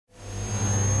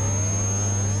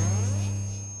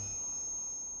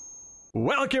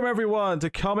Welcome everyone to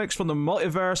Comics from the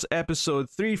Multiverse episode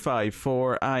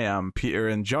 354. I am Peter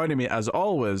and joining me as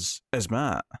always is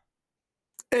Matt.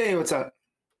 Hey, what's up?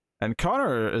 And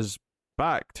Connor is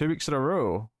back 2 weeks in a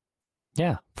row.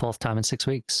 Yeah, fourth time in 6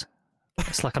 weeks.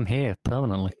 It's like I'm here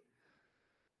permanently.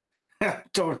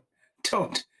 Don't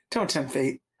tempt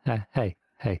fate. Hey.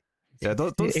 Yeah,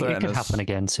 don't It threaten could us. happen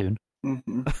again soon.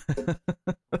 Mm-hmm.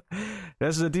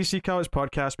 This is a DC Comics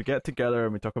podcast. We get together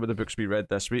and we talk about the books we read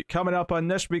this week. Coming up on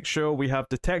this week's show, we have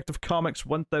Detective Comics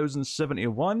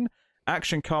 1071,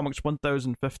 Action Comics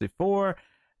 1054,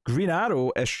 Green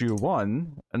Arrow issue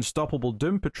 1, Unstoppable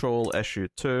Doom Patrol issue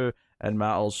 2, and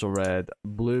Matt also read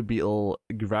Blue Beetle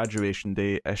Graduation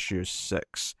Day issue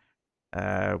 6.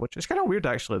 Which is kind of weird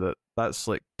actually that's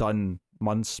like done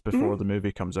months before the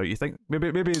movie comes out. You think maybe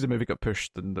the movie got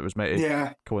pushed and it was meant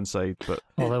to coincide, but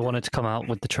Well, they wanted to come out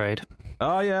with the trade.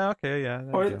 oh yeah, okay, yeah,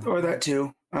 Or that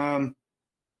too.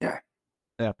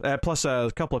 Plus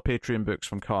a couple of Patreon books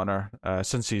from Connor.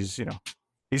 Since he's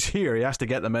here, he has to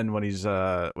get them in when he's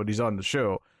on the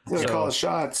show. Let's call it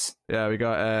shots. Yeah, we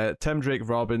got Tim Drake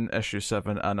Robin issue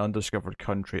 7 and Undiscovered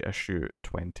Country issue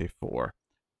 24.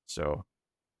 So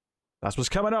that's what's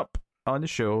coming up on the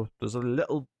show. There's a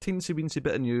little teensy weensy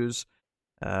bit of news,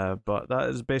 but that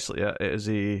is basically it. It is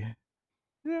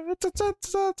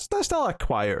it's still a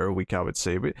quieter week, I would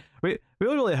say. We only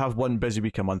really have one busy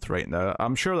week a month right now.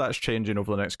 I'm sure that's changing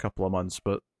over the next couple of months,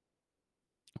 but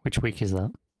Which week is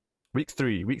that? week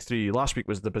three. Last week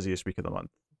was the busiest week of the month.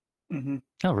 Mm-hmm.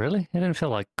 Oh, really? It didn't feel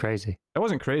like crazy. It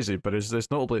wasn't crazy, but it's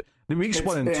notably the weeks It's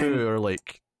 1 and 2 been- are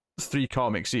like 3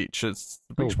 comics each. It's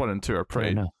weeks 1 and 2 are I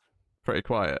don't know. pretty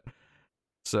quiet.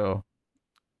 So,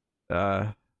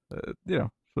 but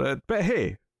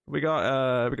hey, we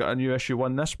got a new issue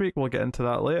 1 this week. We'll get into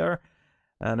that later,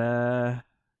 and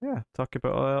talk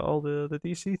about all the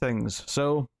DC things.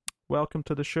 So, welcome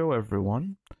to the show,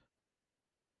 everyone.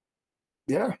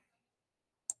 Yeah.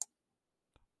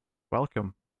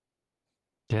 Welcome.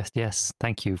 Yes.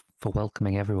 Thank you for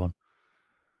welcoming everyone.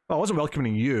 Well, I wasn't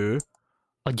welcoming you.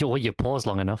 Oh, you paused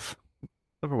long enough.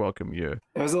 Never welcome you.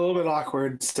 It was a little bit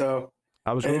awkward, so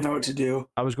I was I didn't going know what to do.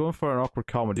 I was going for an awkward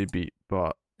comedy beat,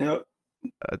 but Yep.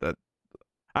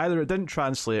 either it didn't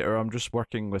translate or I'm just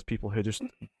working with people who just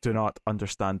do not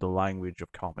understand the language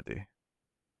of comedy.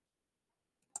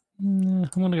 I'm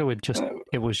going to go with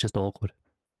it was just awkward.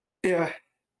 Yeah.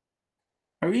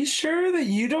 Are we sure that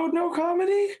you don't know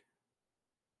comedy?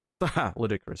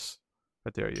 Ludicrous.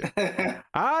 How dare you?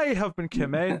 I have been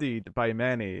commended by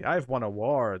many. I've won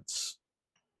awards.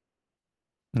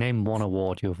 Name one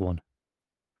award you have won.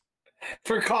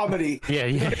 For comedy. Yeah,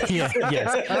 yes.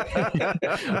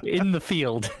 In the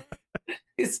field.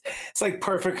 It's like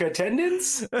perfect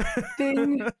attendance.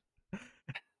 Ding.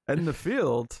 In the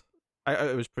field.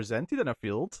 I was presented in a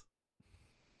field.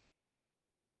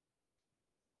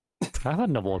 I've had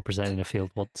an award presented in a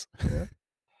field once.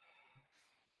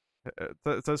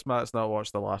 Since Matt's not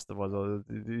watched The Last of Us,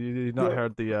 you not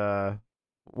heard the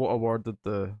what award did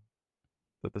the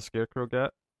Scarecrow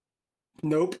get?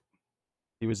 Nope.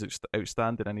 He was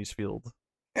outstanding in his field.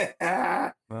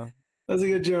 That's Well, a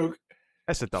good joke.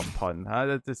 it's a dumb pun.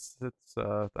 I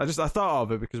thought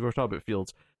of it because we're talking about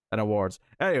fields and awards.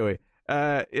 Anyway,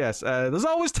 yes, there's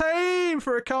always time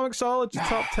for a Comixology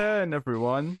top 10,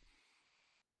 everyone.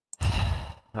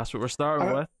 That's what we're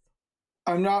starting with.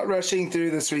 I'm not rushing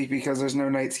through this week because there's no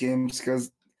Knights games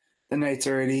because the Knights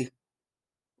already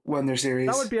won their series.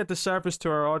 That would be a disservice to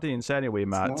our audience anyway,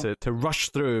 Matt, to rush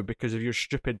through because of your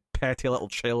stupid, petty little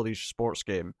childish sports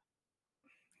game.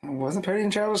 I wasn't petty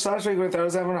and childish last week when I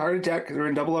was having a heart attack because we were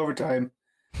in double overtime.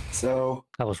 So,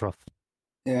 That was rough.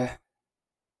 yeah.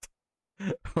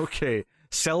 Okay,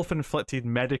 self-inflicted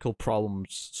medical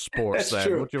problems sports That's then.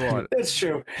 true. What do you want? That's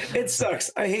true. It sucks.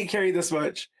 I hate carrying this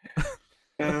much.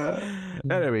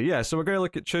 Anyway, yeah, so we're going to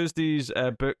look at Tuesday's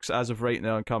books as of right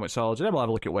now in Comixology. Then we'll have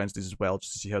a look at Wednesdays as well,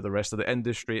 just to see how the rest of the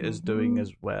industry is doing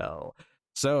as well.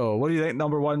 So, what do you think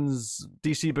number 1's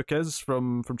DC book is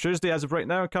from Tuesday as of right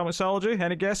now in Comixology?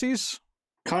 Any guesses?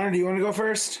 Connor, do you want to go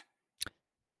first?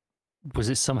 Was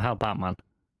it somehow Batman?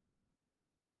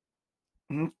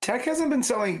 Tech hasn't been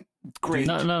selling great.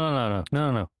 No.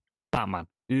 Batman.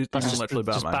 That's Just literally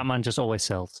Batman. Batman just always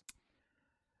sells.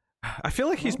 I feel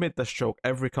like he's made this joke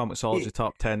every Comixology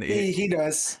top 10. He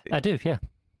does. I do, yeah.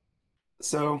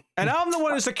 So, And I'm the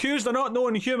one who's accused of not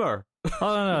knowing humour.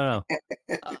 Oh,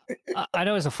 no. I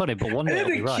know it's a funny, but one I day I'll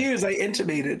be didn't right. accuse, I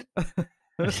intimated.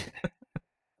 There's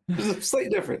a slight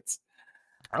difference.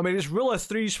 I mean, it's rule of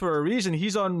threes for a reason.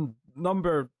 He's on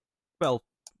number,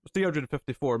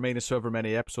 354 minus however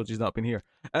many episodes he's not been here.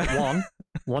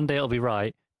 One day it'll be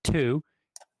right. 2,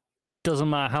 doesn't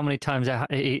matter how many times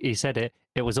he said it,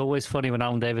 it was always funny when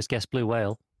Alan Davis guessed Blue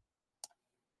Whale.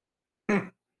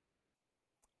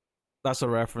 That's a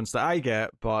reference that I get,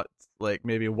 but like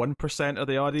maybe 1% of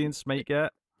the audience might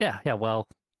get. Yeah, well,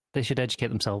 they should educate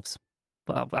themselves.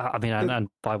 But I mean, and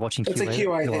by watching It's a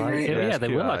QI thing, right? Yeah, they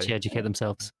will QI. actually educate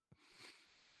themselves.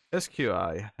 It's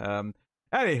QI.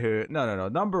 Anywho, no.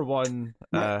 Number 1,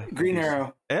 Green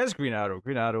Arrow. It is Green Arrow.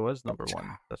 Green Arrow is number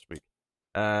 1 this week.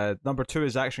 Number 2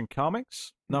 is Action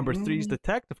Comics. Number 3 is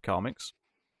Detective Comics.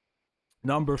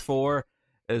 Number 4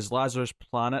 is Lazarus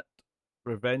Planet: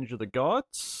 Revenge of the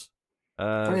Gods.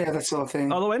 Oh yeah, that's the whole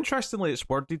thing. Although interestingly, it's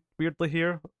worded weirdly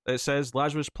here. It says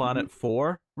Lazarus Planet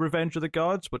 4: Revenge of the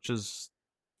Gods, which is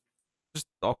just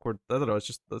awkward. I don't know.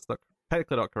 It's not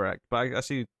technically not correct, but I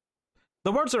see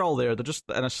the words are all there. They're just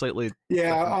in a slightly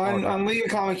on League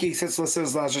of Comic Geeks, it's listed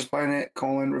as Lazarus Planet: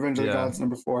 Revenge of the Gods,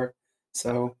 number 4.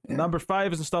 So yeah. Number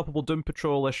 5 is Unstoppable Doom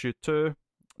Patrol issue 2.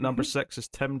 Number 6 is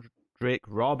Tim Drake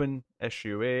Robin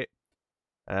issue 8.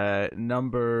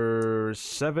 Number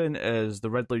 7 is The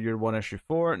Riddler Year 1 issue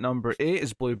 4. Number 8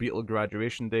 is Blue Beetle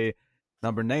Graduation Day.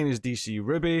 Number 9 is DC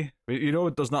Ruby. You know,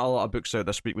 there's not a lot of books out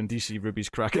this week when DC Ruby's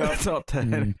cracking the top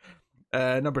 10.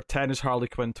 Number 10 is Harley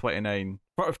Quinn 29.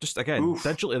 Just again,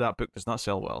 digitally that book does not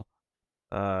sell well.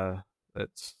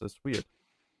 It's weird.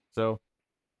 So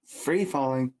free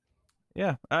falling.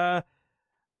 Yeah.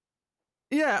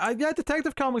 Yeah,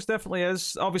 Detective Comics definitely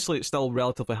is. Obviously, it's still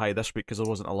relatively high this week because there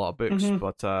wasn't a lot of books,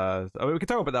 but I mean, we can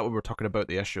talk about that when we're talking about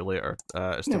the issue later,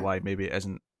 as to why maybe it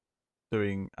isn't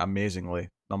doing amazingly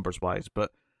numbers-wise,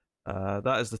 but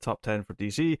that is the top 10 for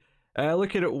DC.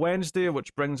 Looking at Wednesday,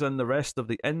 which brings in the rest of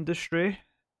the industry,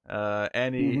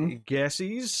 any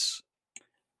guesses?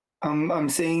 I'm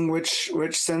seeing which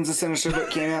Sons of Sinister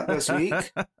book came out this week.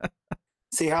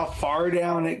 See how far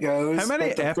down it goes. How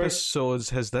many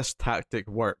episodes has this tactic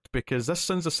worked? Because this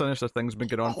Sons of Sinister thing's been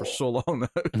going on for so long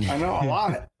now. I know, a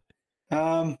lot.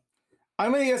 I'm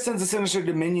going to guess Sons of Sinister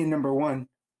Dominion number 1.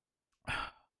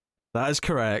 That is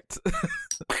correct.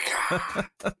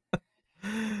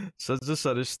 Sons of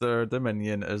Sinister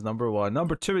Dominion is number 1.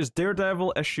 Number 2 is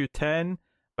Daredevil issue 10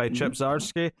 by Chip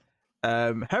Zdarsky.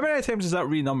 How many times is that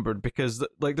renumbered? Because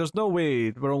like, there's no way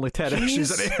we're only 10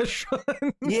 issues in the issue.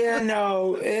 Yeah,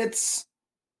 no, this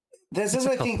is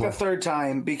I think the 3rd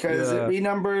time because it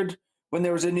renumbered when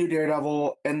there was a new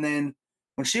Daredevil, and then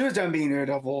when she was done being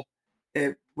Daredevil,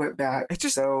 it went back.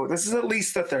 So this is at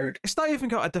least the 3rd. It's not even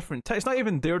got a different title. It's not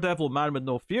even Daredevil Man with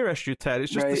No Fear issue 10.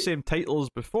 It's just the same title as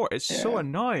before. It's so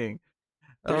annoying.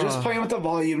 They're just playing with the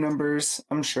volume numbers,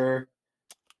 I'm sure.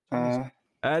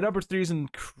 Number 3 is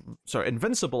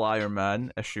Invincible Iron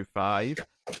Man issue 5.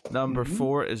 Number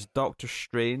 4 is Doctor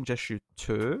Strange issue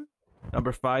 2.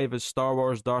 Number 5 is Star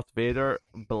Wars Darth Vader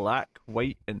Black,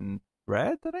 White, and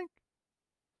Red, I think.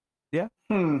 Yeah.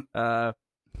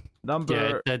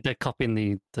 They're copying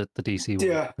the DC one.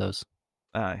 Yeah. Those.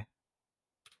 Aye.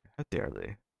 How dare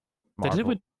they? I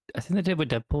think they did with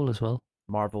Deadpool as well.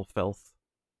 Marvel filth.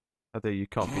 How dare you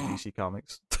copy DC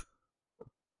Comics?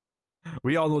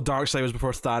 We all know Darkseid was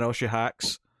before Thanos, you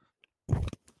hacks.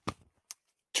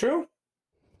 True.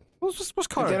 What's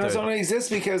Connor Thanos only exists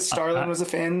because Starlin was a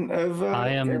fan of I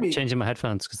am Kirby. changing my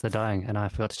headphones because they're dying and I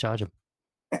forgot to charge them.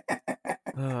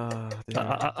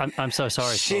 I'm so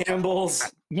sorry.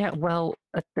 Shambles. Yeah, well,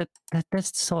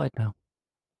 that's sorted now.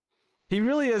 He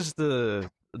really is the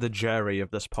Jerry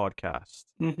of this podcast.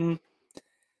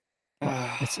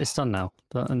 It's done now.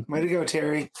 Way to go,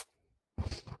 Terry.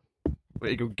 Way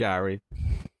to go, Gary.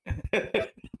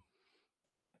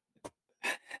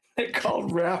 They're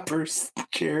called rappers,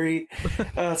 Jerry.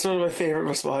 That's one of my favorite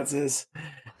responses.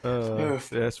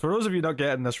 Yes, for those of you not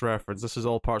getting this reference, this is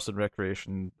all Parks and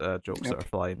Recreation jokes that are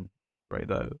flying right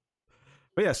now.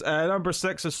 But yes, number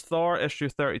 6 is Thor issue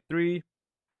 33.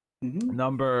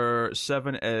 Number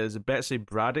 7 is Betsy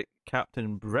Braddock,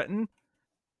 Captain Britain.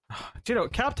 Do you know,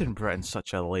 Captain Britain's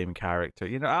such a lame character.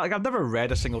 You know, I've never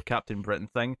read a single Captain Britain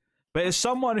thing, but as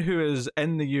someone who is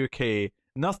in the UK,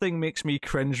 nothing makes me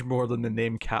cringe more than the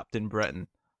name Captain Britain.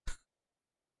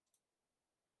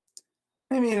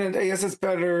 I mean, I guess it's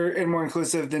better and more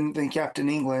inclusive than Captain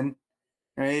England,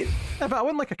 right? Yeah, but I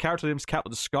wouldn't like a character named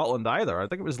Captain Scotland either. I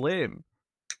think it was lame.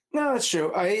 No, that's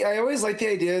true. I always like the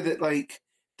idea that, like,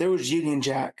 there was Union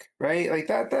Jack, right? Like,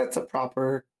 that's a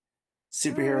proper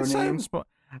superhero name.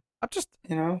 I'm just,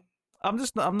 you know,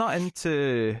 I'm not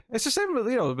into. It's the same with,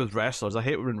 you know, with wrestlers. I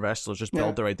hate when wrestlers just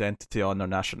build their identity on their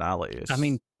nationality. It's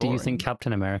do boring. you think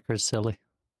Captain America is silly?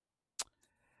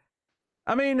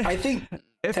 I mean, I think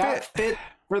if that fit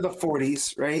for the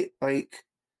 40s, right? Like,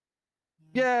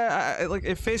 Yeah, like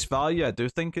at face value, I do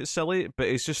think it's silly, but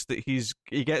it's just that he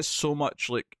gets so much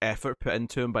like effort put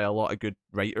into him by a lot of good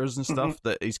writers and stuff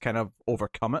that he's kind of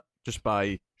overcome it just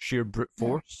by sheer brute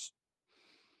force.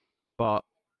 But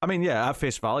I mean, yeah, at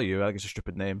face value, I think it's a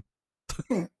stupid name.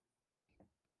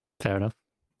 Fair enough.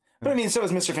 But I mean, so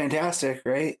is Mr. Fantastic,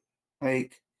 right?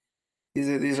 Like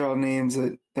these are all names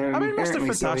that they're. I mean, Mr. inherently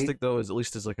Fantastic silly. though is at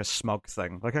least like a smug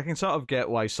thing. Like I can sort of get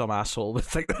why some asshole would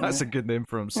think that's a good name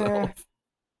for himself.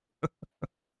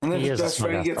 And then He his is a best smug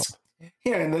friend asshole.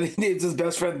 and then he names his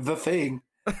best friend The Thing.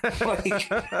 Like,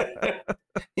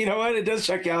 you know what? It does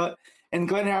check out. And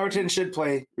Glenn Howerton should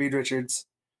play Reed Richards.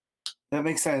 That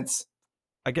makes sense.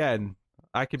 Again,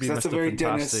 I could be That's a Mr. very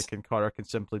Fantastic Dennis. and Connor can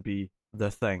simply be The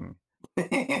Thing.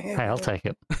 Hey, I'll take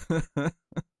it.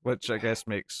 Which I guess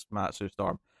makes Matt Sue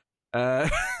Storm.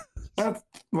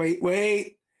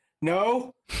 Wait.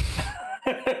 No.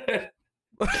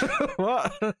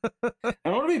 What? I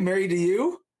want to be married to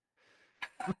you.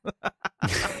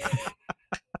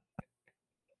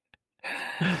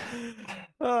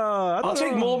 I'll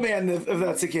take Mole Man if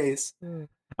that's the case.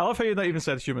 I love how you not even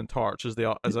said Human Torch as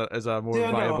a more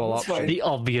Yeah, no, viable that's option. fine. The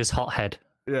obvious hothead.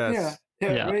 Yes.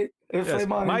 Yeah. Right. Yes.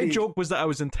 I'm on My indeed. joke was that I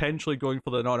was intentionally going for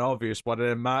the non-obvious one, and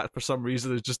then Matt, for some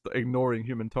reason, is just ignoring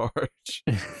Human Torch.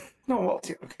 No, well,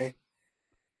 okay.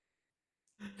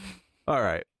 All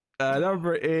right.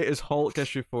 Number 8 is Hulk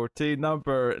issue 14.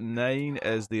 Number 9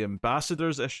 is The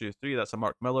Ambassadors issue 3. That's a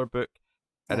Mark Miller book.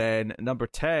 And then number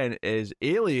 10 is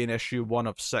Alien issue 1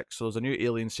 of 6. So there's a new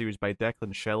Alien series by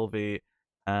Declan Shalvey.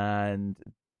 And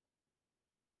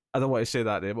I don't want to say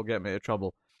that name. It will get me into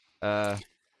trouble.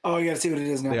 Oh, you gotta see what it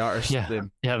is now. The artist's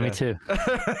name. Yeah, me too.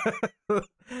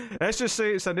 Let's just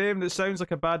say it's a name that sounds like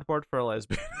a bad word for a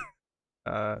lesbian.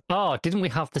 Oh, didn't we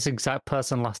have this exact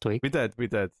person last week? We did,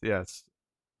 yes.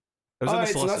 It was in the Alright,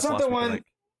 so that's solicits not last the week, I one. think.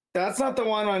 That's not the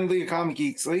one on League of Comic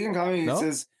Geeks. League of Comic Geeks No?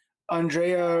 is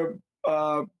Andrea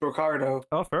Brocardo.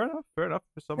 Oh, fair enough.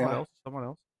 For someone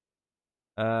else.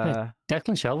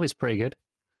 Declan Shelby's pretty good.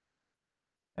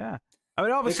 Yeah. I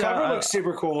mean, The obviously, cover I looks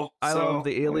super cool. I so, love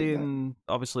the Alien,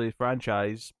 obviously,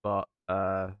 franchise, but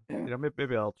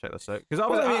maybe I'll check this out. Because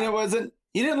Well, I mean, it wasn't.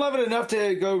 You didn't love it enough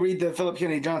to go read the Philip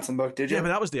Kennedy Johnson book, did you? yeah, but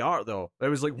that was the art, though. It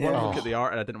was like one Yeah. look at the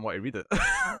art, and I didn't want to read it.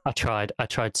 I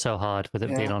tried so hard with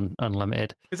it being on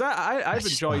Unlimited. Because I've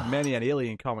enjoyed many an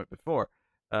Alien comic before.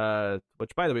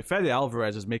 Which, by the way, Fede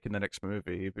Alvarez is making the next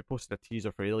movie. We posted a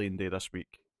teaser for Alien Day this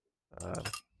week.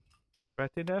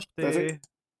 Pretty nifty.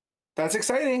 That's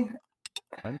exciting.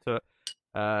 Into it.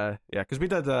 Yeah, because we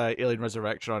did Alien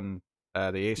Resurrection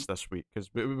on the Ace this week. Because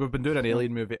we've been doing an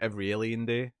Alien movie every Alien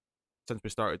Day since we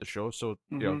started the show. So,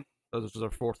 you know, this was our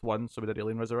 4th one, so we did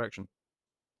Alien Resurrection.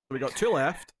 So we got 2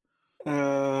 left.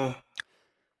 Oh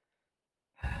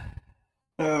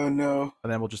no.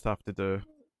 And then we'll just have to do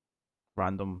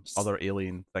random other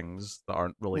Alien things that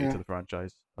aren't related to the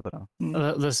franchise. I don't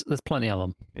know. There's plenty of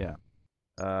them. Yeah.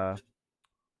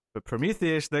 But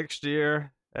Prometheus next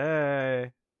year.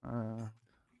 Hey.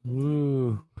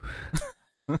 Ooh.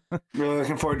 Really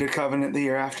looking forward to Covenant the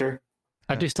year after.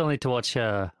 I do still need to watch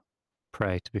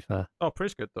Prey, to be fair. Oh,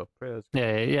 Prey's good though. Prey is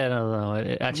good. Yeah, no,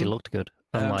 it actually looked good.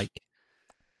 Unlike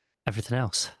everything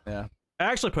else. Yeah. I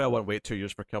actually probably won't wait 2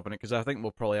 years for Covenant because I think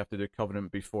we'll probably have to do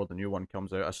Covenant before the new one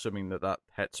comes out, assuming that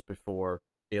hits before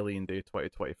Alien Day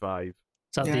 2025. Is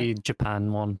that the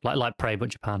Japan one? Like Prey, but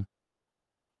Japan?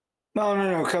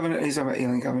 No. Covenant. He's talking about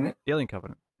Alien Covenant. Alien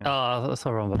Covenant. Yeah. Oh, that's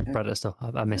all wrong about Predator stuff.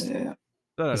 I missed it. Yeah.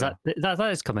 No.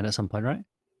 That is coming at some point, right?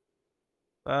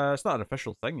 It's not an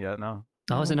official thing yet, no.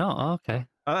 Oh, is it not? Oh, okay.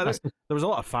 There was a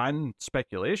lot of fan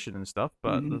speculation and stuff,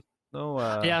 but there's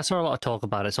no... yeah, I saw a lot of talk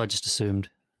about it, so I just assumed.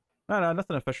 No,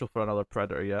 nothing official for another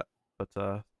Predator yet,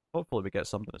 but hopefully we get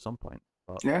something at some point.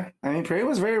 But, Yeah, I mean, Prey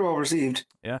was very well received.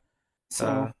 Yeah.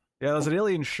 So yeah, there's an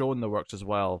Alien show in the works as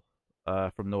well,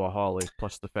 from Noah Hawley,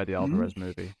 plus the Fede Alvarez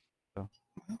movie. So.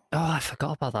 Oh, I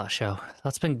forgot about that show.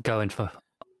 That's been going for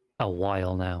a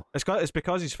while now. It's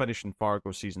because he's finishing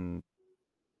Fargo season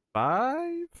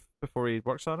 5 before he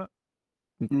works on it.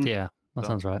 Yeah, that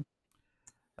sounds right.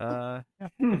 Yeah.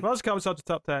 Well, this comes up to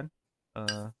top 10.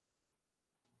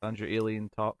 And your Alien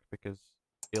talk, because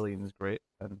Alien is great,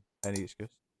 and any excuse,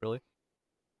 really.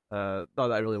 Not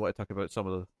that I really want to talk about some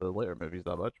of the later movies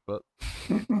that much, but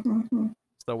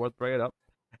still worth bringing up.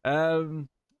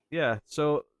 Yeah,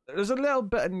 so there's a little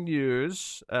bit of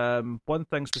news. One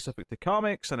thing specific to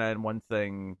comics, and then one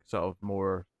thing sort of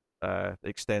more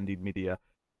extended media.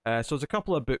 So there's a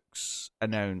couple of books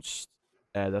announced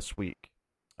this week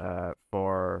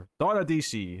for Donna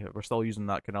DC. We're still using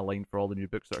that kind of line for all the new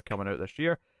books that are coming out this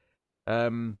year.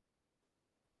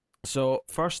 So So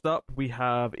first up, we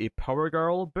have a Power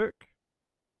Girl book,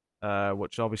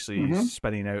 which obviously is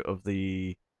spinning out of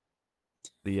the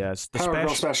Power Girl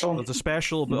special. The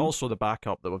special, but also the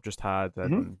backup that we've just had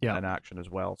in action as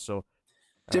well. So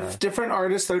different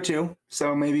artists though too.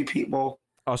 So maybe people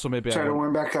also maybe try to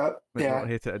warm back up. I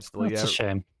hate it instantly. That's a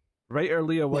shame. Writer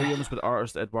Leah Williams with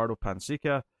artist Eduardo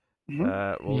Pansica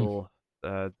will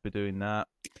be doing that.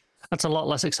 That's a lot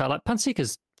less exciting. Like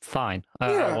Pansica's fine.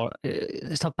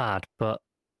 It's not bad, but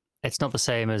it's not the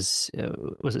same as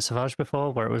was it Savage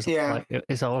before, where it was like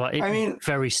it's all like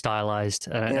very stylized.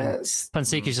 And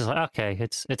Pansica's just like okay,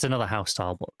 it's another house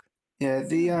style book. Yeah,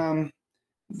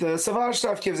 the Savage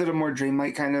stuff gives it a more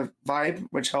dreamlike kind of vibe,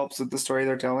 which helps with the story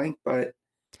they're telling. But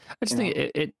I just think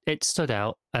it stood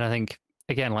out, and I think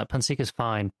again, like Pansica's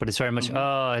fine, but it's very much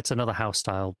it's another house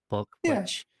style book,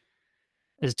 which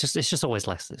is just always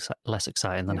less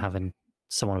exciting than having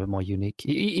someone a bit more unique,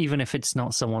 even if it's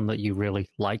not someone that you really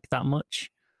like that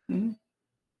much.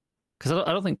 Because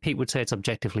I don't think Pete would say it's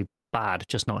objectively bad,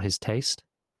 just not his taste.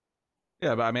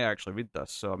 Yeah, but I may actually read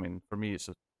this, so I mean, for me, it's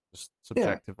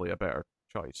subjectively a better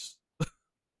choice.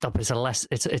 But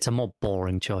it's a more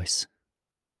boring choice.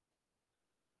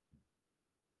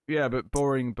 Yeah, but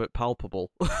boring but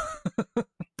palpable.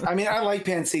 I mean, I like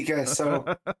Pansica, so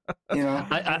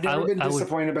I've never been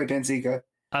disappointed by Pansica.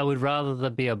 I would rather there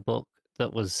be a book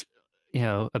that was,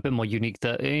 a bit more unique,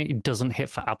 that it doesn't hit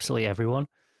for absolutely everyone,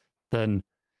 than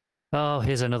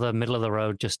here's another middle of the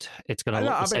road. Just it's going to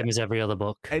look the same as every other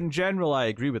book. In general, I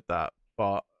agree with that,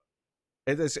 but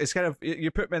it's kind of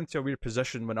you put me into a weird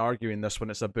position when arguing this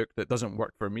when it's a book that doesn't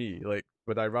work for me. Like,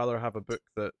 would I rather have a book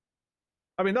that?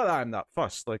 I mean, not that I'm that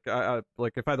fussed. Like, I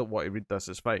like if I don't want to read this,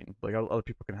 it's fine. Like, other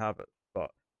people can have it. But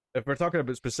if we're talking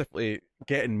about specifically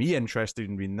getting me interested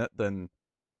in reading it, then,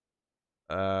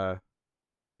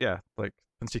 like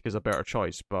Pansica's a better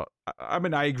choice. But I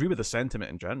mean, I agree with the sentiment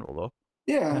in general, though.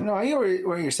 Yeah, no, I hear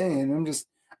what you're saying. I'm just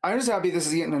happy this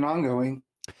is getting an ongoing.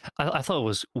 I thought it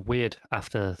was weird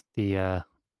after the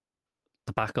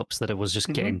backups that it was just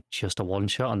getting just a one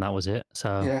shot and that was it.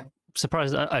 So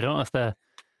surprised. I don't know if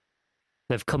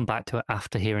they've come back to it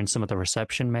after hearing some of the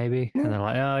reception, maybe, and they're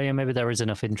like, oh yeah, maybe there is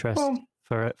enough interest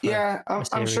for it.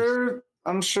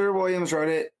 I'm sure Williams wrote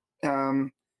it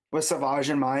with Savage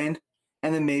in mind,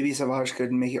 and then maybe Savage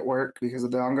couldn't make it work because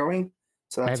of the ongoing,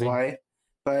 so that's why.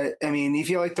 But I mean, you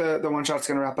feel like the one shot's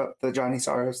gonna wrap up the Johnny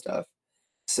Sorrow stuff,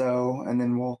 so and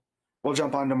then we'll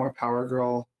jump on to more Power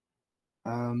Girl,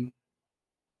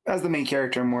 as the main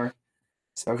character more,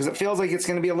 so because it feels like it's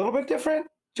gonna be a little bit different,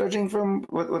 judging from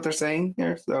what they're saying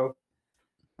here. So,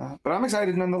 but I'm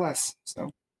excited nonetheless. So,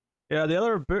 yeah, the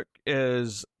other book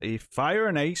is A Fire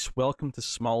and Ice: Welcome to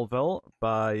Smallville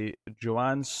by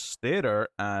Joanne Stater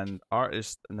and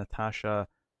artist Natasha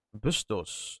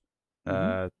Bustos.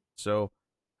 So,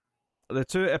 the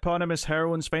two eponymous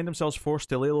heroines find themselves forced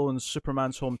to lay low in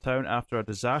Superman's hometown after a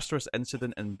disastrous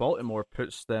incident in Baltimore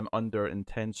puts them under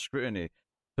intense scrutiny,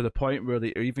 to the point where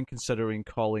they are even considering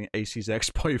calling Icy's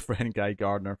ex-boyfriend Guy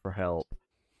Gardner for help.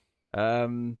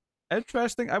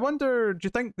 Interesting. I wonder, do you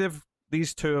think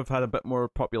these two have had a bit more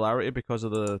popularity because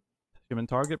of the Human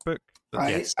Target book?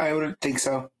 I would think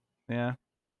so. Yeah.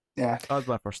 That was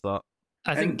my first thought.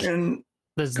 I think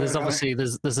there's obviously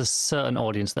there's a certain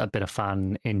audience that have been a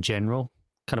fan in general,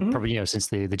 kind of probably since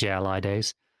the JLI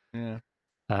days. Yeah.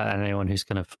 And anyone who's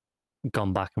kind of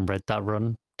gone back and read that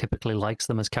run typically likes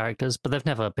them as characters, but they've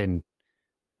never been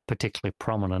particularly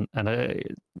prominent, and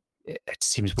it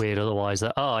seems weird otherwise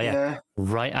that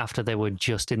right after they were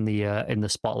just in the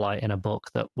spotlight in a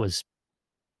book that was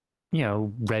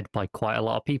read by quite a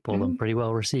lot of people and pretty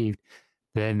well received,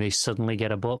 then they suddenly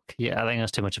get a book. I think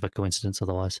that's too much of a coincidence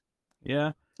otherwise.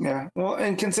 Well,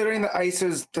 and considering that Ice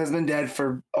has been dead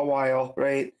for a while,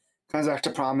 right, comes back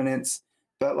to prominence,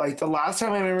 but like the last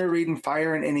time I remember reading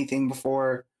Fire and anything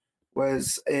before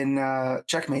was in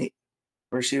Checkmate,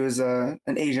 where she was an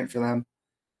agent for them.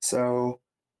 So,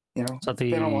 it's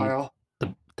been a while.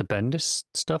 The Bendis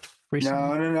stuff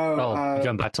recently? No. Oh,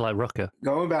 going back to like Rucka.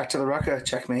 Going back to the Rucka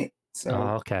Checkmate. So,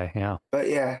 okay, yeah. But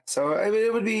yeah, so I mean,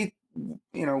 it would be,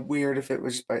 weird if it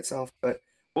was just by itself. But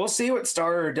we'll see what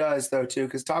Starrer does, though, too,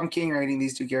 because Tom King writing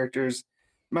these two characters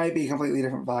might be a completely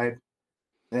different vibe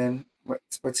than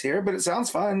what's here. But it sounds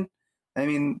fun. I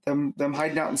mean, them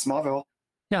hiding out in Smallville.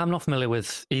 Yeah, I'm not familiar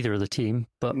with either of the team,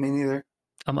 but me neither.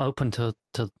 I'm open to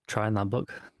trying that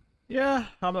book. Yeah,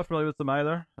 I'm not familiar with them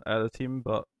either, the team,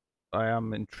 but I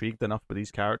am intrigued enough with these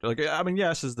characters. Like, I mean,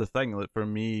 this is the thing. Like, for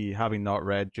me, having not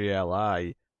read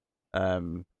JLI,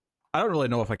 I don't really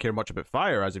know if I care much about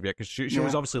Fire as of yet, because she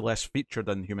was obviously less featured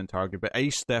than Human Target, but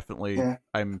Ice definitely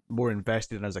I'm more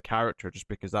invested in as a character just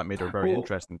because that made her very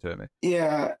interesting to me.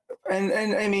 Yeah, and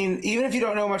I mean, even if you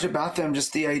don't know much about them,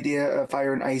 just the idea of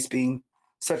Fire and Ice being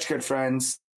such good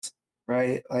friends,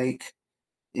 right? Like,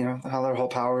 you know, how their whole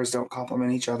powers don't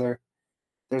complement each other.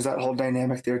 There's that whole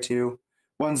dynamic there too.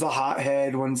 One's the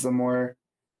hothead, one's the more,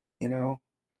 you know,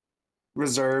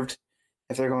 reserved,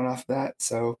 if they're going off of that.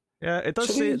 So yeah, it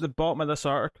does say at the bottom of this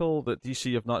article that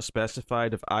DC have not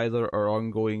specified if either are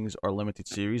ongoings or limited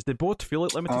series. They both feel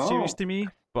like limited series to me,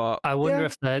 but I wonder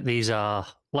if these are,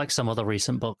 like some other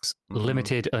recent books,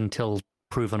 limited until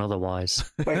proven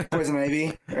otherwise. Like Poison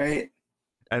Ivy, right?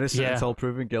 Innocent until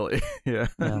proven guilty. Yeah.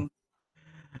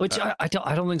 Which I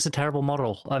don't think it's a terrible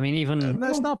model. I mean, even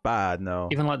that's not bad. No,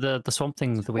 even like the Swamp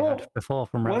Thing that we had before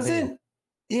from wasn't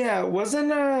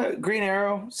Green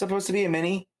Arrow supposed to be a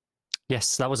mini?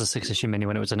 Yes, that was a 6-issue mini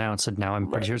when it was announced, and now I'm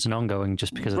pretty sure it's an ongoing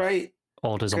just because of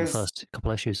orders on the first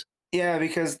couple issues. Yeah,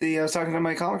 because I was talking to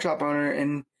my comic shop owner,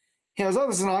 and he goes, "Oh,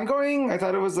 this is an ongoing? I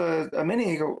thought it was a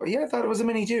mini." I go, "Yeah, I thought it was a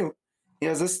mini too." He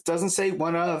goes, "This doesn't say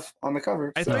one of on the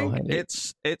cover." I think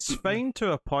it's fine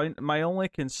to a point. My only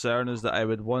concern is that I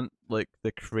would want like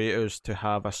the creators to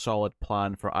have a solid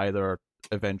plan for either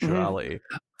eventuality.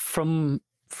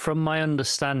 From my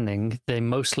understanding, they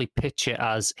mostly pitch it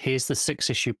as, here's the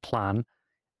 6-issue plan,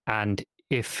 and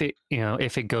if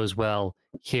it goes well,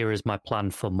 here is my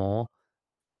plan for more.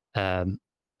 And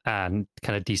kind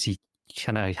of DC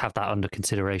kind of have that under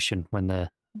consideration when they're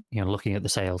looking at the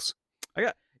sales.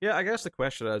 I guess the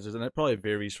question is, and it probably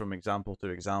varies from example to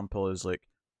example, is like,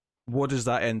 what does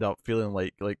that end up feeling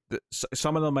like? Like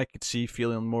some of them I could see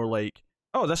feeling more like,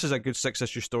 oh, this is a good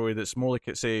 6-issue story that's more like,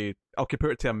 say, I'll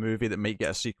compare it to a movie that might get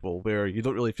a sequel, where you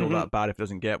don't really feel that bad if it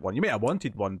doesn't get one. You may have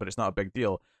wanted one, but it's not a big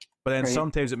deal. But then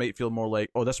sometimes it might feel more like,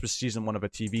 oh, this was season 1 of a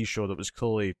TV show that was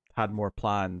clearly had more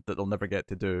planned that they'll never get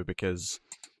to do because,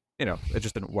 it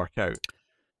just didn't work out.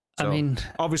 So, I mean,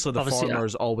 obviously the former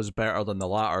is always better than the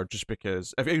latter, just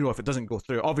because if it doesn't go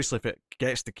through, obviously if it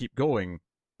gets to keep going,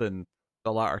 then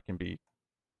the latter can be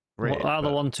great. What are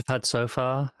the ones we've had so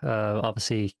far?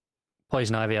 Obviously,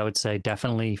 Poison Ivy, I would say,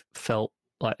 definitely felt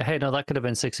like, hey, no, that could have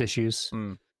been 6 issues.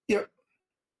 Yep.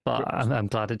 But I'm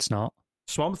glad it's not.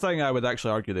 Swamp Thing, I would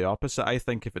actually argue the opposite. I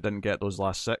think if it didn't get those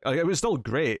last 6, it was still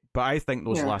great, but I think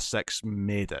those last 6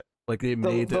 made it. Like they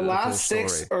made the last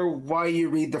 6 are why you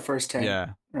read the first 10. Yeah.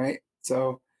 Right.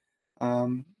 So,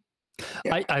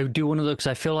 I do one of those because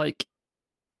I feel like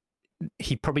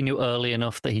he probably knew early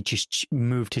enough that he just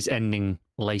moved his ending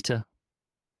later.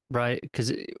 Right,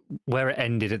 because where it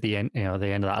ended at the end, the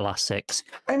end of that last 6.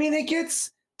 I mean, it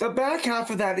gets the back half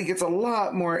of that. It gets a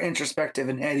lot more introspective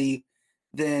and heady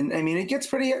than. I mean, it gets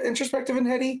pretty introspective and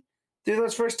heady through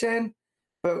those first 10.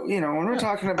 But when we're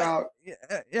talking about,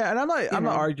 and I'm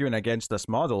not arguing against this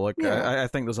model. Like, I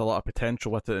think there's a lot of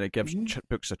potential with it, and it gives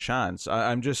books a chance.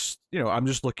 I'm just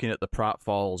looking at the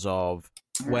pratfalls of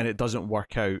when it doesn't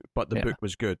work out, but the book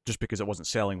was good just because it wasn't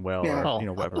selling well,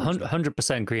 or whatever.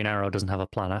 100% Green Arrow doesn't have a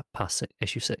plan past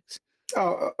issue 6.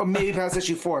 Oh, maybe past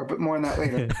issue 4, but more on that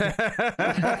later.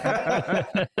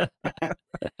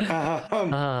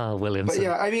 Williamson. But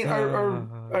yeah, I mean, I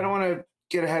don't want to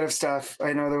get ahead of stuff.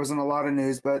 I know there wasn't a lot of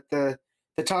news, but the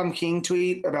Tom King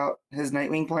tweet about his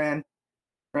Nightwing plan,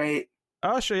 right?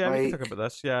 Oh, sure, yeah, we can talk about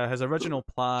this. Yeah, his original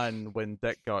plan when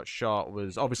Dick got shot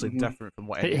was obviously different from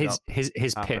what ended up his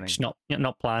pitch,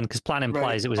 not plan, because plan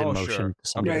implies it was in motion.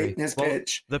 Sure. Right, his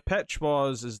pitch. The pitch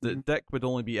is that Dick would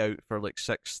only be out for like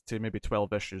 6 to maybe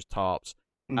 12 issues tops,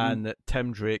 and that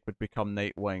Tim Drake would become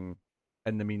Nightwing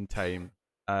in the meantime.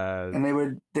 And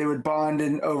they would bond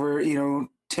and over,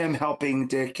 Tim helping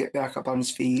Dick get back up on his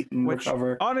feet and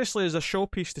recover. Honestly, is a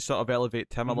showpiece to sort of elevate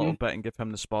Tim a little bit and give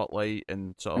him the spotlight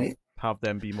and sort of have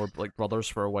them be more like brothers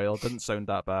for a while. It didn't sound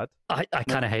that bad. I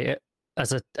kind of hate it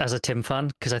as a Tim fan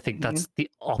because I think that's the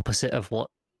opposite of what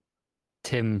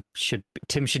Tim should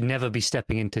never be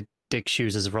stepping into Dick's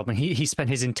shoes as Robin. He spent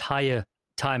his entire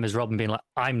time as Robin being like,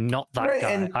 I'm not that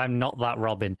guy. I'm not that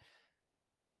Robin.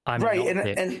 I'm right, not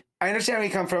and I understand where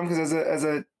you come from because as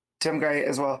a Tim guy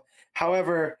as well.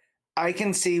 However, I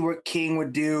can see what King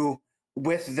would do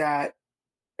with that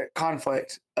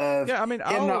conflict of him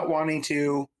not wanting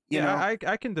to.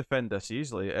 I can defend this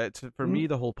easily. For me,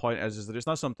 the whole point is that it's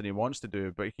not something he wants to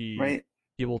do, but he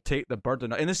will take the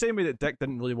burden in the same way that Dick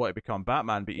didn't really want to become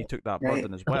Batman, but he took that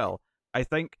burden as well. I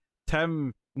think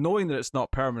Tim, knowing that it's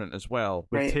not permanent as well,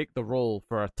 would take the role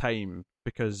for a time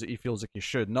because he feels like he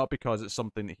should, not because it's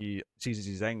something that he sees as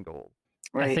his end goal.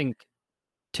 I think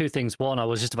two things. One, I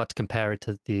was just about to compare it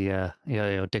to the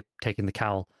Dick taking the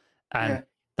cowl, and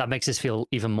that makes this feel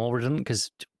even more redundant because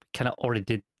kind of already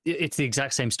did. It's the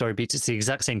exact same story beats. It's the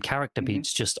exact same character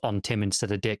beats, just on Tim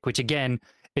instead of Dick. Which again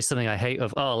is something I hate.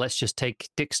 Of let's just take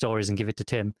Dick's stories and give it to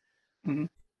Tim.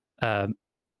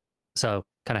 So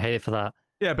kind of hate it for that.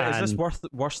 Yeah, but is this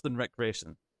worse than Rick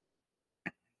Grayson?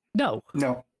 No.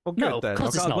 Well, good, no, then. of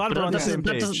course it's I'm not. glad we're on the same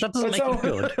page. That doesn't make it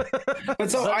good. But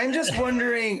so I'm just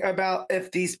wondering about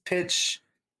if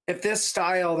this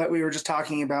style that we were just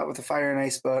talking about with the Fire and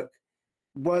Ice book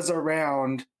was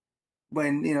around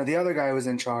when, you know, the other guy was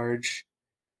in charge,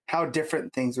 how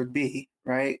different things would be,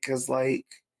 right? Because like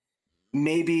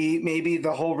maybe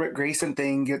the whole Rick Grayson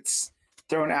thing gets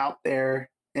thrown out there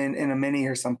in a mini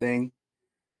or something,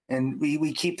 and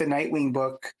we keep the Nightwing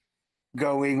book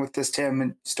going with this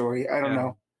Tim story. I don't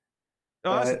know.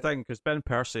 No, that's the thing, because Ben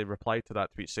Percy replied to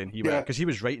that tweet saying he went, because he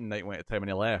was writing Nightwing at the time when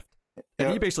he left.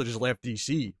 And he basically just left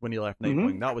DC when he left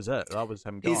Nightwing. That was it. That was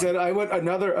him gone. He said, I went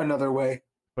another way.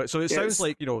 But so it sounds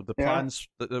like, you know, the plans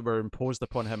that were imposed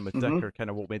upon him with Dick are kind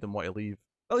of what made him want to leave.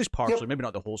 At least partially, maybe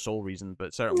not the whole sole reason,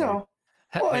 but certainly. No.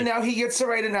 Well, and now he gets to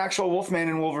write an actual Wolfman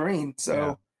and Wolverine,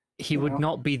 so... He would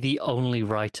not be the only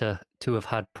writer to have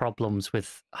had problems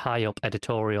with high up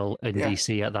editorial in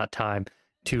DC at that time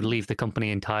to leave the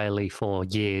company entirely for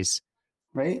years.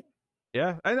 Right?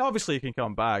 Yeah, and obviously he can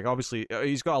come back. Obviously,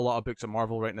 he's got a lot of books at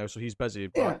Marvel right now, so he's busy.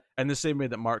 But in the same way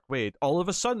that Mark Waid, all of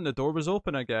a sudden the door was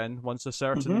open again once a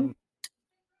certain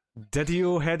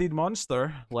Didio-headed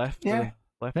monster left the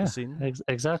scene.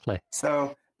 Exactly.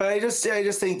 So, but I just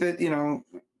think that, you know,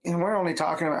 we're only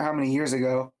talking about how many years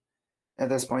ago at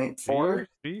this point? 4?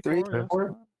 3?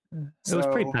 4? It was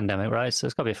pre-pandemic, right? So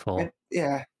it's got to be 4.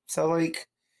 Yeah. So, like,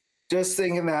 just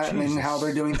thinking that and how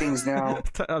they're doing things now.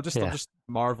 I'm just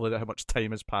marveling at how much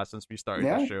time has passed since we started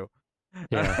the show.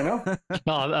 Yeah, I know.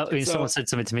 No, I mean, someone said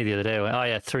something to me the other day.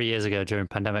 Went, 3 years ago during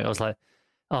pandemic. I was like,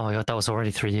 oh my god, that was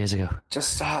already 3 years ago.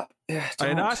 Just stop. Yeah.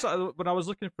 And when I was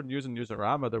looking for news in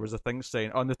Newsarama, there was a thing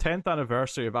saying on the 10th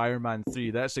anniversary of Iron Man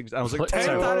 3. I was like,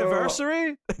 10th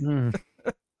anniversary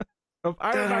of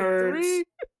Iron Man 3.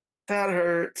 That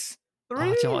hurts. 3. Oh, do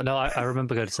you know what? No, I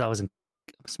remember going to. I was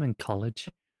in college.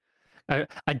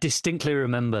 I distinctly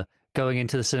remember going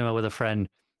into the cinema with a friend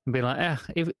and being like,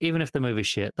 even if the movie's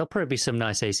shit, there'll probably be some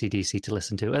nice AC/DC to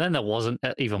listen to. And then there wasn't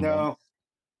even one.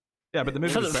 Yeah, but the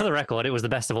movie for the record, it was the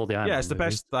best of all the Iron Man it's the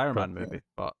movies. best Iron Man movie,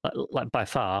 but like by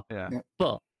far. Yeah.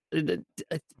 But it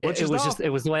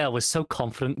was the way I was so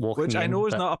confident walking. Which I in know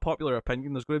is not a popular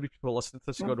opinion. There's going to be people listening to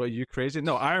this going, "Are you crazy?"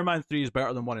 No, Iron Man 3 is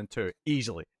better than 1 and 2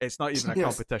 easily. It's not even a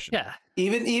competition. Yeah.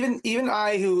 Even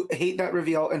I, who hate that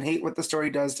reveal and hate what the story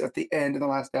does at the end in the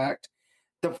last act,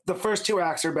 the first 2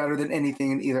 acts are better than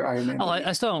anything in either Iron Man movie.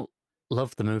 I still don't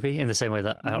love the movie in the same way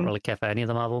that I don't really care for any of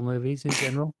the Marvel movies in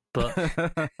general. But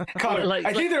Connor,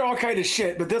 I think they're all kind of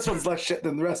shit, but this one's less shit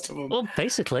than the rest of them. Well,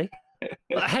 basically.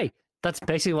 Hey, that's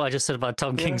basically what I just said about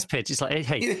Tom King's pitch. It's like,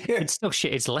 hey, it's still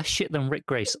shit. It's less shit than Rick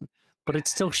Grayson, but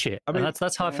it's still shit. I mean, and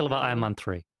that's how I feel about Iron Man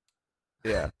 3.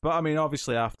 Yeah, but I mean,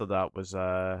 obviously after that was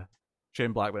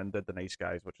Shane Blackman did The Nice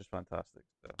Guys, which is fantastic.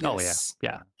 So. Oh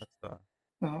yeah. That's,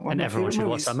 and everyone should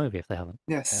watch that movie if they haven't.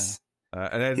 Yes. Yeah.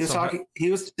 And then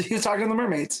he was talking to the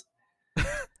mermaids.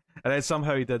 And then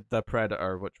somehow he did The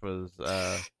Predator, which was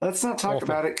let's not talk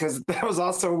about it, because that was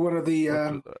also one of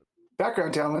the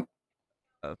background talent.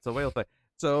 It's a whale thing.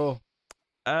 So,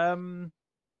 Anywho,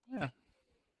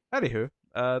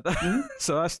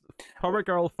 so that's Power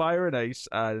Girl, Fire and Ice,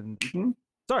 and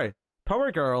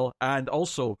Power Girl, and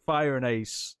also Fire and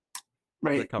Ice.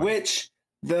 Right, which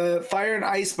the Fire and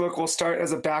Ice book will start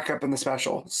as a backup in the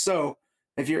special. So,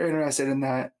 if you're interested in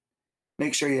that,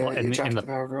 make sure you check the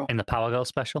Power Girl. In the Power Girl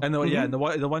special? And in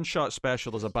the one-shot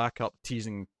special, there's a backup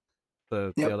teasing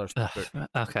the other book.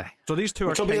 Okay. So these two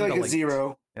which will be like a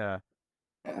zero. Yeah.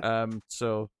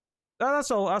 So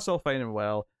that's all fine and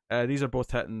well. These are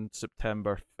both hitting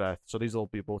September 5th, so these will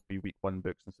both be week 1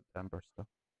 books in September. So.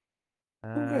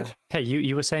 Good. Hey,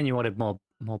 you were saying you wanted more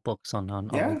books on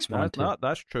weeks 1 and 2.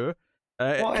 That's true.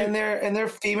 And they're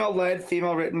female-led,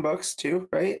 female-written books too,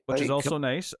 right? Which is also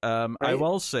nice. Right? I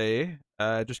will say,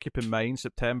 just keep in mind,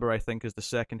 September I think is the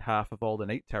second half of all the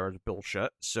Night Terrors bullshit.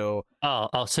 So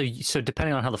so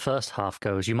depending on how the first half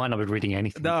goes, you might not be reading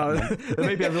anything. No, it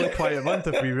may be a really quiet month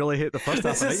if we really hate the first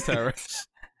half of Night Terrors.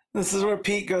 This is where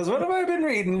Pete goes, what have I been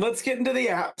reading? Let's get into the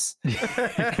apps.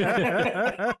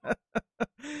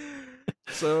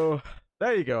 So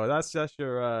there you go. That's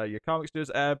your comics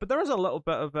news. But there is a little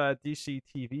bit of DC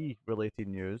TV related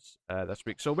news this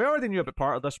week. So we already knew about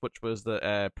part of this, which was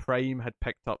that Prime had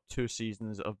picked up 2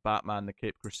 seasons of Batman: The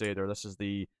Caped Crusader. This is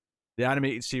the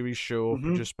animated series show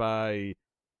produced by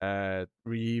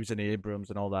Reeves and Abrams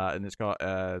and all that, and it's got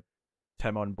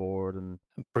Tim on board and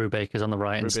Brubaker's on the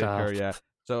writing staff. Yeah.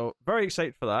 So very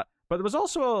excited for that. But there was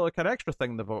also like an extra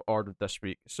thing they've ordered this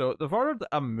week. So they've ordered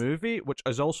a movie which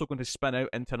is also going to spin out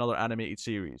into another animated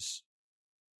series.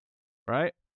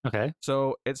 Right? Okay.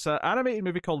 So it's an animated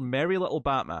movie called Merry Little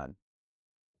Batman.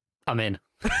 I'm in.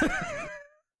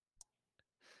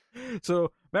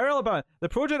 So, Merry Little Batman. The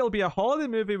project will be a holiday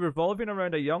movie revolving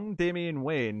around a young Damian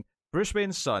Wayne, Bruce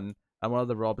Wayne's son, and one of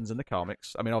the Robins in the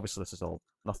comics. I mean, obviously this is all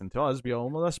nothing to us, we all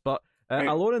know this, but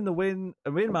alone in the Wayne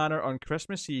Manor on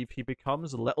Christmas Eve, he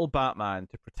becomes Little Batman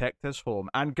to protect his home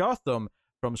and Gotham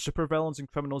from supervillains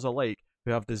and criminals alike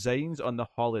who have designs on the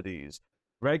holidays.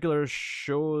 Regular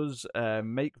shows,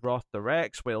 Mike Roth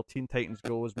directs, while Teen Titans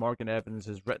Goes, Morgan Evans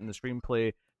has written the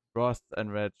screenplay, Roth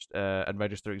and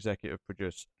Register executive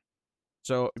produce.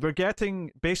 So we're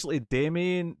getting basically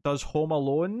Damian does Home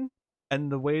Alone in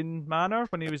the Wayne Manor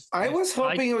when he was. I was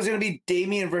hoping it was going to be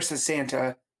Damian versus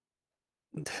Santa.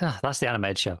 That's the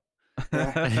animated show.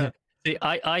 Yeah. See,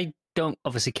 I don't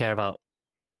obviously care about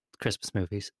Christmas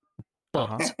movies,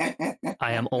 but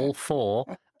I am all for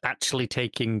actually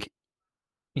taking,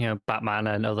 Batman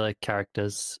and other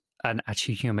characters and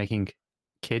actually, making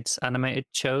kids animated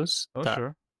shows. Oh,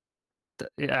 sure.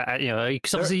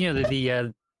 Because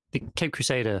obviously, the Cape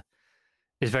Crusader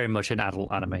is very much an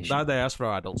adult animation. That they ask for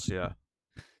adults, yeah.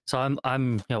 So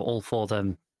I'm all for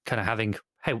them kind of having,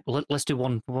 hey, let's do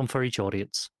one for each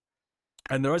audience.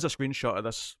 And there is a screenshot of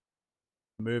this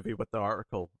movie with the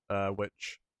article,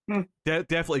 which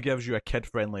definitely gives you a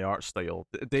kid-friendly art style.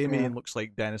 Damian looks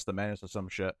like Dennis the Menace or some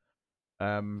shit.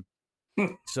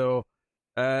 So,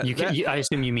 I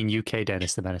assume you mean UK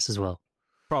Dennis the Menace as well.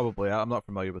 Probably. I'm not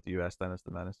familiar with the US Dennis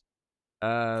the Menace.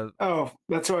 Oh,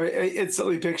 that's what I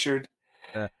instantly pictured.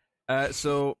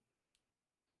 So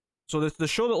the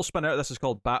show that will spin out of this is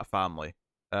called Bat Family,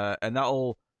 and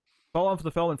that'll follow on for the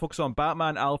film and focus on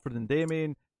Batman, Alfred, and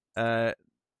Damian.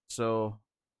 So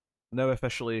now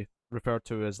officially referred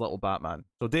to as Little Batman.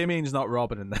 So Damian's not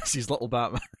Robin in this; he's Little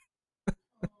Batman.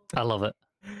 I love it.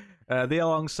 They,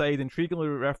 alongside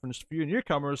intriguingly referenced few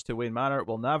newcomers to Wayne Manor,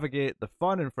 will navigate the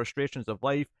fun and frustrations of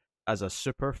life as a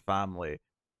super family.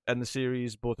 In the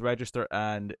series, both Register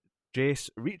and Jace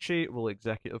Ricci will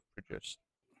executive produce.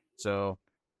 So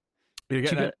you're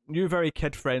getting a new, very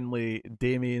kid-friendly,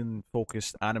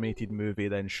 Damian-focused animated movie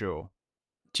then show.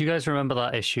 Do you guys remember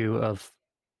that issue of,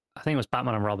 I think it was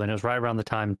Batman and Robin, it was right around the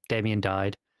time Damian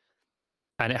died,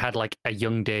 and it had like a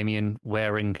young Damian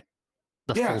wearing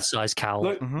the full-size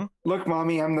cowl. Look,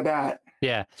 Mommy, I'm the Bat.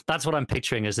 Yeah, that's what I'm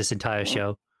picturing as this entire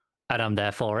show, and I'm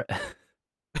there for it.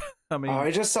 I mean,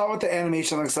 I just saw what the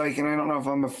animation looks like, and I don't know if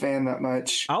I'm a fan that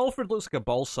much. Alfred looks like a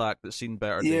ball sack that's seen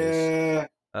better days.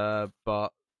 Yeah.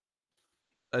 But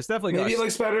it's definitely maybe it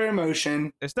looks better in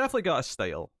motion. It's definitely got a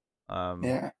style.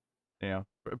 Yeah. Yeah.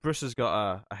 Bruce has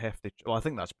got a hefty. Well, I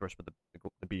think that's Bruce with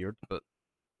the beard, but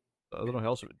I don't know who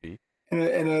else it would be.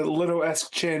 And a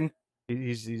little-esque chin.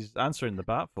 He's answering the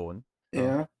bat phone.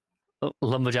 Yeah.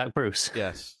 Lumberjack Bruce.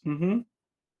 Yes. Mm-hmm.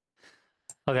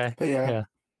 Okay. But yeah.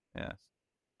 Yes.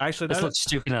 Actually, this looks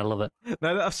stupid. I love it.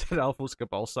 Now that I've said Alphonse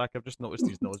Cabalsac, I've just noticed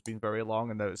his nose being very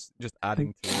long, and now it's just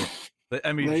adding to the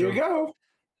image. There you go.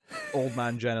 Old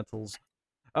man genitals.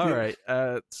 All right.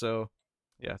 So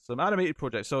yeah, some animated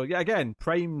projects. So yeah, again,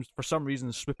 Prime's for some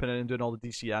reason swooping in and doing all the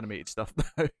DC animated stuff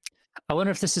now. I wonder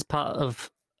if this is part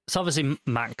of. So obviously,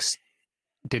 Max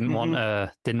didn't want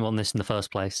this in the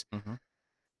first place. Mm-hmm.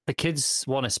 The kids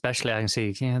one, especially, I can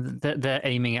see. Yeah, they're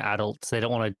aiming at adults. They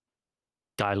don't want to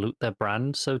dilute their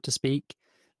brand, so to speak.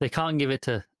 They can't give it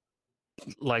to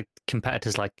like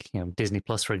competitors like Disney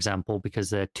Plus, for example, because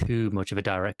they're too much of a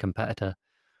direct competitor.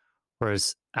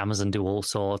 Whereas Amazon do all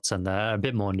sorts, and they're a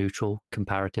bit more neutral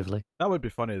comparatively. That would be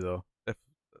funny though, if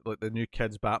like the new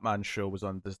kids Batman show was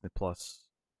on Disney Plus.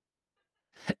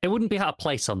 It wouldn't be out of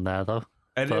place on there though.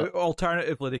 And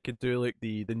alternatively, they could do like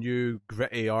the new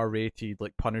gritty R-rated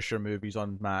like Punisher movies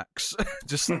on Max.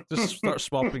 just start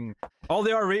swapping all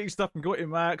the R-rated stuff and go to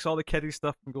Max, all the kiddie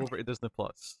stuff and go over to Disney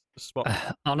Plus. Just swap.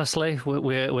 Honestly,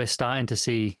 we're starting to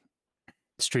see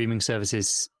streaming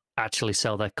services actually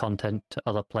sell their content to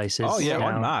other places. Oh yeah,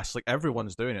 en masse. Like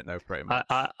everyone's doing it now, pretty much.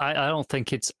 I don't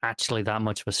think it's actually that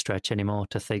much of a stretch anymore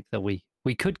to think that we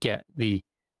could get the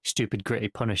stupid gritty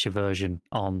Punisher version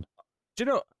on. Do you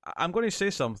know, I'm going to say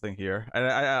something here, and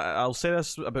I'll say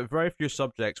this about very few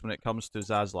subjects when it comes to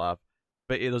Zaslav,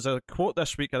 but there's a quote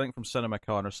this week, I think from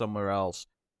CinemaCon or somewhere else,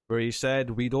 where he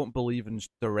said, "We don't believe in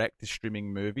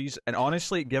direct-to-streaming movies," and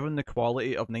honestly, given the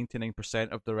quality of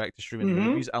 99% of direct-to-streaming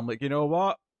movies, I'm like, you know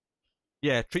what?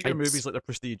 Yeah, treat your movies like they're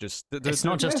prestigious. It's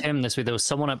not just him this week. There was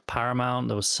someone at Paramount,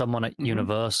 there was someone at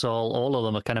Universal. All of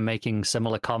them are kind of making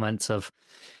similar comments of,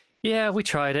 yeah, we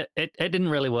tried it. It didn't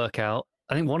really work out.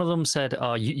 I think one of them said,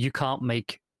 "Oh, you can't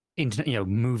make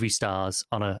movie stars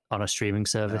on a streaming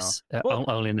service,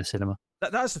 only in the cinema."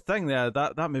 That's the thing there.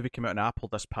 That movie came out on Apple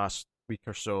this past week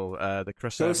or so. The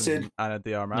Chris Evans and Ana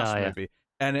de Armas movie.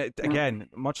 And it, again,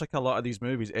 much like a lot of these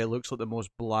movies, it looks like the most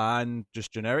bland,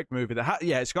 just generic movie.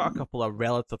 It's got a couple of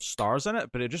relative stars in it,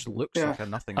 but it just looks like a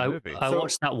nothing movie. I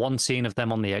watched that one scene of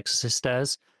them on the Exorcist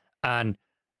stairs, and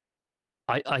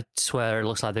I swear it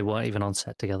looks like they weren't even on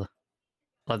set together.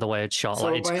 Like the way it's shot,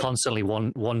 it's constantly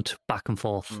one back and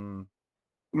forth.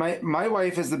 My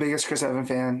wife is the biggest Chris Evans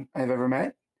fan I've ever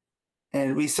met,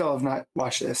 and we still have not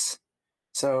watched this,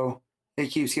 so it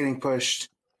keeps getting pushed.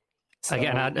 So, I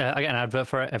get an advert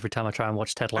for it every time I try and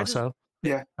watch Ted Lasso.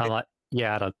 I'm like,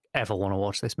 I don't ever want to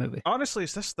watch this movie. Honestly,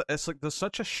 it's like there's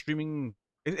such a streaming.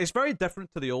 It's very different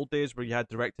to the old days where you had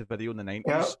directed video in the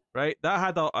 90s, right? That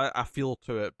had a feel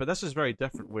to it, but this is very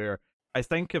different. Where I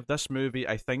think of this movie,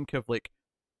 I think of like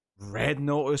Red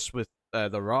Notice with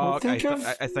The Rock. I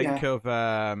think of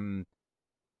I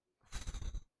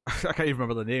can't even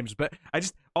remember the names, but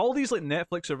all these like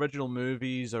Netflix original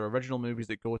movies or original movies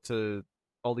that go to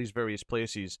all these various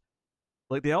places,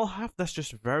 like they all have this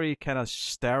just very kind of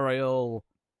sterile,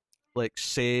 like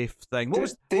safe thing.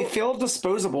 They feel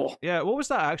disposable. Yeah, what was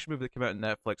that action movie that came out on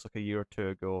Netflix like a year or two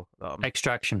ago?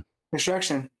 Extraction.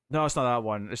 No, it's not that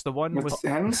one. It's the one with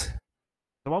Hems.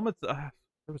 The one with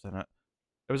who was in it?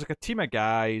 It was like a team of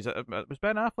guys. Was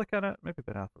Ben Affleck in it? Maybe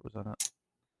Ben Affleck was in it.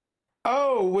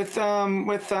 Oh, with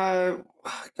Poe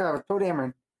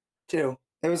Dameron too.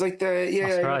 It was like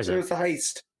it was the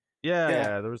heist.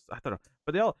 Yeah, there was. I don't know,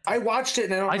 but they all. I watched it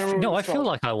and I don't remember. No, I feel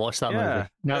like I watched that movie.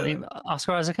 No, I mean,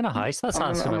 Oscar Isaac in a heist. That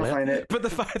sounds familiar. But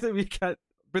the fact that we can't,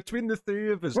 between the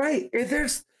three of us, right?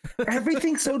 There's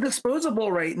everything's so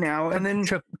disposable right now, and then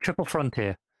Triple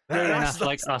Frontier.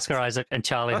 Affleck, Oscar Isaac, and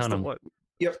Charlie Hunnam.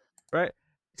 Yep. Right.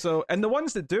 So, and the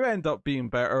ones that do end up being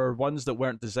better are ones that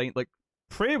weren't designed. Like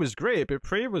Prey was great, but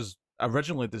Prey was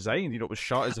originally designed, it was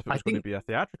shot as if it was going to be a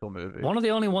theatrical movie. One of the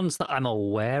only ones that I'm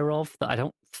aware of that I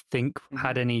don't think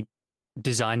had any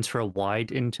designs for a wide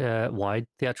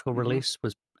theatrical release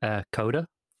was Coda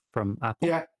from Apple.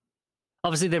 Yeah.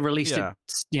 Obviously, they released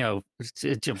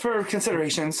it, for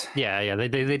considerations. Yeah, they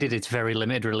did its very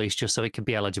limited release just so it could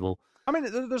be eligible. I mean,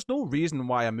 there's no reason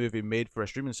why a movie made for a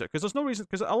streaming service, because there's no reason,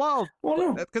 because a lot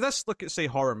of, because let's look at, say,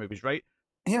 horror movies, right?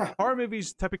 Yeah. Horror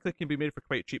movies typically can be made for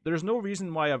quite cheap. There's no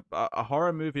reason why a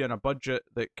horror movie on a budget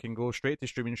that can go straight to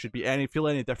streaming should be feel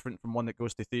any different from one that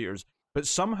goes to theaters. But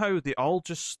somehow they all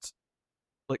just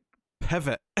like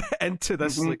pivot into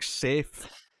this like safe,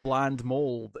 bland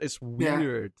mold. It's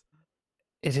weird.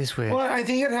 It is weird. Well, I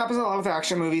think it happens a lot with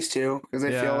action movies too, because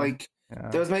I feel like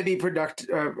those might be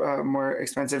more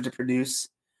expensive to produce.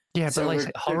 Yeah, so but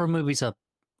like horror movies are,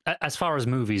 as far as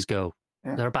movies go,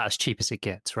 they're about as cheap as it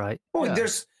gets, right? Well,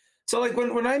 so like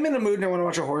when I'm in a mood and I want to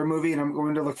watch a horror movie and I'm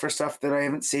going to look for stuff that I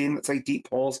haven't seen that's like deep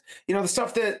holes, the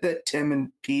stuff that Tim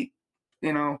and Pete,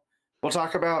 will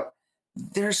talk about.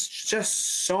 There's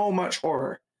just so much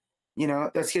horror,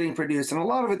 that's getting produced, and a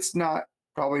lot of it's not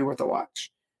probably worth a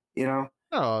watch, No,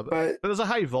 but there's a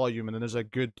high volume and then there's a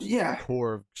good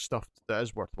core of stuff that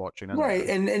is worth watching. Right,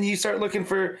 and you start looking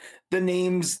for the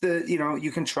names that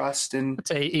you can trust. And I'd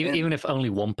say even if only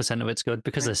 1% of it's good,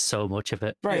 because there's so much of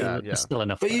it, right? It's still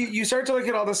enough. But you start to look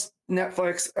at all this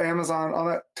Netflix, Amazon, all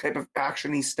that type of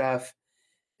actiony stuff.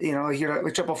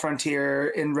 Like Triple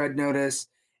Frontier and Red Notice,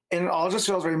 and it all just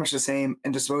feels very much the same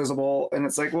and disposable. And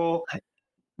it's like, well,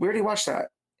 we already watched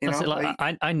that.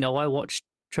 I know I watched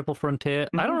Triple Frontier.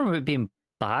 I don't remember it being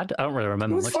bad. I don't really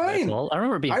remember much of it at all. I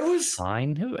remember it being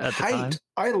fine at the time.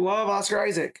 I love Oscar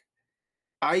Isaac.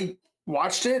 I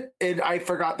watched it and I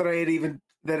forgot that it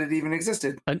even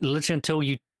existed. And literally until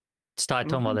you started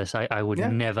talking about this, I would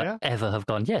never ever have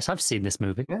gone, yes, I've seen this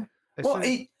movie. Yeah.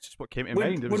 It's just what came to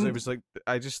mind. It was like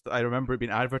I remember it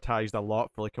being advertised a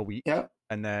lot for like a week,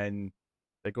 and then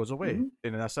it goes away,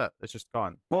 and that's it. It's just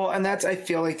gone. Well, and I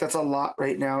feel like that's a lot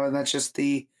right now, and that's just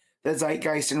the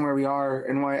zeitgeist and where we are,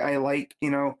 and why I like, I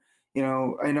know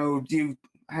you.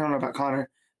 I don't know about Connor.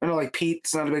 I know like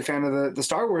Pete's not a big fan of the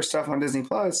Star Wars stuff on Disney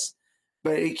Plus,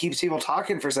 but it keeps people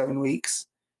talking for 7 weeks.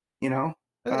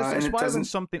 It's why when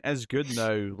something is good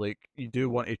now, like you do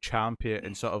want to champion it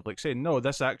and sort of like say, no,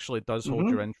 this actually does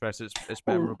hold your interest. It's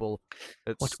memorable.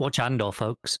 Watch Andor,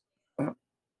 folks.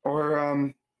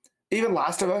 Or even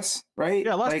Last of Us, right?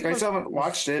 Yeah, I still haven't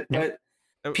watched it, but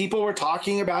people were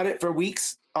talking about it for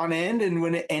weeks on end, and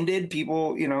when it ended,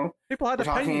 people had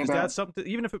opinions. About... They had something,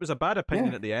 even if it was a bad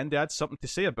opinion at the end, they had something to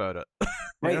say about it.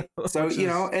 Right. So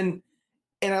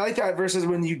and I like that versus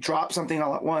when you drop something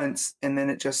all at once and then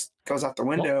it just goes out the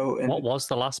window. What was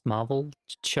the last Marvel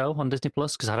show on Disney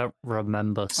Plus? Because I don't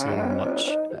remember seeing much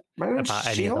about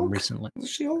any of them recently.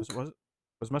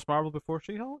 Was Miss Marvel before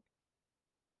She-Hulk?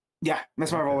 Yeah,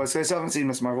 Miss Marvel was. I still haven't seen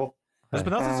Miss Marvel. There's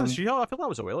been nothing since She-Hulk. I feel that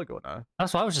was a while ago now.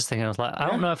 That's what I was just thinking. I was like, I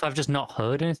don't know if I've just not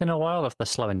heard anything in a while, or if they're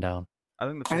slowing down. I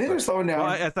think they're slowing down. Well,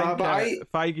 I think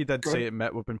Feige did say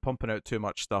we've been pumping out too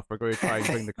much stuff. We're going to try and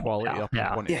bring the quality up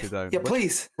and quantity down. Yeah,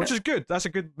 please. Which is good. That's a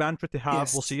good mantra to have.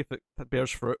 Yes. We'll see if it bears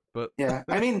fruit. But yeah,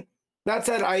 I mean, that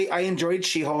said, I enjoyed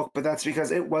She-Hulk, but that's because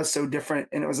it was so different,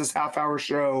 and it was this half-hour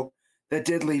show that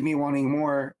did leave me wanting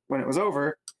more when it was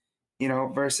over,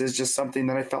 versus just something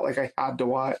that I felt like I had to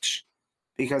watch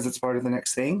because it's part of the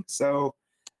next thing. So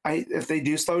if they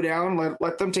do slow down,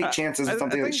 let them take chances with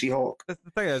something like She-Hulk. The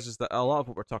thing is that a lot of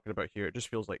what we're talking about here, it just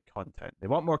feels like content. They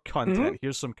want more content. Mm-hmm.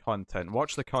 Here's some content.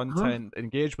 Watch the content.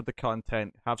 Engage with the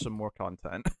content. Have some more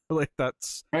content. Like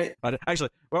that's right. Actually,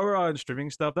 while we're on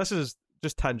streaming stuff, this is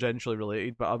just tangentially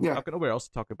related, but I've got nowhere else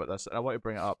to talk about this, and I want to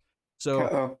bring it up.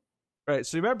 So, right.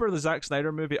 So you remember the Zack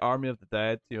Snyder movie Army of the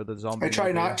Dead? The zombie. I try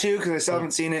movie? Not to because I still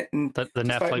haven't seen it. And the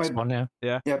Netflix one, yeah.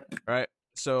 Yeah. Yep. Right.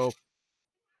 So.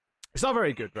 It's not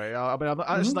very good, right? I mean, I'm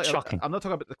not talking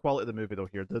about the quality of the movie, though,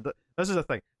 here. This is the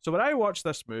thing. So when I watched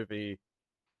this movie,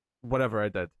 whatever I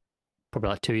did... Probably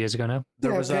like 2 years ago now.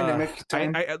 There was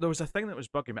a thing that was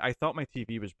bugging me. I thought my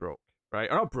TV was broke, right?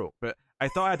 Or not broke, but I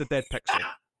thought I had a dead pixel.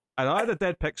 I thought I had a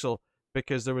dead pixel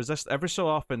because there was this... Every so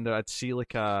often, I'd see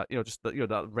like a...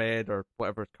 that red or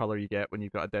whatever color you get when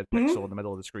you've got a dead pixel in the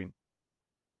middle of the screen.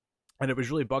 And it was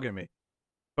really bugging me.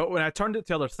 But when I turned it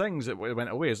to other things, it went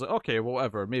away. It's like, okay, well,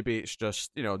 whatever. Maybe it's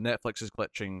just, Netflix is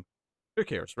glitching. Who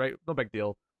cares, right? No big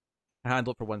deal. I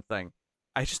handle it for one thing.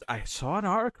 I saw an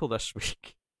article this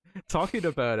week talking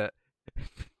about it.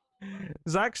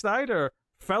 Zack Snyder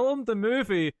filmed the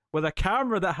movie with a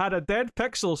camera that had a dead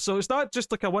pixel, so it's not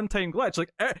just like a one-time glitch.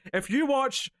 Like, if you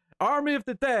watch Army of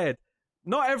the Dead,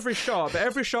 not every shot, but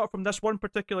every shot from this one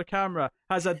particular camera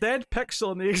has a dead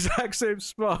pixel in the exact same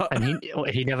spot. And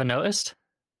he never noticed?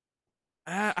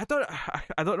 I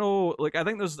don't know. Like, I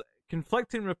think there's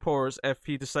conflicting reports if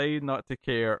he decided not to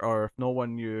care, or if no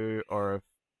one knew, or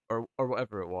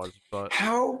whatever it was. But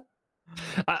how?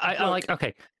 I like.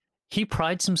 Okay, he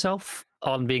prides himself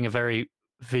on being a very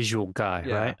visual guy,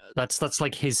 right? That's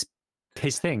like his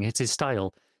thing. It's his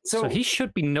style. So he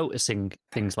should be noticing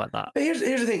things like that. But here's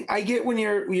the thing. I get when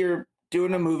you're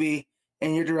doing a movie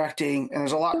and you're directing, and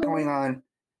there's a lot going on,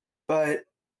 but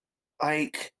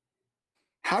like.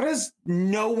 How does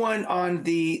no one on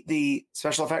the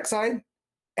special effects side,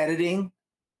 editing,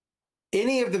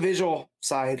 any of the visual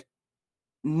side,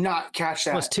 not catch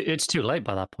that? Well, it's too late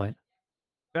by that point.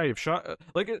 Yeah, you've shot.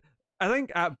 I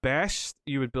think at best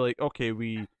you would be like, okay,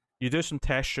 you do some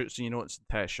test shoots and you know it's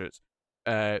test shoots.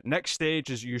 Next stage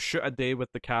is you shoot a day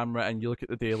with the camera and you look at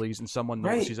the dailies and someone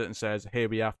notices it and says, hey,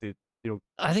 we have to,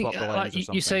 I think swap the lens or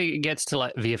something. You say it gets to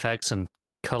like VFX and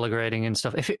color grading and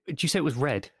stuff. Do you say it was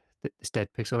red? This dead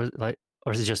pixel,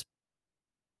 or is it just?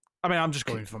 I mean, I'm just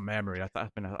going from memory. I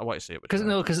want to say it because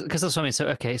that's what I mean. So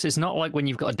okay, so it's not like when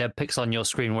you've got a dead pixel on your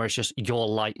screen where it's just your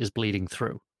light is bleeding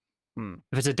through.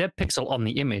 If it's a dead pixel on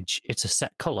the image, it's a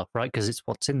set color, right? Because it's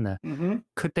what's in there. Mm-hmm.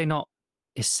 Could they not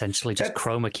essentially just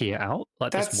chroma key it out,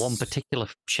 like this one particular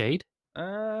shade?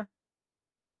 That's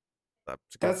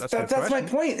my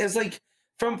point. Is like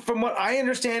from what I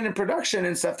understand in production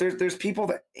and stuff. There's people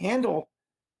that handle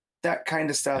that kind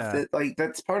of stuff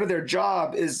that's part of their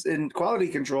job is in quality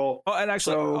control. Oh, and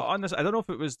actually on this, I don't know if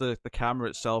it was the camera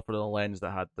itself or the lens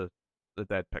that had the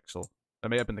dead pixel. It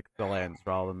may have been the lens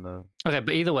rather than the. Okay,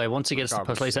 but either way, once it gets to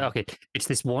post, say, okay, it's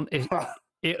this one.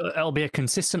 It'll be a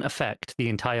consistent effect the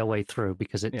entire way through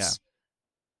because it's.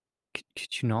 Yeah.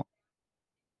 Could you not?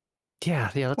 Yeah,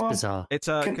 that's bizarre. It's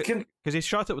because he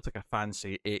shot it with like a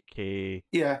fancy 8K.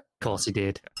 Yeah, of course he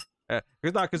did.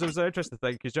 Because it was an interesting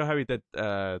thing. Because you know how he did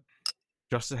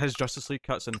his Justice League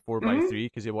cuts in 4:3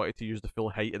 because he wanted to use the full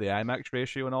height of the IMAX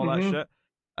ratio and all that shit.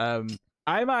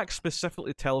 IMAX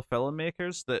specifically tell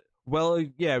filmmakers that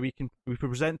we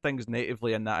present things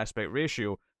natively in that aspect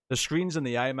ratio. The screens in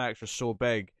the IMAX are so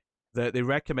big that they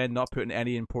recommend not putting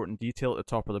any important detail at the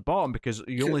top or the bottom because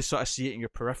you only sort of see it in your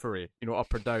periphery,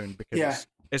 up or down. Because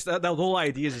it's the whole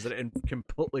idea is that it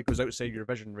completely goes outside your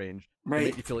vision range to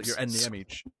make you feel like you're in the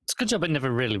image. It's a good job it never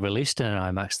really released in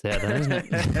an IMAX theater, isn't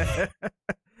it?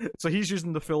 So he's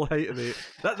using the full height of the.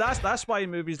 That's why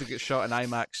movies that get shot in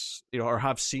IMAX, or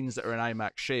have scenes that are in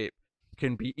IMAX shape,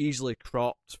 can be easily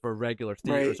cropped for regular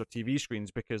theaters or TV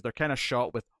screens because they're kind of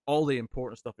shot with all the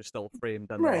important stuff is still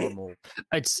framed in the normal.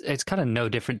 It's kind of no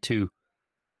different to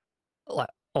like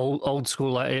old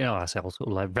school, like, I say old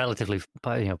school, like relatively,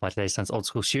 by today's standards, old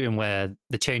school shooting where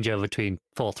the changeover between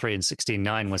 4:3 and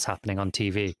 16:9 was happening on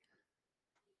TV.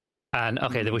 And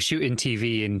okay, they were shooting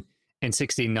TV in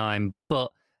 16:9,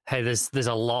 but hey, there's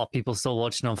a lot of people still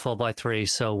watching on 4:3,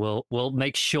 so we'll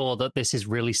make sure that this is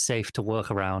really safe to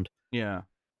work around. Yeah.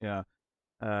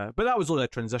 But that was only a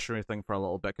transitionary thing for a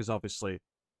little bit because obviously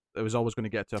it was always going to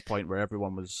get to a point where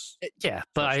everyone was. Yeah,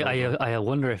 but I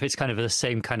wonder if it's kind of the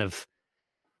same kind of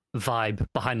vibe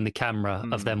behind the camera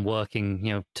of them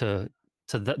working, to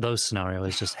those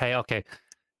scenarios. Just hey, okay,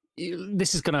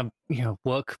 this is gonna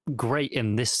work great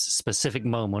in this specific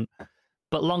moment,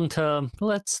 but long term,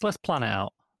 let's plan it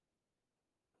out.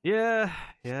 Yeah.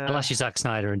 Unless you're Zack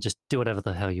Snyder and just do whatever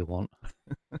the hell you want.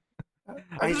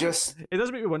 It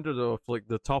does make me wonder though if like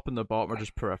the top and the bottom are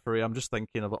just periphery. I'm just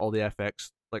thinking of all the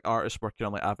FX like artists working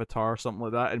on like Avatar or something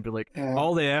like that, and be like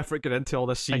all the effort get into all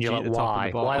this CG. And you're like, at the top and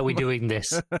the bottom. Why are we doing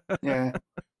this? Yeah.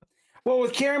 Well,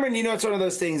 with Cameron, it's one of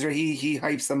those things where he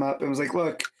hypes them up and was like,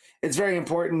 look, it's very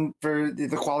important for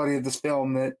the quality of this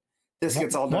film that this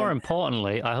gets all done. More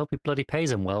importantly, I hope he bloody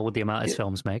pays him well with the amount his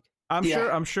films make.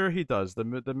 I'm sure he does. The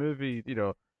movie,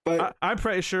 but I'm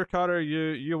pretty sure, Carter,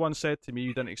 you once said to me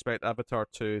you didn't expect Avatar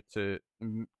 2 to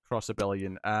cross $1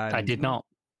 billion, and I did not.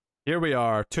 Here we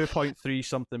are, 2.3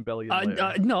 something billion.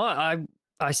 No,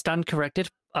 I stand corrected.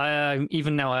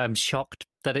 Even now I'm shocked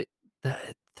that it.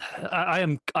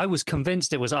 I was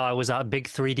convinced it was. I was at a big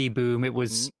 3D boom. It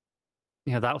was.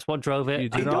 That's what drove it. You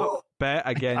do not bet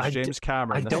against James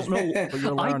Cameron. I don't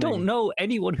know. I don't know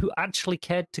anyone who actually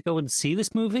cared to go and see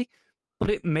this movie, but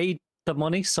it made the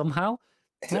money somehow.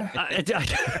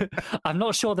 I'm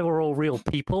not sure they were all real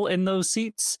people in those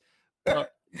seats.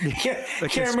 But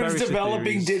Cameron's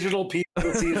developing digital people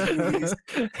to see his movies.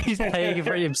 He's paying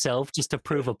for it himself just to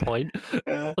prove a point.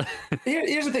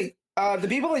 Here's the thing: the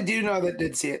people I do know that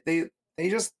did see it, they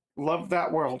just love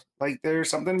that world. Like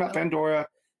there's something about Pandora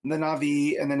and the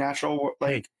Na'vi and the natural world.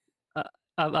 Like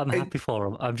I'm happy for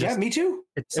him. I'm just me too.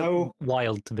 It's so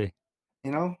wild to be.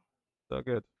 So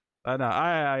good. I know.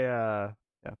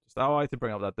 I wanted to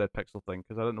bring up that dead pixel thing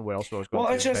because I don't know where else I was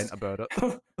going to invent about it.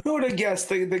 Who would have guessed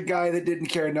the guy that didn't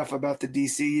care enough about the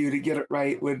DCU to get it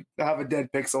right would have a dead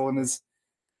pixel in his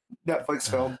Netflix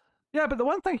film? Yeah, but the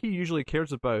one thing he usually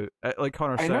cares about, like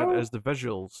Connor said, is the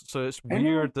visuals. So it's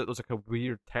weird that there's like a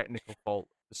weird technical fault.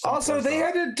 Also, they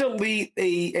had to delete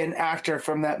an actor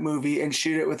from that movie and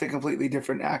shoot it with a completely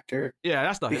different actor. Yeah,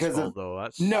 that's not his fault, though.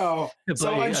 No.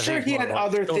 So I'm sure he had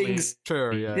other things.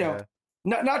 Sure, yeah.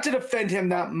 Not to defend him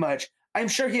that much. I'm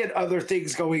sure he had other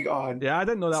things going on. Yeah, I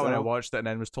didn't know that when I watched it, and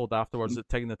then was told afterwards that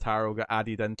Tig Notaro got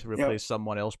added in to replace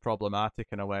someone else problematic,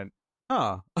 and I went,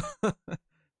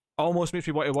 almost makes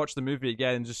me want to watch the movie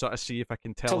again and just sort of see if I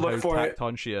can tell how tacked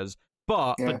on she is.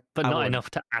 But not enough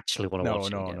to actually want to watch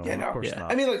it. No, of course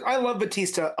not. I mean, look, I love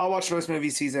Batista. I'll watch most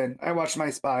movies he's in. I watched My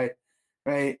Spy,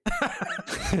 right?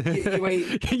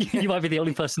 You might be the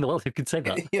only person in the world who can say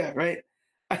that. Yeah, right.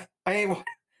 I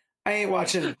ain't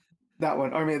watching that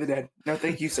one, Army of the Dead. No,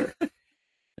 thank you, sir.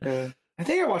 I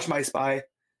think I watched My Spy.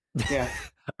 Yeah.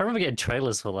 I remember getting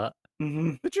trailers for that.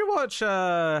 Mm-hmm. Did you watch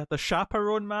The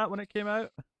Chaperone, Matt, when it came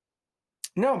out?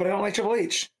 No, but I don't like Triple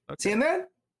H. Okay. Seeing that?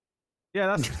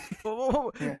 Yeah, that's.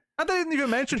 Yeah. I didn't even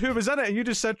mention who was in it, and you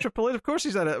just said Triple H. Of course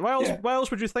he's in it. Why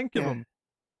else would you think of him?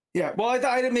 Yeah, well, I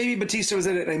thought maybe Batista was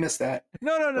in it, and I missed that.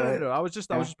 No. I was just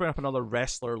bringing up another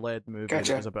wrestler-led movie that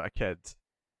was about a kid.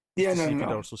 Yeah, no. You'd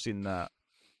also seen that.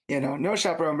 Yeah, no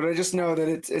Chaperone, but I just know that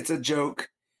it's a joke.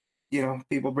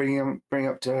 People bring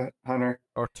up to Hunter.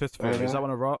 Or Tooth Fairy. Is that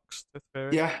one of Rock's? Tooth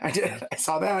Fairy? Yeah, I did. I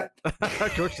saw that.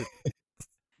 Of course.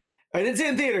 I didn't see it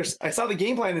in theaters. I saw the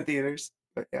game plan in theaters,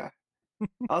 but yeah.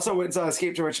 I also went and saw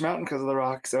Escape to Witch Mountain because of The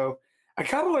Rock, so I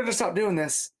kind of learned to stop doing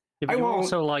this. Yeah, I won't.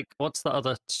 Also, like, what's the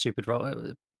other stupid Rock?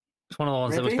 It's one of the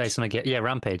ones that was based on a game. Yeah,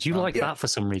 Rampage. You like that for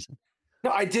some reason.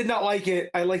 No, I did not like it.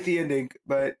 I like the ending,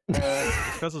 but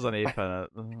because there's an ape in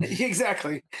it.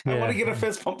 Exactly. I want to get a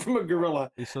fist pump from a gorilla.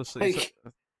 He's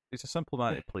a simple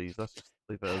man to please. Let's just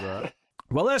leave it at that.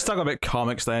 Well, let's talk about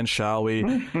comics then, shall we?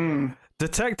 Mm-hmm.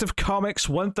 Detective Comics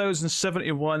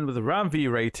 1071 with a Ram V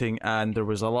rating, and there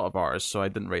was a lot of artists, so I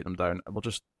didn't write them down. We'll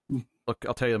just look.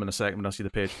 I'll tell you them in a second when I see the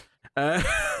page.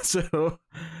 So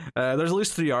there's at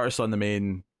least 3 artists on the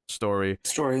main story.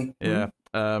 Yeah.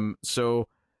 So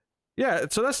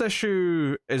this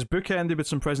issue is bookended with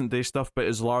some present day stuff, but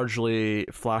is largely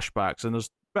flashbacks. And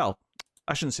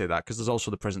I shouldn't say that because there's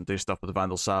also the present day stuff with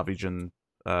Vandal Savage and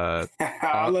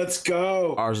Let's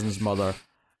go. Arzen's mother.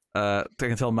 I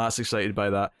can tell Matt's excited by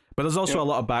that. But there's also a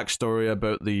lot of backstory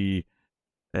about the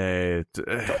and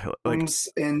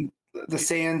the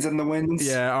sands and the winds.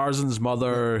 Yeah, Arzen's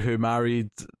mother who married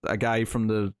a guy from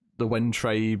the Wind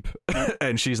tribe,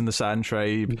 and she's in the Sand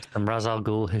tribe. Some Ra's al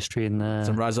Ghul history in there.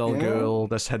 Some Ra's al Ghul,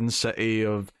 this hidden city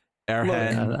of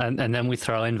Erhen. And then we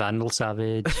throw in Vandal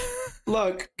Savage.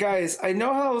 Look, guys, I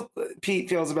know how Pete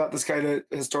feels about this kind of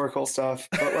historical stuff,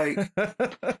 but like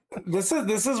this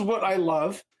is what I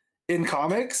love in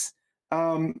comics.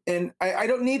 And I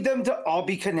don't need them to all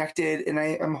be connected, and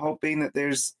I'm hoping that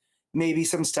there's maybe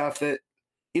some stuff that,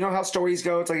 you know how stories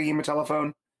go, it's like a game of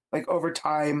telephone, like over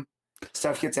time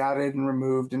stuff gets added and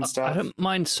removed and stuff. I don't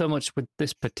mind so much with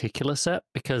this particular set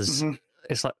because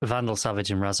it's like Vandal Savage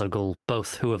and Ra's al Ghul,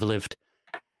 both who have lived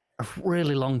a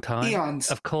really long time. Eons.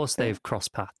 Of course they've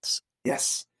crossed paths.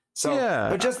 Yes. So,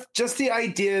 but just the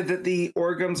idea that the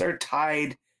Orgums are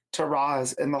tied to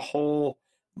Ra's and the whole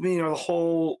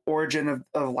origin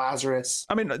of Lazarus.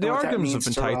 I mean, the Orgums have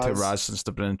been tied to Raz since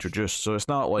they've been introduced, so it's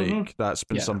not like that's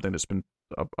been something that's been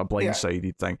a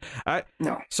blindsided thing.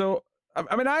 No. So,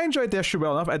 I mean, I enjoyed the issue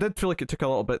well enough. I did feel like it took a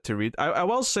little bit to read. I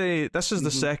will say this is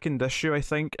the second issue, I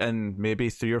think, in maybe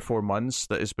 3 or 4 months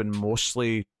that has been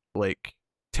mostly like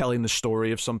telling the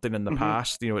story of something in the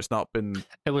past. You know, it's not been...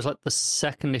 It was like the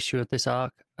second issue of this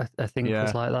arc, I think it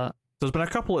was like that. There's been a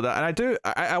couple of that, and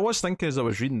I was thinking as I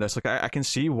was reading this, like I can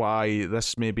see why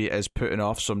this maybe is putting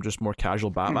off some just more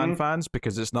casual Batman fans,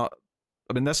 because it's not.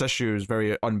 I mean, this issue is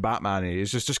very un-Batman-y.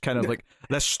 It's just kind of like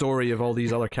this story of all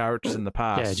these other characters in the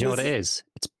past. Yeah, do you know what it is?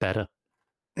 It's better.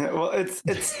 Yeah, well, it's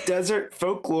desert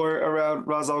folklore around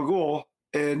Ra's al Ghul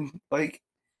in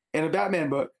a Batman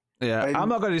book. Yeah, I'm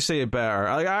not going to say it better.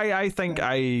 I think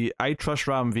I trust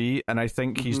Ram V, and I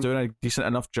think he's doing a decent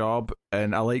enough job,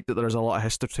 and I like that there's a lot of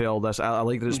history to all this. I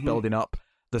like that it's building up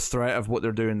the threat of what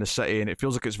they're doing in the city, and it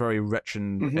feels like it's very rich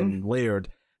and layered.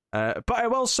 But I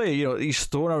will say, you know, he's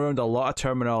throwing around a lot of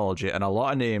terminology and a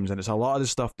lot of names, and it's a lot of the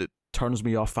stuff that turns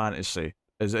me off fantasy.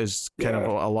 Is kind of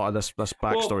a lot of this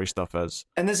backstory stuff is.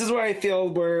 And this is where I feel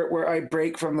where I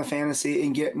break from the fantasy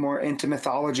and get more into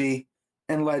mythology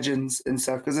and legends and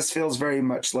stuff, because this feels very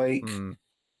much like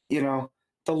you know,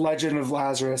 the legend of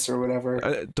Lazarus or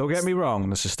whatever. Don't get me wrong,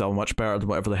 this is still much better than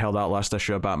whatever the hell that last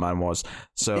issue of Batman was.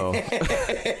 So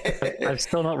I've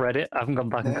still not read it. I haven't gone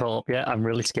back and caught up yet. I'm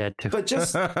really scared to. But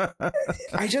just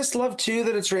I just love too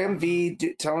that it's Ram V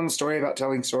telling a story about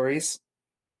telling stories,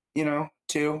 you know,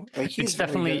 too. Like he's it's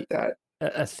definitely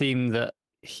a theme that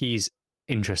he's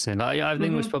interested in. I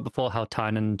think we spoke before how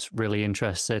Tynan's really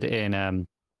interested in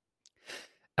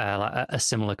like a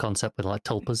similar concept with like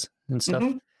tulpas and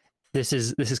stuff. This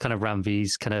is kind of Ram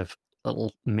V's kind of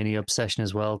little mini obsession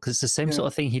as well, because it's the same sort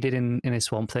of thing he did in his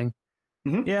Swamp Thing.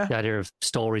 Yeah, the idea of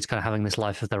stories kind of having this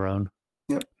life of their own.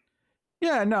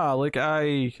 Yeah, no, like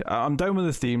I'm down with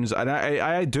the themes, and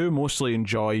I do mostly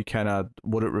enjoy kind of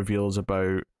what it reveals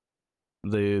about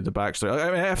the backstory.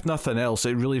 I mean, if nothing else,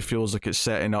 it really feels like it's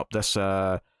setting up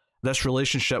this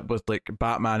relationship with like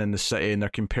Batman in the city, and they're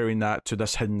comparing that to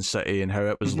this hidden city and how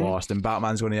it was lost, and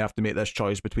Batman's going to have to make this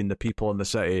choice between the people in the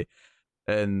city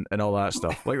and all that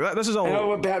stuff. Like that, this is all. I know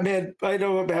what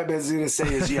Batman's going to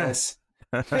say is yes.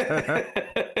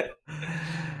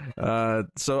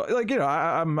 So like, you know,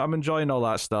 I'm enjoying all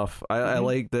that stuff. I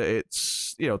like that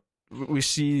it's, you know, we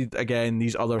see again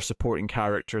these other supporting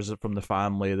characters from the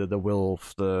family, the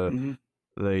wolf, the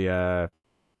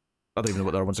I don't even know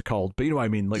what the other ones are called, but you know what I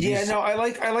mean. Like, I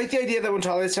like the idea that when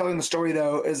Talia's telling the story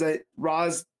though, is that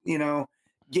Ra's, you know,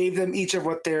 gave them each of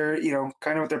what their, you know,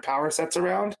 kind of what their power sets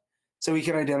around, so we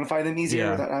can identify them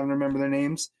easier without having to remember their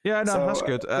names. Yeah, no, that's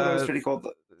good. That was pretty cool.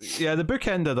 Yeah, the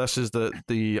bookend of this is that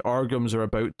the Orgums are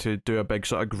about to do a big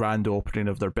sort of grand opening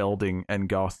of their building in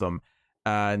Gotham,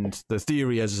 and the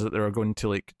theory is that they're going to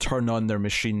like turn on their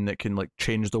machine that can like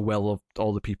change the will of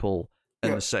all the people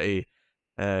in the city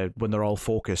when they're all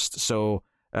focused. So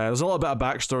there's a little bit of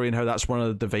backstory in how that's one of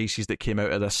the devices that came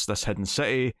out of this hidden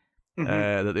city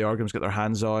that the Orgums get their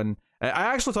hands on. I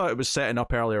actually thought it was setting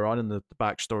up earlier on in the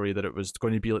backstory that it was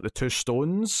going to be like the two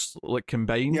stones like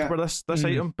combined for this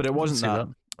item, but it wasn't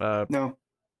that. No.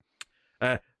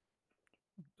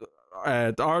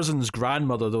 Arzen's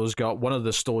grandmother though's got one of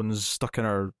the stones stuck in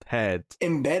her head,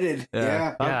 embedded.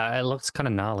 Yeah, it looks kind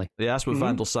of gnarly. Yeah, that's what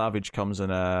Vandal Savage comes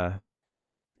and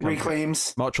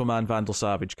reclaims. Macho Man Vandal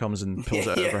Savage comes and pulls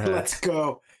it out of her head. Let's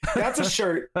go. That's a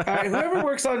shirt. Whoever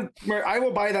works on, I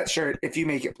will buy that shirt if you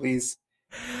make it, please.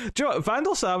 Do you know what?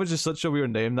 Vandal Savage is such a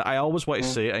weird name that I always want to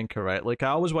say it incorrect. Like I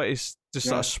always want to just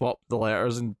sort of swap the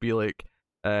letters and be like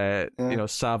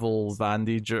Savile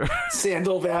Vandage or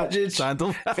Sandal Vandage.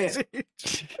 Sandal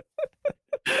Vandage.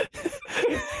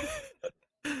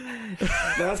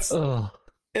 That's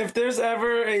if there's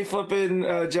ever a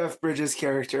flippin' Jeff Bridges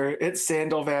character, it's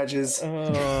Sandal Vandges.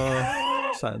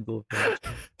 Sandal Vandge.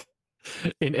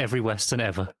 In every Western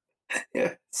ever.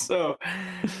 Yeah. So,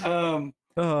 oh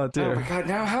dear. Oh my god!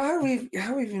 Now how have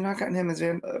you not gotten him as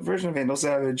a version of Vandal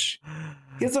Savage?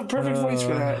 He has a perfect voice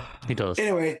for that. He does.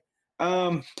 Anyway,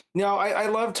 no, I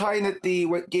love tying that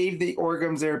what gave the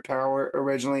Orgums their power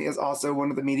originally is also one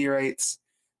of the meteorites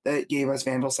that gave us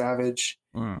Vandal Savage.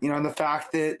 And the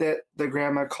fact that the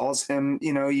grandma calls him,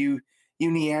 you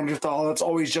Neanderthal, it's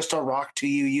always just a rock to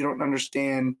you. You don't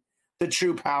understand the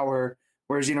true power.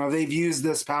 Whereas, they've used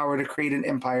this power to create an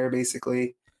empire,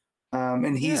 basically.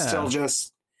 And he's still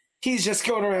he's just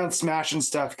going around smashing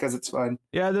stuff because it's fun.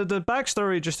 Yeah, the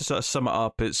backstory, just to sort of sum it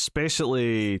up, it's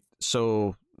basically,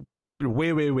 so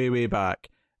way back.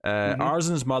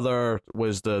 Arzen's mother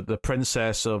was the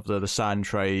princess of the Sand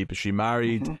tribe. She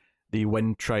married the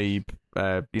Wind tribe,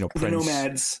 prince. The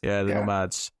nomads. Yeah, the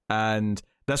nomads. And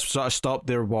this sort of stopped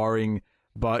their warring.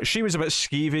 But she was a bit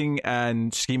scheming,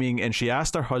 and she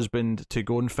asked her husband to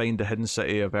go and find the hidden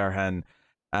city of Erhan,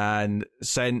 and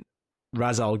sent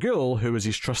Ra's al Ghul, who was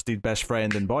his trusted best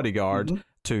friend and bodyguard,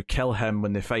 to kill him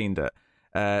when they find it.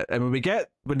 And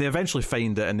when they eventually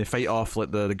find it and they fight off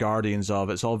like the guardians of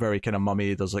it, it's all very kind of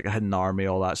mummy. There's like a hidden army,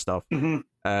 all that stuff.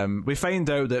 We find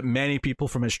out that many people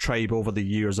from his tribe over the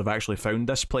years have actually found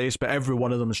this place, but every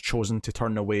one of them has chosen to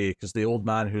turn away because the old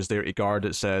man who's there to guard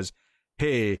it says,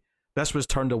 "Hey, this was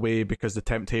turned away because the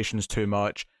temptation is too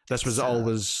much." This was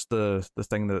always the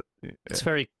thing that... It's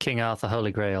very King Arthur,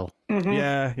 Holy Grail.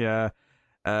 Yeah.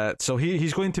 So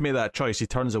he's going to make that choice. He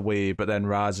turns away, but then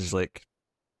Raz is like,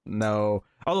 no.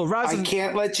 Although Raz... I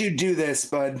can't let you do this,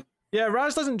 bud. Yeah,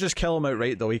 Raz doesn't just kill him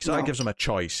outright, though. He sort of gives him a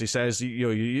choice. He says,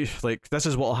 you like, this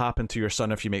is what will happen to your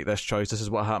son if you make this choice. This is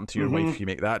what happened to your wife if you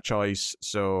make that choice.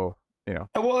 So,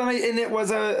 Well, and it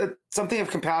was something of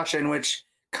compassion, which...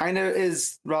 kind of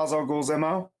is Ra's al Ghul's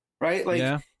MO, right?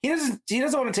 Like he doesn't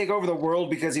want to take over the world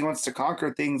because he wants to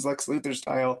conquer things Lex Luthor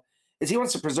style. He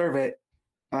wants to preserve it,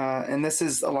 and this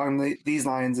is along these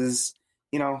lines. Is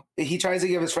he tries to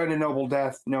give his friend a noble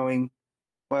death, knowing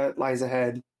what lies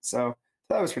ahead. So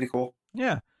that was pretty cool.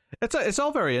 Yeah, it's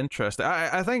all very interesting.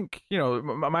 I think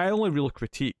my only real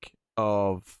critique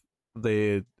of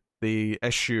the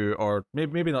issue, or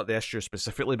maybe not the issue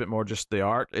specifically, but more just the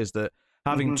arc, is that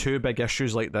having two big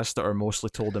issues like this that are mostly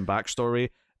told in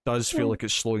backstory does feel like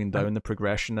it's slowing down the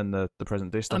progression and the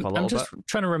present day stuff a little bit. I'm just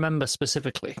trying to remember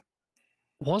specifically.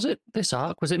 Was it this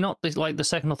arc? Was it not the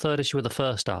second or third issue of the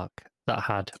first arc that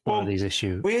had one of these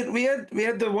issues? We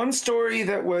had the one story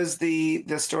that was the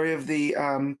story of the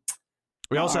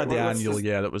we also had the annual,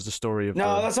 that was the story of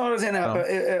that's not what I was in but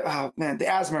the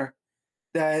Asmer.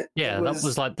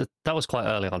 That was quite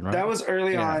early on, right? That was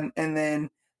early on, and then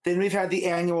we've had the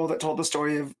annual that told the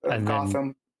story of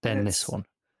Gotham. Then this one.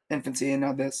 Infancy, and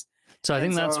now this. So I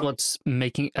think that's what's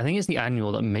making... I think it's the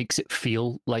annual that makes it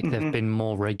feel like they've been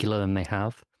more regular than they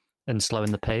have and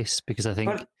slowing the pace, because I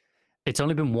think it's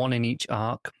only been one in each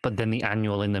arc, but then the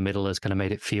annual in the middle has kind of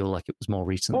made it feel like it was more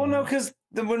recent. Well, no, because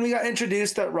when we got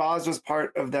introduced that Ra's was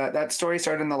part of that story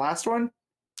started in the last one.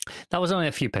 That was only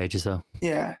a few pages, though.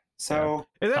 Yeah. So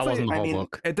that wasn't the whole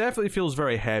book. It definitely feels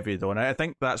very heavy, though, and I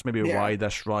think that's maybe why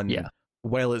this run,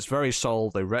 while it's very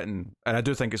solidly written, and I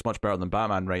do think it's much better than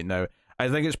Batman right now, I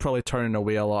think it's probably turning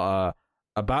away a lot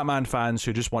of Batman fans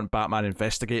who just want Batman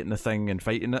investigating the thing and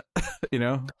fighting it,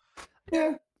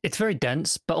 Yeah. It's very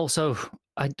dense, but also,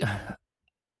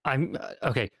 I'm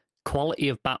okay, quality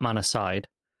of Batman aside,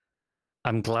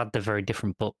 I'm glad they're very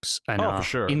different books and are, for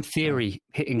sure, in theory,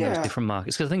 hitting those different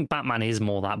markets, because I think Batman is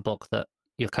more that book that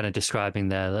you're kind of describing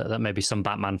there, that maybe some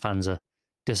Batman fans are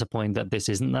disappointed that this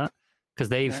isn't that,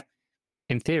 because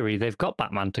in theory, they've got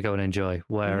Batman to go and enjoy,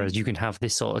 whereas you can have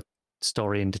this sort of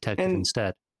story in Detective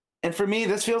instead. And for me,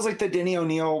 this feels like the Denny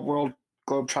O'Neil world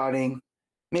globetrotting.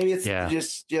 Maybe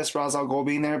it's just Ra's al Ghul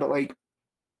being there, but like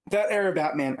that era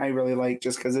Batman I really like,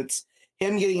 just because it's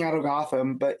him getting out of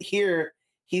Gotham, but here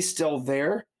he's still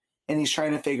there and he's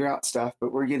trying to figure out stuff,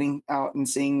 but we're getting out and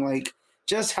seeing like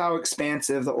just how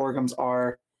expansive the Orgums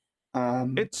are.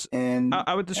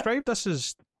 I would describe this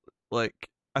as like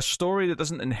a story that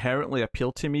doesn't inherently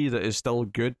appeal to me, that is still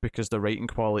good because the writing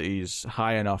quality is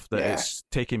high enough that it's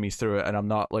taking me through it, and I'm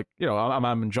not like,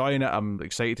 I'm enjoying it. I'm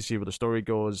excited to see where the story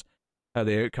goes, how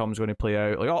the outcome's going to play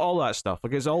out, like all that stuff.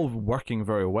 Like it's all working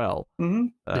very well.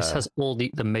 This has all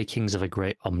the makings of a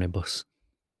great omnibus.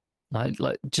 Like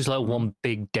one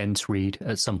big dense read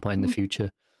at some point in the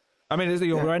future. I mean,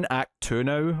 we're in Act 2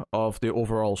 now of the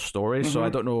overall story, so I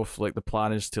don't know if like the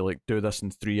plan is to like do this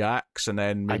in 3 acts and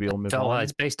then maybe we'll move on.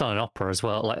 It's based on an opera as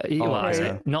well.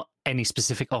 Like, not any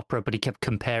specific opera, but he kept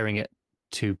comparing it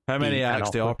to. How many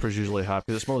acts the operas usually have?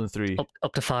 Because it's more than 3.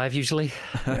 Up to 5 usually.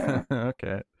 Yeah.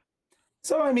 Okay.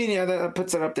 So I mean, yeah, that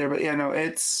puts it up there, but yeah, no,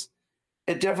 it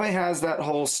definitely has that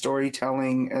whole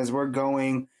storytelling as we're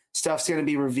going. Stuff's going to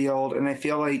be revealed, and I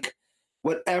feel like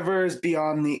whatever is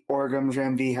beyond the Orgums,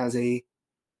 Ram V has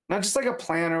not just like a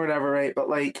plan or whatever, right? But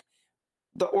like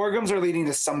the Orgums are leading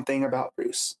to something about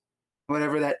Bruce,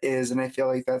 whatever that is. And I feel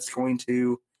like that's going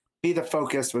to be the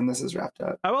focus when this is wrapped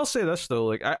up. I will say this though,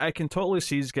 like I can totally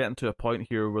see he's getting to a point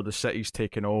here where the city's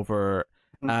taken over,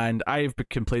 and I've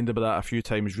complained about that a few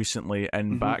times recently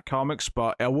in back comics,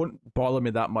 but it won't bother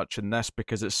me that much in this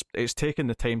because it's taken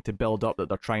the time to build up that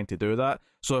they're trying to do that.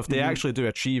 So if they actually do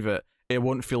achieve it, it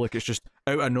won't feel like it's just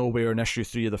out of nowhere in issue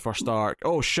 3 of the first arc.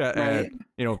 Oh shit! Right.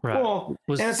 Well,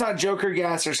 and it's not Joker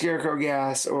gas or Scarecrow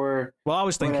gas or. Well, I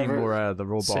was thinking more the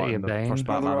robot in the first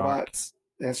Batman arc.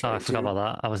 That's right. I forgot about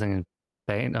that. I was thinking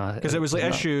Bane because it was like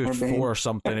issue 4 or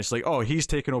something. It's like, oh, he's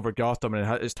taken over Gotham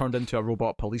and it's turned into a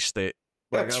robot police state.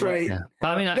 That's right. Yeah. But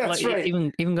I mean, that's right.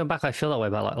 Even going back, I feel that way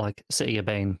about like City of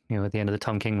Bane. At the end of the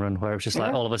Tom King run, where it was just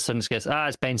like all of a sudden it gets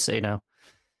it's Bane City now.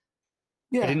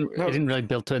 Yeah, it didn't really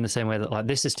build to it in the same way that like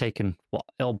this has taken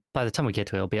by the time we get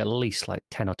to it, it'll be at least like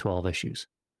 10 or 12 issues.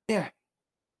 Yeah.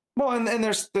 Well, and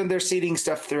they're seeding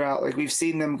stuff throughout. Like we've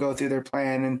seen them go through their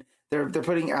plan, and they're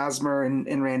putting Asmer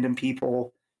in random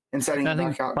people and setting them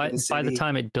back out. By the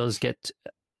time it does get,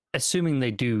 assuming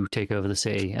they do take over the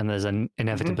city, and there's an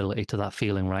inevitability to that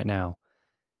feeling right now,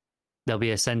 there'll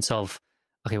be a sense of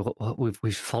okay,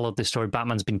 we've followed this story.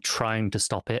 Batman's been trying to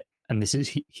stop it, and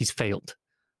he's failed.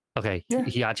 Okay,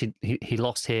 he actually he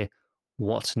lost here.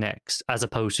 What's next? As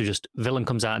opposed to just villain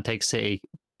comes out and takes city,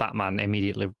 Batman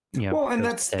immediately. Well, and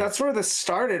that's where this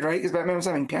started, right? Because Batman was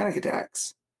having panic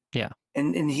attacks. Yeah,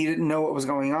 and he didn't know what was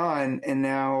going on, and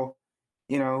now,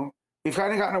 we've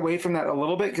kind of gotten away from that a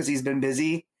little bit because he's been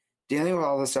busy dealing with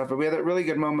all this stuff. But we had that really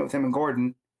good moment with him and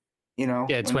Gordon. Yeah,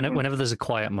 it's whenever there's a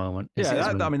quiet moment.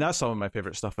 I mean, that's some of my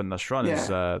favorite stuff in this run is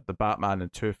the Batman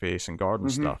and Two-Face and Gordon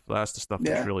stuff. That's the stuff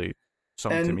that's really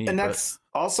something to me. And that's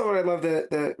also what I love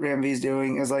that Ram V's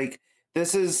doing is like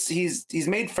he's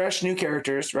made fresh new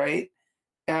characters, right?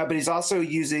 But he's also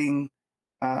using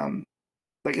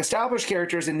like established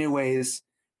characters in new ways,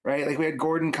 right? Like we had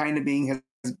Gordon kind of being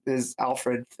his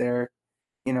Alfred there,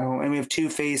 and we have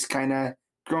Two-Face kind of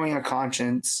growing a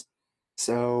conscience.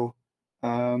 So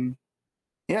I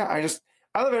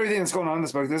love everything that's going on in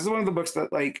this book. This is one of the books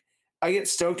that like I get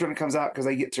stoked when it comes out because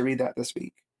I get to read that this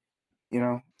week.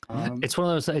 It's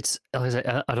one of those.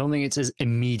 I don't think it's as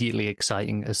immediately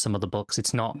exciting as some of the books.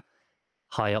 It's not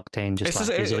high octane,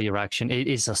 gives all your action. It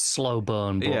is a slow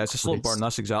burn book. Yeah, it's a slow burn.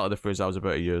 That's exactly the phrase I was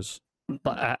about to use.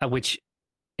 But which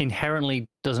inherently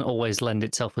doesn't always lend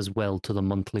itself as well to the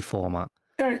monthly format.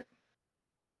 Right.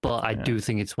 But I do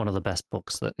think it's one of the best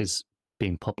books that is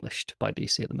being published by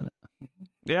DC at the minute.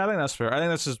 Yeah, I think that's fair. I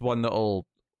think this is one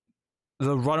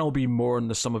the run will be more in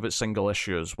the sum of its single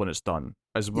issues when it's done,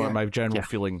 is my general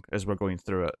feeling as we're going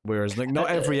through it. Whereas like not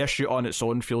every issue on its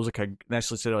own feels like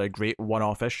necessarily a great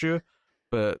one-off issue,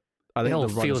 but I think it all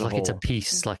the run feels as a like whole, it's a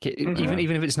piece. Like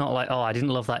even if it's not like I didn't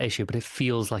love that issue, but it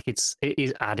feels like it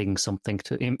is adding something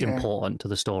important to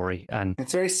the story, and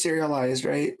it's very serialized,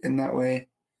 right? In that way,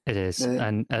 it is.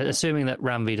 And assuming that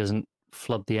Ram V doesn't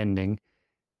flub the ending,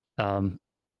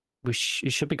 it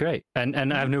should be great.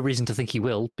 And I have no reason to think he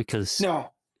will, because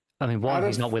I mean, one,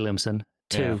 he's not Williamson.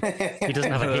 Two, he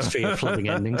doesn't have a history of flubbing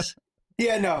endings.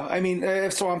 Yeah, no. I mean,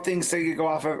 if Swamp Thing's thing could go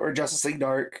off of, or Justice League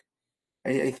Dark,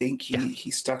 I think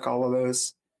he stuck all of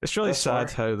those. It's really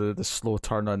sad how the slow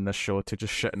turn on this show to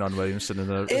just shitting on Williamson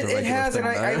it has, and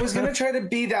I was going to try to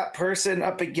be that person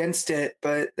up against it,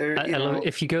 but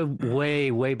if you go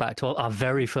way back to our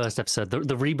very first episode,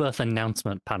 the Rebirth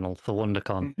announcement panel for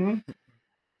WonderCon,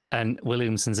 and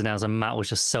Williamson's announced, and Matt was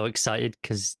just so excited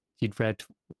because you'd read,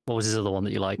 what was his other one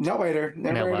that you liked?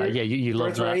 Nailbiter. Yeah, you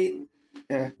loved that. Right.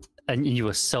 Yeah. And you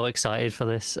were so excited for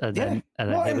this, and then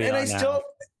I still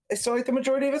like the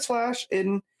majority of its Flash,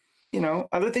 and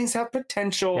other things have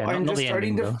potential. Yeah, I'm just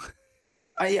starting to.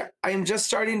 I am just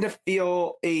starting to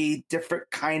feel a different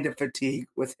kind of fatigue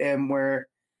with him. Where,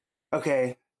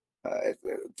 okay,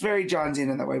 it's very John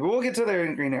Cena in that way, but we'll get to there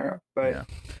in Green Arrow. But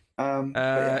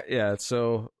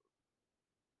so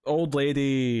old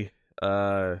lady,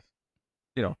 the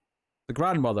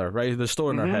grandmother, right? The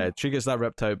store in her head. She gets that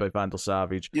ripped out by Vandal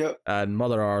Savage. Yep. And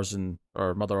Mother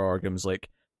Orgum's like,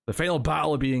 the final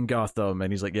battle will be in Gotham,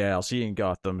 and he's like, yeah, I'll see you in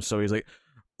Gotham. So he's like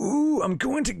Ooh, I'm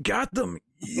going to Gotham.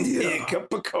 Yeah. A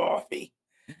cup of coffee.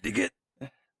 Dig it.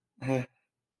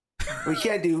 We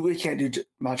can't do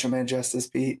Macho Man justice,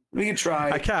 Pete. We can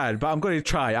try. I can, but I'm going to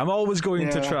try. I'm always going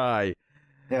to try.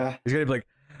 Yeah. He's going to be like,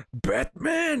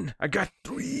 Batman, I got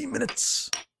 3 minutes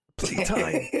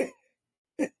playtime.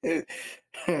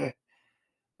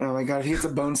 Oh my god, if he gets a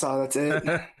bone saw, that's it.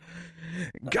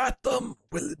 Gotham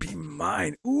will be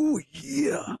mine. Ooh,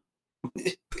 yeah.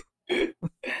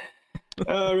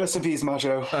 Rest in peace,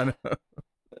 Macho. I know.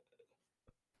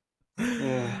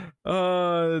 Yeah.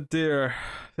 Oh, dear.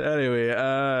 Anyway,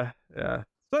 yeah.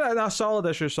 So, a solid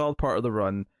issue, solid part of the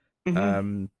run.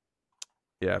 Mm-hmm.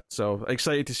 Yeah, so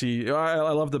excited to see. I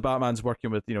love that Batman's working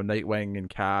with Nightwing and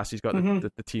Cass. He's got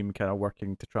the team kind of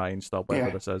working to try and stop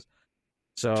whatever this is.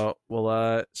 So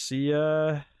we'll see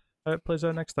how it plays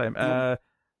out next time. I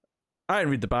didn't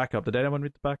read the backup. Did anyone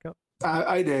read the backup?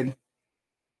 I did.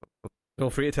 Feel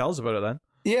free to tell us about it then.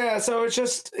 Yeah, so it's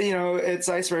just it's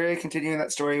Ice Ray continuing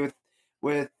that story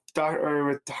with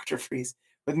Dr. Freeze,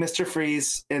 with Mr.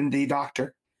 Freeze and the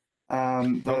doctor,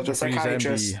 the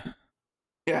psychiatrist.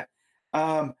 Yeah.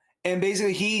 And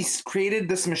basically he's created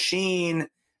this machine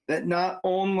that not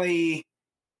only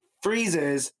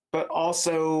freezes but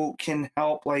also can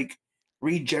help like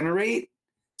regenerate.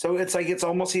 So it's like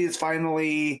he's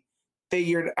finally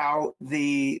figured out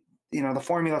the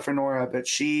formula for Nora, but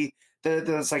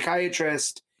the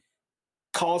psychiatrist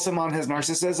calls him on his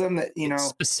narcissism that It's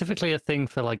specifically a thing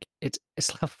for like it's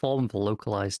like a form of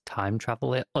localized time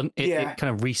travel. It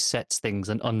kind of resets things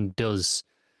and undoes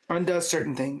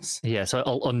certain things. Yeah, so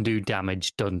it'll undo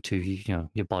damage done to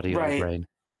your body or your brain.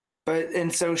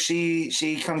 And so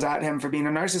she comes at him for being a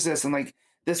narcissist, and like,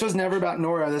 this was never about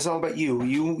Nora. This is all about you.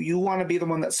 You want to be the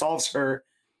one that solves her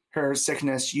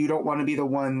sickness. You don't want to be the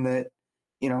one that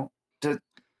you don't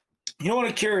want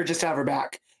to cure her just to have her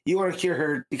back. You want to cure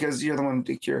her because you're the one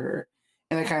to cure her,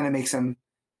 and that kind of makes him.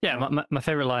 Yeah, my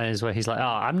favorite line is where he's like, "Oh,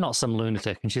 I'm not some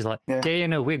lunatic," and she's like,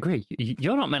 "Yeah, we agree.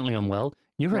 You're not mentally unwell.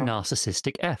 You're a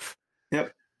narcissistic F."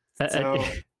 Yep. So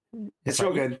it's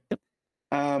real good. Yep.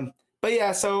 But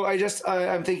yeah, so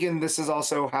I'm thinking this is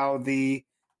also how the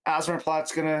Asthma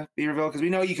plot's gonna be revealed, because we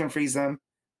know you can freeze them,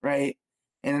 right?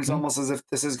 And it's almost as if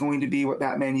this is going to be what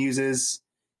Batman uses.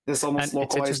 This almost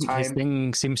localized time. His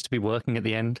thing seems to be working at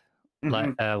the end, like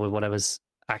with whatever's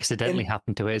accidentally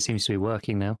happened to it. It seems to be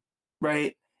working now,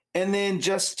 right? And then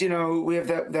just we have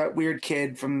that weird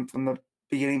kid from the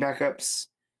beginning backups,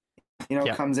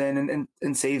 comes in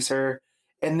and saves her,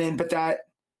 and then but that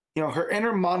her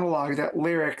inner monologue, that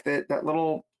lyric, that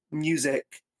little music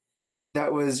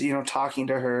that was talking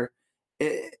to her,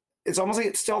 it's almost like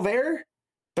it's still there,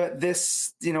 but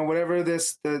this whatever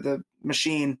the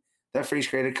machine that Freeze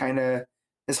created kind of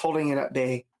is holding it at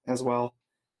bay as well.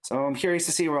 So I'm curious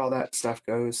to see where all that stuff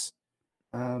goes.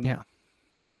 But yeah,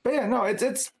 no,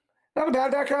 it's not a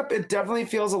bad backup. It definitely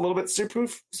feels a little bit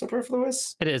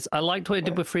superfluous. It is. I liked what it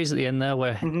did with Freeze at the end there,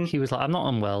 where he was like, "I'm not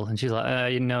unwell," and she's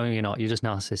like, "No, you're not. You're just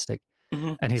narcissistic."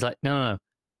 And he's like, "No.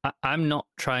 I'm not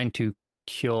trying to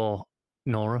cure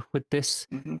Nora with this.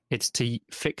 It's to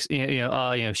fix.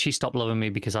 She stopped loving me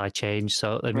because I changed.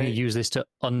 So let me use this to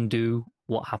undo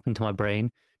what happened to my brain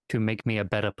to make me a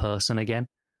better person again."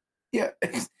 Yeah,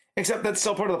 except that's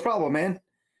still part of the problem, man.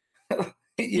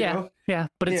 Yeah,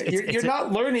 but you're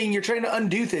not learning. You're trying to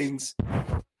undo things.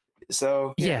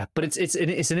 So but it's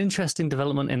an interesting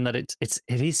development in that it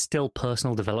is still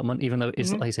personal development, even though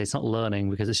it's like I say, it's not learning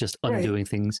because it's just undoing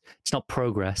things. It's not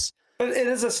progress, but it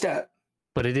is a step.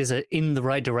 But it is in the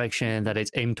right direction, that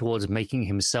it's aimed towards making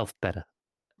himself better,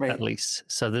 at least.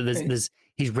 So there's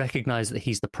he's recognized that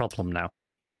he's the problem now,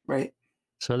 right?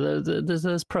 So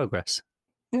there's progress.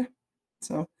 Yeah.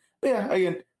 So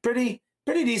again, pretty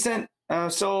decent. I'm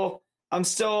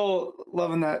still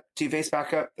loving that Two-Face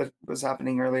backup that was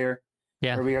happening earlier.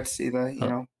 Yeah, where we got to see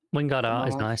the Wingard art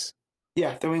is nice.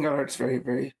 Yeah, the Wingard art is very,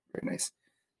 very, very nice.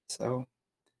 So,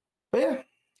 but yeah,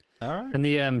 all right. And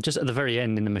the just at the very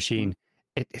end in the machine,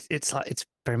 it's like it's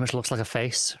very much looks like a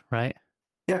face, right?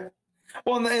 Yeah.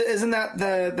 Well, isn't that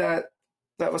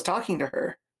that was talking to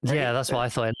her? Right? Yeah, that's why I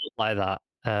thought it looked like that.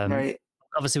 Right.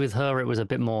 Obviously, with her, it was a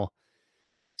bit more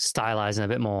stylized and a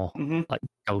bit more like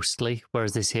ghostly,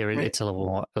 whereas this here it's a little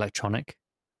more electronic.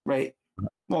 Right.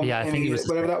 Well, yeah, I think it was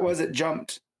whatever that was, it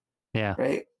jumped. Yeah.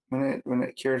 Right, when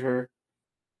it cured her.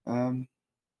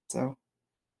 So.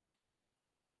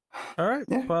 All right.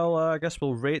 Yeah. Well, I guess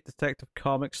we'll rate Detective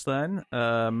Comics then.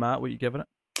 Matt, what are you giving it?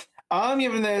 I'm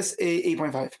giving this a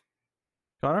 8.5.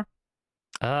 Connor?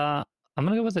 I'm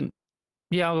gonna go with I'll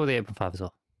go with the 8.5 as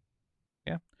well.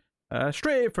 Yeah.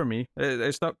 Straight 8 for me.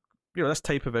 It's not this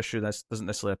type of issue that doesn't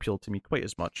necessarily appeal to me quite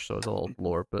as much, so it's a little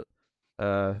lower, but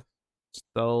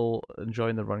still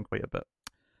enjoying the run quite a bit.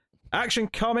 Action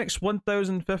Comics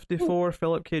 1054,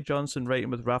 Philip K. Johnson writing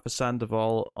with Rafa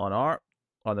Sandoval on art,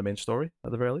 on the main story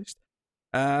at the very least.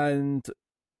 And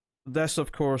this,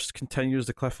 of course, continues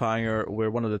the cliffhanger where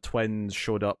one of the twins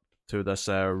showed up to this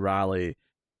rally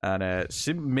and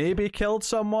maybe killed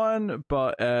someone,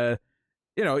 but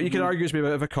you could argue it's maybe a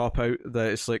bit of a cop-out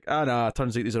that it's like,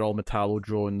 turns out these are all Metallo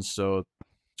drones, so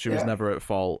she was never at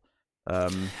fault.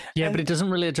 But it doesn't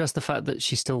really address the fact that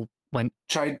she still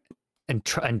tried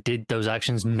and did those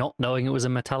actions not knowing it was a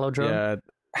Metallo drone.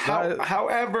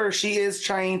 However, she is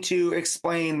trying to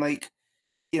explain,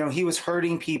 he was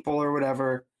hurting people or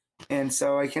whatever, and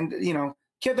so I can,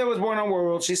 kid that was born on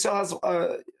Warworld, she still has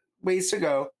ways to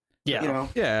go.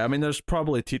 I mean, there's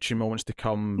probably teaching moments to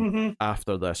come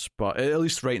after this, but at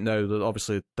least right now,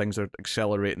 obviously things are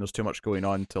accelerating. There's too much going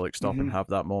on to stop and have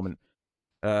that moment.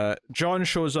 John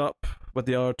shows up with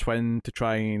the other twin to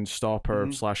try and stop her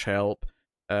 / help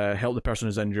the person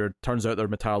who's injured. Turns out they're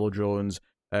Metallo drones.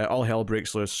 All hell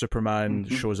breaks loose. Superman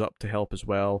shows up to help as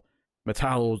well.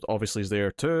 Metallo obviously is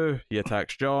there too. He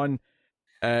attacks John.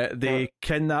 They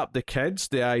kidnap the kids.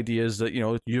 The idea is that,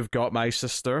 you've got my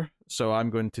sister, so I'm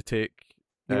going to take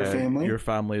your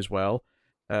family as well.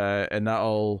 And that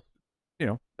all,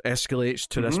 escalates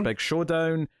to this big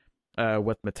showdown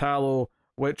with Metallo,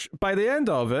 which by the end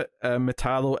of it,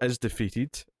 Metallo is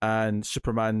defeated and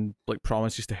Superman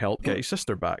promises to help get his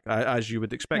sister back, as you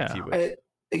would expect he would.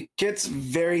 It gets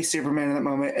very Superman in that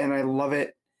moment, and I love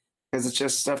it because it's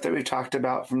just stuff that we've talked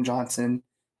about from Johnson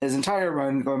his entire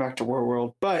run going back to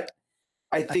Warworld. But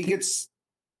I think it's...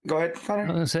 Go ahead, Connor. I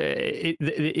was going to say,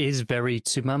 it is very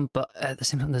Superman, but at the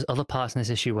same time, there's other parts in this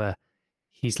issue where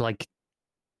he's not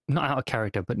out of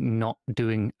character, but not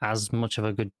doing as much of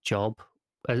a good job,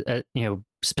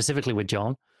 specifically with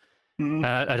John.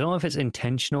 I don't know if it's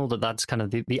intentional that's kind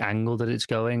of the angle that it's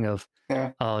going of,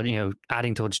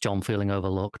 adding towards John feeling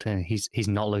overlooked and he's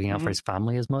not looking out for his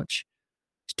family as much.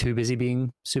 He's too busy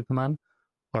being Superman,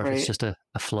 or if it's just a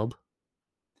flub.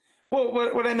 Well,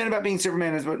 what I meant about being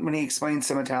Superman is when he explains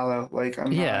to Metallo,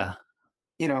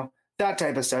 that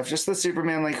type of stuff. Just the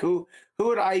Superman, who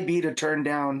would I be to turn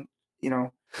down,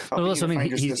 Well, also, I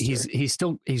mean,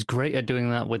 he's great at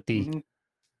doing that with the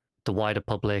wider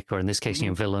public, or in this case,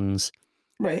 villains.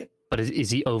 Right. But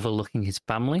is he overlooking his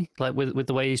family, with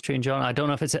the way he's treating John? I don't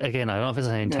know if it's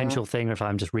an intentional thing or if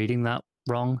I'm just reading that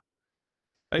wrong.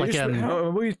 What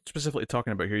are you specifically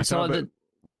talking about here?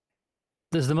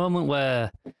 There's the moment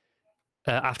where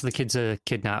after the kids are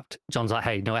kidnapped, John's like,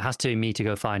 "Hey, no, it has to be me to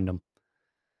go find them,"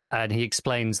 and he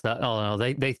explains that, "Oh no,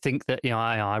 they think that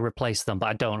I replaced them, but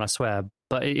I don't. I swear,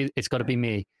 but it's got to be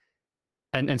me."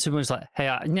 And Superman's like, "Hey,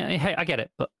 I get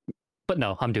it, but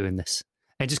no, I'm doing this."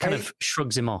 And just kind of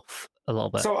shrugs him off a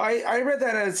little bit. So I read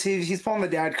that as he's pulling the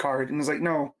dad card and was like,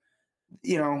 "No,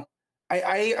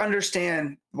 I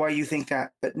understand why you think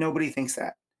that, but nobody thinks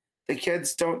that. The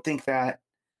kids don't think that.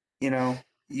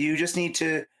 You just need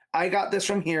to. I got this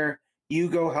from here. You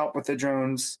go help with the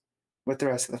drones with the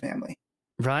rest of the family."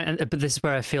 Right, but this is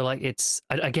where I feel like it's,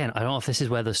 again, I don't know if this is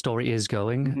where the story is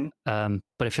going, but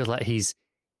it feels like he's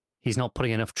not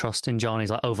putting enough trust in John.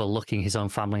 He's overlooking his own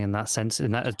family in that sense,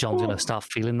 and that John's going to start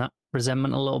feeling that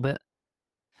resentment a little bit.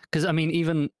 Because, I mean,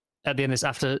 even at the end of this,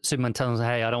 after Superman tells him,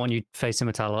 "Hey, I don't want you facing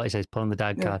Metallo," he says, "Put on the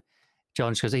dad card."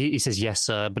 John just goes, he says, "Yes,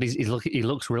 sir," but he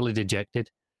looks really dejected.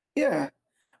 Yeah.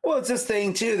 Well, it's this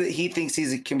thing too that he thinks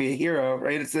can be a hero,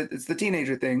 right? It's the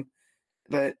teenager thing.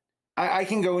 But I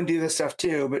can go and do this stuff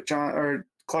too, but John or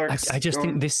Clark. I just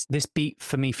think this beat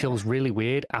for me feels really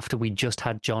weird after we just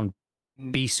had John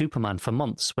be Superman for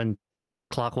months when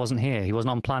Clark wasn't here. He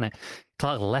wasn't on planet.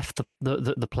 Clark left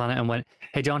the planet and went,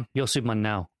 "Hey, John, you're Superman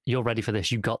now. You're ready for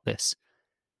this. You got this."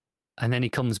 And then he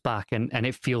comes back and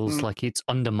it feels like it's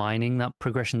undermining that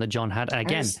progression that John had. And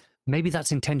again, maybe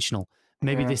that's intentional.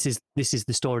 Maybe this is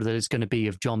the story that it's going to be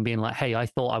of John being like, "Hey, I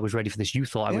thought I was ready for this. You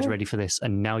thought I was ready for this.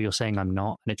 And now you're saying I'm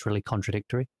not." And it's really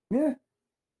contradictory. Yeah.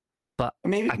 But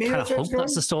maybe I kind of hope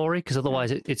that's the story, because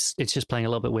otherwise it's just playing a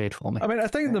little bit weird for me. I mean, I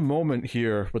think the moment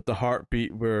here with the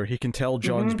heartbeat where he can tell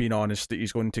John's being honest, that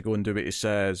he's going to go and do what he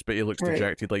says, but he looks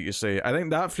dejected, like you say. I think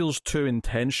that feels too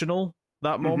intentional,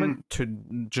 that moment, to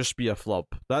just be a flub.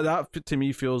 That to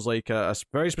me feels like a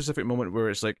very specific moment where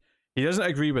it's like, he doesn't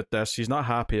agree with this, he's not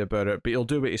happy about it, but he'll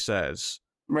do what he says.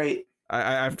 Right.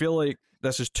 I feel like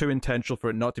this is too intentional for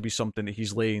it not to be something that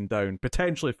he's laying down,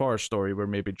 potentially for a story where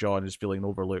maybe John is feeling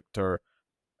overlooked or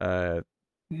not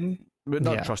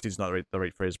trusted is not the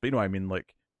right phrase, but you know what I mean,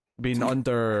 like being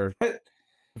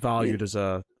undervalued as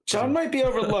a John might be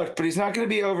overlooked, but he's not going to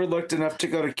be overlooked enough to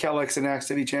go to Kellex and ask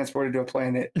to be transported to a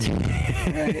planet.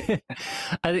 Right?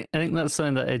 I think that's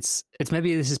something that it's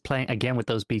maybe this is playing again with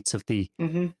those beats of the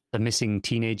missing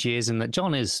teenage years, and that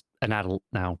John is an adult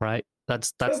now, right?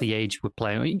 That's the age we're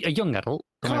playing. A young adult,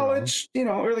 college,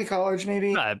 early college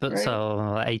maybe. Right, but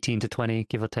so 18 to 20,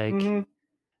 give or take.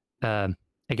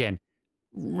 Again,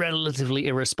 relatively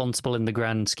irresponsible in the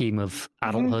grand scheme of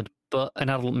adulthood, but an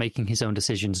adult making his own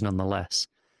decisions nonetheless.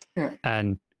 Yeah.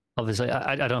 And obviously,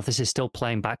 I don't know if this is still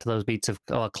playing back to those beats of,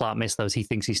 Clark missed those. He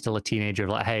thinks he's still a teenager.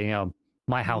 Like, hey,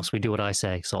 my house, we do what I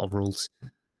say, sort of rules.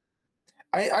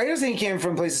 I just think he came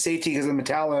from a place of safety because of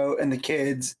Metallo and the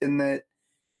kids, and that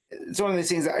it's one of those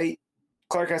things that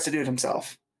Clark has to do it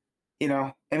himself,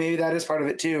 and maybe that is part of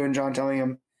it too. And John telling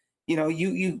him,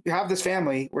 you have this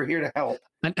family, we're here to help.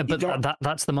 But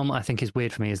that's the moment I think is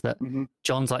weird for me, is that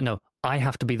John's like, no, I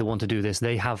have to be the one to do this.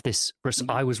 They have this,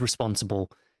 I was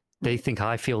responsible. They think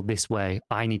I feel this way.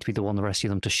 I need to be the one to rescue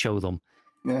them, to show them.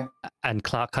 Yeah. And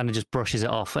Clark kind of just brushes it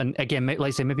off. And again, like I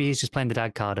say, maybe he's just playing the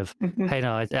dad card of, hey,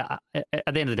 no, at the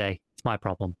end of the day, it's my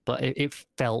problem. But it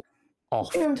felt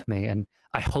off to me. And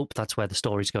I hope that's where the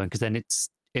story's going, because then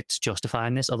it's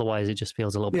justifying this. Otherwise, it just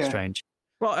feels a little bit strange.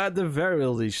 Well, at the very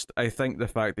least, I think the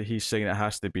fact that he's saying it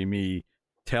has to be me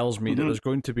tells me that there's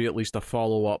going to be at least a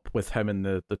follow-up with him and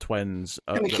the twins.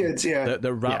 And the kids, that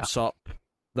wraps up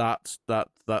that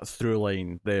through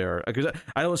line there. Because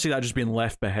I don't see that just being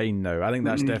left behind now. I think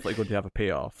that's definitely going to have a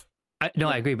payoff. I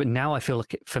agree, but now I feel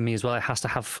like for me as well, it has to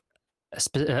have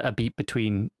a beat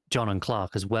between John and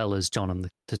Clark as well as John and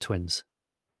the twins.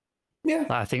 Yeah,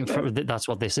 I think that's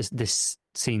what this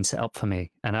scene set up for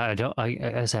me, and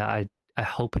I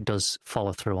hope it does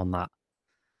follow through on that.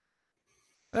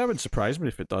 That would surprise me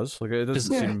if it does. Like, it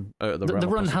doesn't seem out of the realm. The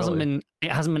run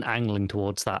hasn't been angling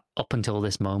towards that up until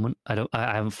this moment. I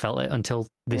haven't felt it until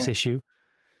this issue,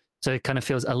 so it kind of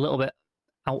feels a little bit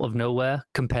out of nowhere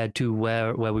compared to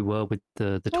where we were with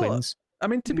the twins. I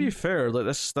mean, to be fair, like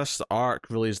this arc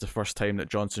really is the first time that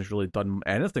Johnson's really done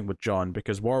anything with John,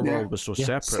 because Warworld was so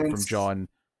separate from John.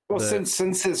 Well,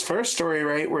 since his first story,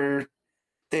 right, where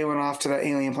they went off to that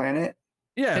alien planet.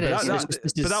 Yeah, but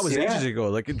that was ages ago.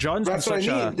 Like, John's been such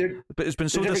but it's been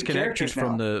so disconnected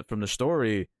from the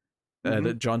story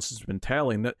that Johnson's been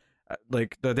telling, that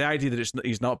like the idea that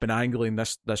he's not been angling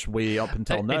this way up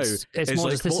until now. It's more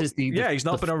like, he's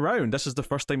not been around. This is the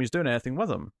first time he's doing anything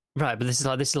with him. Right, but this is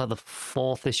like the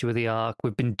fourth issue of the arc.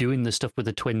 We've been doing the stuff with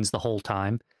the twins the whole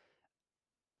time,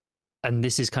 and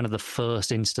this is kind of the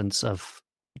first instance of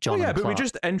John. Well, and Clark. But we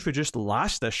just introduced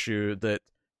last issue that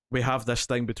we have this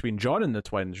thing between John and the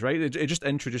twins, right? It just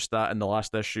introduced that in the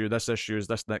last issue. This issue is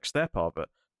this next step of it,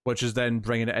 which is then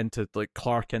bringing it into like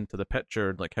Clark into the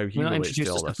picture, like how he relates to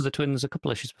all this. Stuff for the twins a couple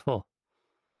issues before.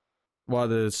 Well,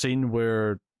 the scene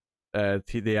where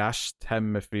they asked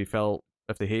him if they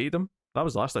hated him. That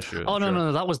was the last issue. Oh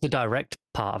no, that was the direct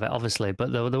part of it, obviously.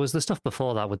 But there was the stuff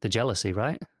before that with the jealousy,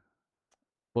 right?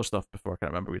 What stuff before? I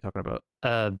can't remember what you're talking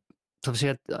about.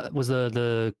 Obviously, was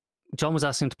the John was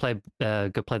asking to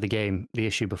go play the game, the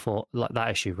issue before, like that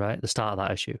issue, right? The start of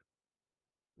that issue.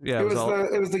 Yeah,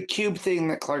 it was the cube thing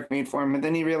that Clark made for him, and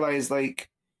then he realized, like,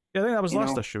 yeah, I think that was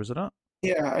last issue, was it not?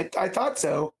 Yeah, I thought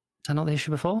so. Is that not the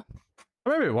issue before?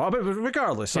 Maybe what, but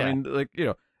regardless, I mean, like,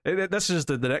 this is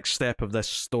the next step of this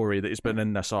story that has been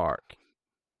in this arc.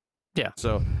 Yeah.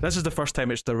 So this is the first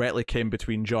time it's directly came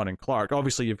between John and Clark.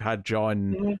 Obviously, you've had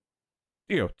John,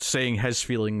 saying his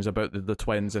feelings about the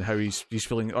twins and how he's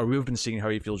feeling, or we've been seeing how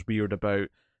he feels weird about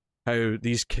how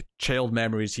these child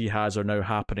memories he has are now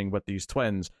happening with these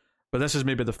twins. But this is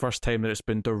maybe the first time that it's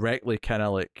been directly kind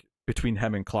of like between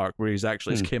him and Clark, where he's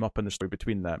actually just came up in the story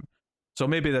between them. So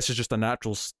maybe this is just a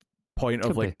natural point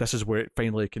of like, this is where it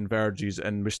finally converges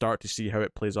and we start to see how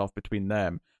it plays off between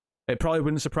them. It probably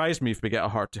wouldn't surprise me if we get a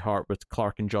heart-to-heart with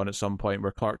Clark and John at some point,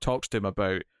 where Clark talks to him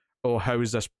about, how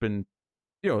has this been,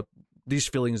 these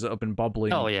feelings that have been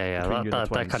bubbling. Oh yeah, that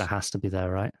kind of has to be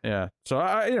there, right? Yeah. So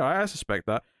I suspect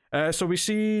that. So we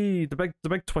see the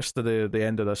big twist at the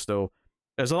end of this, though.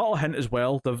 There's a little hint as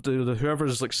well. The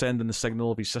whoever's like sending the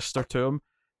signal of his sister to him,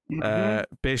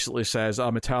 basically says,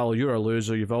 Metal, you're a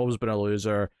loser. You've always been a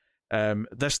loser.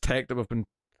 This tech that we've been,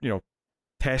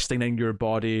 testing in your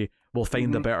body, we'll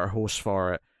find a better host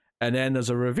for it. And then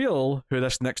there's a reveal who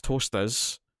this next host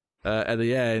is at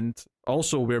the end.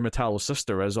 Also, where Metallo's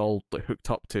sister is, all like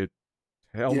hooked up to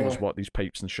hell knows what these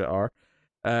pipes and shit are.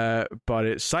 But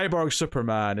it's Cyborg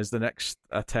Superman is the next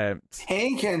attempt.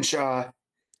 Hank Henshaw.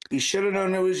 You should have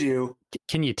known it was you.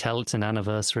 Can you tell it's an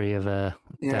anniversary of Death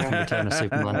and Return of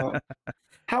Superman?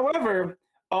 However,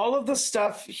 all of the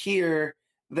stuff here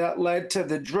that led to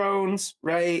the drones,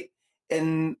 right?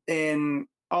 And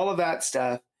all of that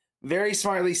stuff, very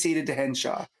smartly seeded to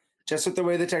Henshaw. Just with the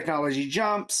way the technology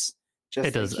jumps. Just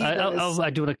it does. I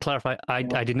do want to clarify. I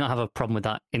did not have a problem with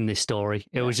that in this story.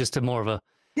 It was just more of a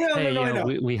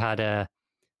we had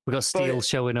we got Steel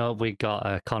showing up. We got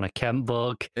a Connor Kemp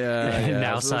book.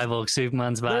 Now Cyborg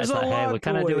Superman's back. It's like, hey, we're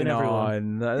kind of doing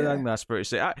everyone. I think that's pretty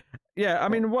sick. I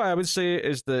mean, what I would say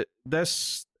is that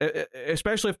this,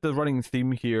 especially if the running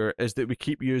theme here is that we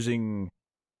keep using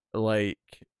like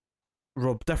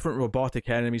different robotic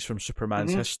enemies from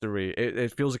Superman's history.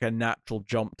 It feels like a natural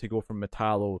jump to go from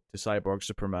Metallo to Cyborg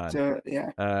Superman.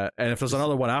 And if there's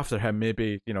another one after him,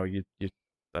 maybe you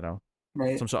I don't know.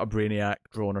 Right. Some sort of Brainiac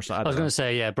drone or something. I was going to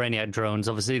say, Brainiac drones.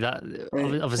 Obviously,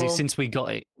 since we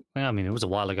got it, I mean, it was a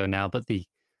while ago now, but the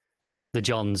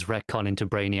Johns retcon into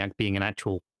Brainiac being an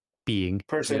actual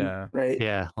person, right?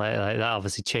 Yeah, like that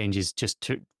obviously changes just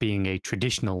to being a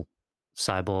traditional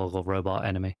cyborg or robot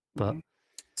enemy. But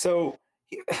so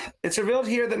it's revealed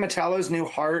here that Metallo's new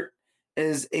heart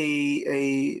is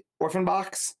a orphan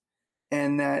box,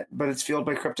 but it's fueled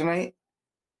by kryptonite,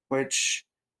 which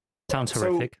sounds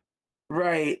horrific.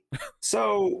 Right.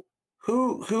 So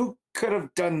who could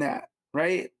have done that?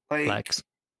 Right? Like Lex.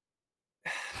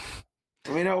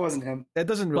 We know it wasn't him. It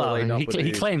doesn't really line up.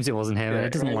 He claims it wasn't him, and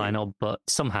it doesn't line up, but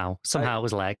somehow it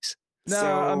was Lex. No,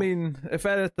 I mean, if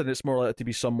anything, it's more likely to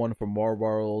be someone from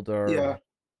Warworld or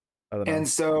I don't know. And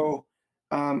so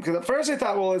because at first I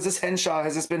thought, well, is this Henshaw?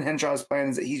 Has this been Henshaw's plan?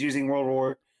 Is that he's using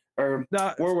World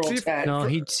tech? No,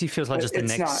 he feels like just the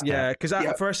next. Yeah, because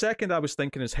for a second I was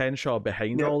thinking, is Henshaw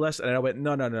behind all this? And I went,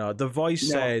 no. The voice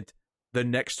said the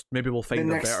next, maybe we'll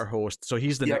find a better host. So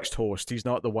he's the next host. He's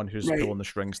not the one who's pulling the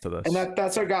strings to this. And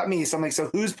that's what got me. So I'm like, so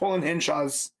who's pulling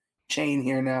Henshaw's chain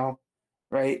here now?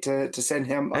 Right, to send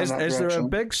him on that direction. Is there a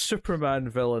big Superman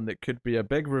villain that could be a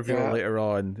big reveal later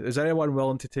on? Is anyone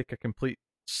willing to take a complete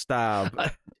stab?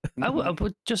 I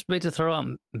would just wait to throw out,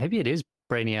 maybe it is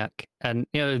Brainiac, and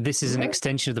this is an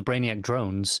extension of the Brainiac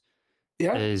drones.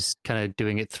 Is kind of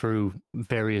doing it through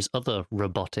various other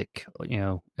robotic,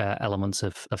 elements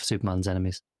of Superman's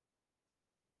enemies.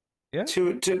 Yeah.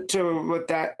 To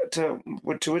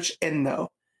which end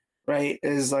though, right?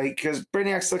 Is like, because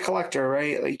Brainiac's the collector,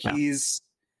 right? Like he's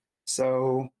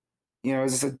so,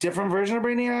 is this a different version of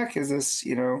Brainiac? Is this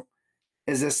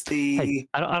is this the? Hey,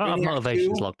 I don't have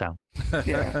motivations locked down.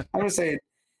 I'm just saying,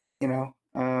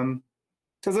 because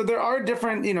there are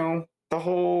different, the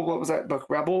whole, what was that book,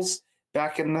 Rebels,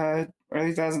 back in the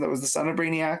early 2000s, that was the son of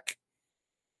Brainiac,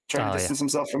 trying to distance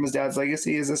himself from his dad's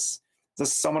legacy. Is this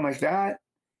someone like that?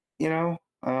 But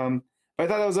I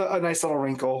thought that was a nice little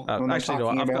wrinkle. Actually, no,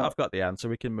 I've got the answer.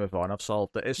 We can move on. I've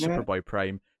solved it. It's Superboy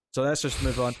Prime. So let's just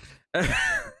move on.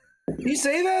 You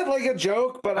say that like a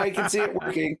joke, but I can see it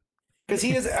working. Because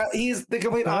he's the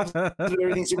complete opposite of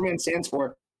everything Superman stands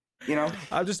for.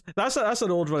 That's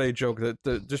an old running joke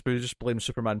that just blame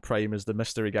Superman Prime as the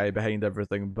mystery guy behind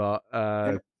everything, but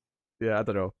I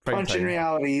don't know. Punching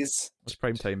realities. It's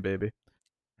prime time, baby.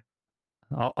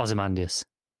 Ozymandias.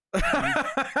 No,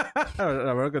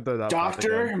 we're not going down that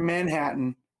Dr.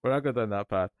 Manhattan. We're not going down that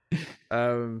path.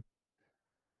 I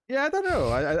don't know.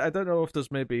 I don't know if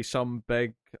there's maybe some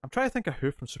big. I'm trying to think of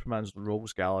who from Superman's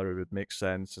Rogues Gallery would make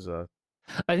sense as a.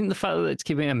 I think the fact that it's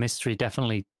keeping a mystery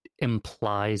definitely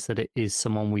implies that it is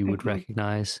someone we would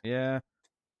recognize. Yeah.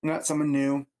 Not someone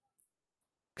new.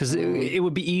 Because it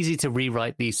would be easy to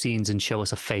rewrite these scenes and show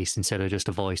us a face instead of just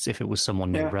a voice if it was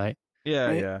someone new, right? Yeah,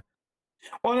 right? Yeah.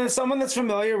 Well, and as someone that's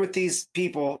familiar with these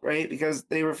people, right? Because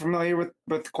they were familiar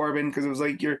with Corbin, because it was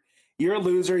like, you're a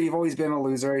loser. You've always been a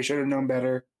loser. I should have known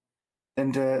better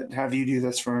than to have you do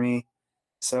this for me.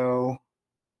 So,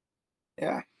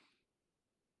 yeah.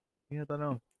 Yeah, I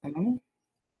don't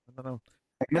know.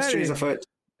 Mysteries afoot.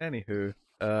 Anywho,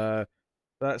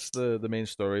 that's the main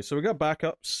story. So we got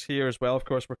backups here as well. Of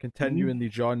course, we're continuing the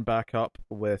John backup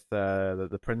with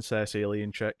the princess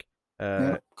alien chick.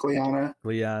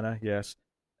 Gleanna, yes.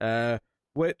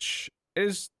 Which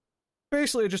is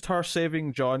basically just her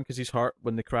saving John because he's hurt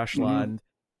when they crash land.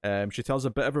 She tells a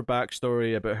bit of her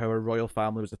backstory about how her royal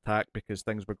family was attacked because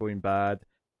things were going bad,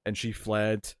 and she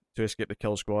fled to escape the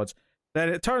kill squads. Then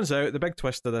it turns out the big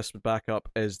twist of this backup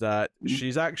is that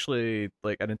she's actually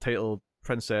like an entitled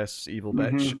princess, evil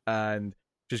bitch, and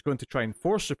she's going to try and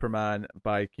force Superman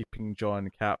by keeping John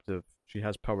captive. She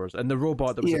has powers, and the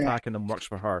robot that was attacking them works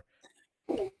for her.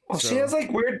 Well, she has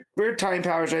like weird time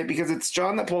powers, right? Because it's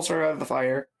John that pulls her out of the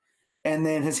fire, and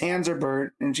then his hands are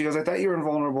burnt, and she goes, "I thought you were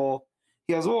invulnerable."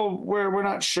 He goes, "Well, we're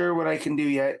not sure what I can do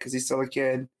yet," because he's still a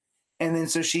kid. And then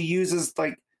so she uses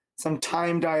like some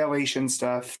time dilation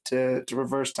stuff to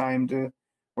reverse time to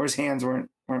where his hands weren't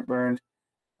burned,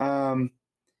 and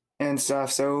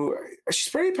stuff. So she's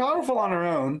pretty powerful on her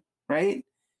own, right?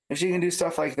 If she can do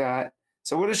stuff like that.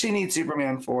 So what does she need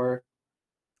Superman for?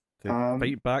 To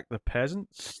fight back the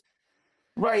peasants?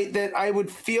 Right, that I would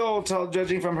feel,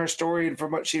 judging from her story and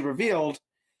from what she revealed,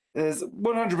 is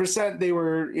 100% they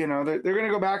were, they're going to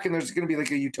go back and there's going to be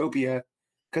like a utopia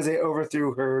because they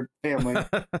overthrew her family.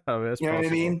 What I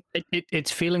mean?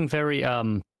 It's feeling very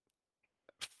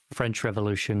French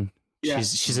Revolution. Yeah.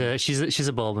 She's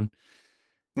a Bourbon.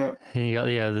 Yeah. And you got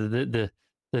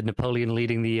the Napoleon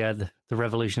leading the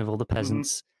revolution of all the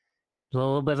peasants. A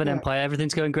little bit of an empire.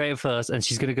 Everything's going great at first, and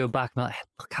she's going to go back and be like,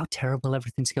 look how terrible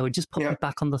everything's going. Just put me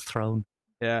back on the throne.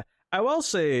 Yeah. I will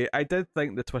say, I did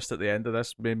think the twist at the end of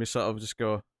this made me sort of just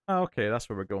go, oh, okay, that's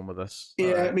where we're going with this.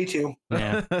 Yeah, me too.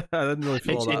 Yeah. I didn't really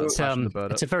feel that passionate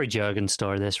about it. It's a very Jurgens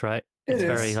story, this, right? It's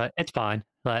very, like, it's fine.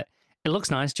 Like, it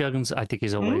looks nice. Jurgens, I think,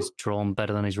 he's always drawn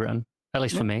better than he's written, at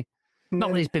least for me.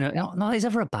 Not that he's been, not that he's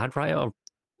ever a bad writer.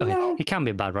 He can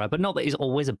be a bad writer, but not that he's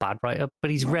always a bad writer,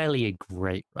 but he's rarely a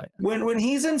great writer. When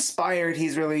he's inspired,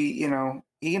 he's really,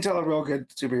 he can tell a real good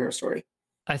superhero story.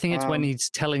 I think it's when he's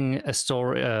telling a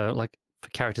story, like for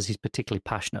characters he's particularly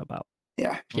passionate about.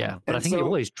 Yeah. Yeah. But I think he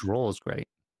always draws great.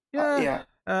 Yeah.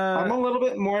 I'm a little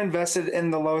bit more invested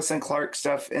in the Lois and Clark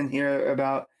stuff in here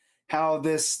about how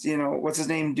this, what's his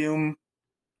name?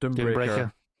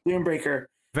 Doombreaker.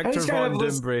 Victor von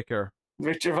Doombreaker.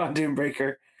 Victor von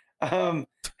Doombreaker.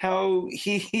 How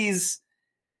he's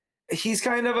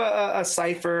kind of a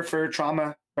cipher for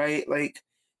trauma, right? Like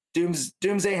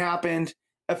Doomsday happened,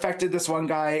 affected this one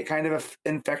guy. It kind of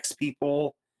infects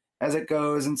people as it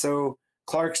goes. And so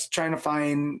Clark's trying to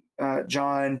find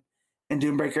John, and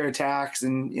Doombreaker attacks.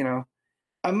 And,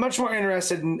 I'm much more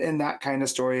interested in that kind of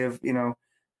story of,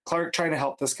 Clark trying to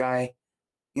help this guy,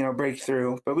 break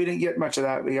through. But we didn't get much of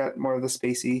that. We got more of the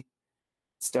spacey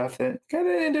stuff that kind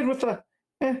of ended with the,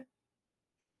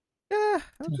 Yeah,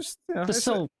 I'm just, There's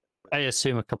still, I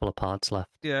assume, a couple of parts left.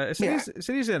 Yeah, it's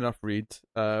an easy enough read.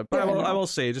 But I will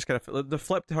say, just kind of the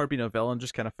flip to her being a villain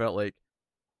just kind of felt like,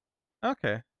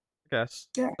 okay, I guess.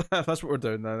 Yeah. That's what we're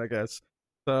doing then, I guess.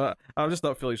 So I'm just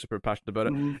not feeling super passionate about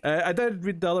it. I did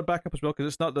read the other backup as well because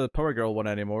it's not the Power Girl one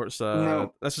anymore. It's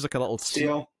this is like a little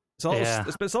Steel. It's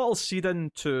a little seed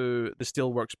into the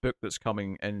Steelworks book that's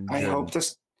coming in June. I hope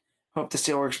the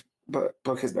Steelworks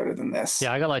book is better than this.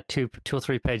 Yeah, I got like two or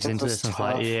three pages into this and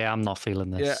I was like, yeah, I'm not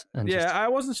feeling this. Yeah, I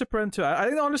wasn't super into it. I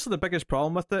think honestly the biggest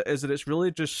problem with it is that it's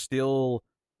really just Steel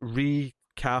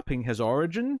recapping his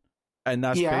origin, and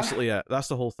that's basically it. That's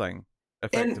the whole thing.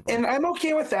 And I'm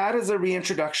okay with that as a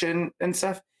reintroduction and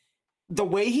stuff. The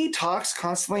way he talks,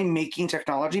 constantly making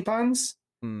technology puns,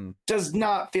 does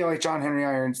not feel like John Henry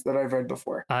Irons that I've read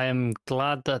before. I am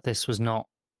glad that this was not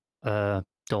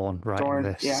Dawn writing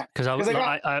this. Yeah, because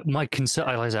my concern.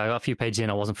 I got a few pages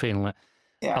in, I wasn't feeling it.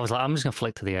 Yeah. I was like, I'm just gonna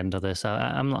flick to the end of this.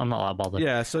 I'm not that bothered.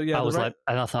 Yeah, so I was like,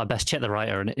 and I thought I best check the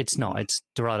writer, and it's not. It's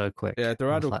Dorado Quick. Yeah,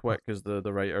 Dorado Quick is the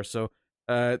writer. So,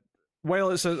 while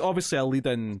it's obviously a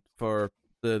lead-in for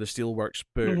the Steelworks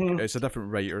book, it's a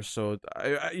different writer, so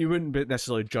you wouldn't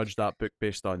necessarily judge that book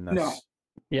based on this. No.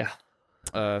 Yeah.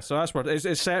 So that's what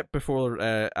it's set before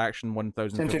Action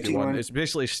 1051. It's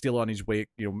basically Steel on his way,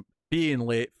 being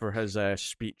late for his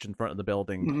speech in front of the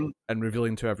building and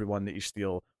revealing to everyone that he's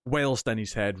Steel, whilst in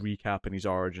his head recapping his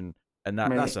origin, and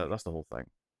that's it. That's the whole thing.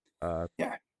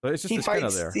 Yeah. So it's just kind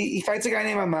of there. He fights a guy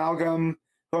named Amalgam,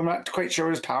 who I'm not quite sure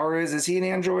what his power is. Is he an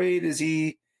android? Is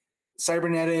he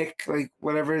cybernetic? Like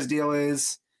whatever his deal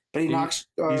is, but he knocks.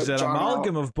 He's an John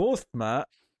amalgam out. of both, Matt.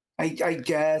 I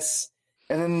guess.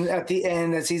 And then at the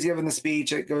end, as he's giving the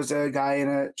speech, it goes to a guy in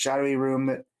a shadowy room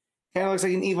that kind of looks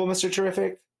like an evil Mr.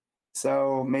 Terrific.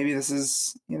 So maybe this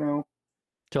is,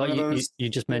 So you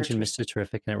just mentioned Mr.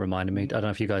 Terrific, and it reminded me. I don't know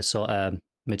if you guys saw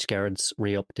Mitch Gerrard's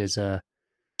re-upped his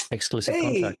exclusive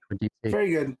contract for DC.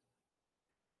 Very good.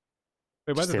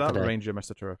 Wait, why did that arrange you,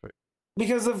 Mr. Terrific?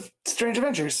 Because of Strange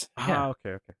Adventures. Ah,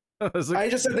 okay. I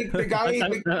just said the guy.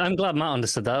 I'm glad Matt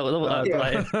understood that.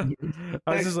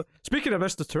 I was just like, speaking of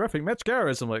Mr. Terrific, Mitch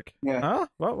Gerrard, I'm like, huh?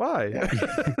 What? Why? Yeah.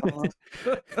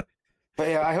 But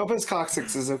yeah, I hope his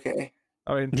coccyx is okay.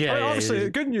 I mean, obviously,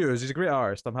 good news. He's a great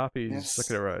artist. I'm happy he's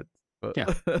sticking around. But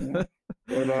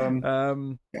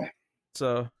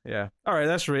So yeah, all right.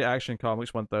 That's Action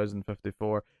Comics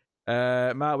 1054.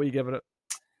 Matt, what are you giving it?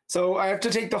 So I have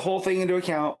to take the whole thing into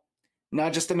account,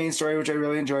 not just the main story, which I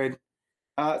really enjoyed.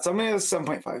 So I'm going to give it a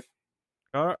 7.5.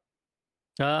 All right.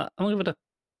 I'm going to give it a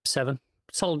 7.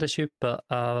 Solid issue, but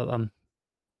I'm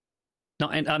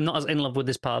not as in love with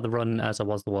this part of the run as I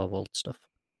was the Werewolf stuff.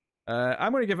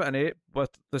 I'm going to give it an 8, but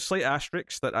the slight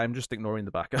asterisk that I'm just ignoring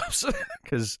the backups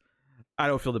because I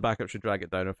don't feel the backups should drag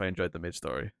it down if I enjoyed the main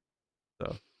story.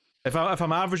 So if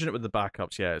I'm averaging it with the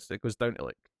backups, yeah, it goes down to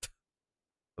like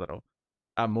I don't know,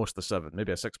 at most a 7,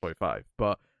 maybe a 6.5.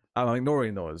 But I'm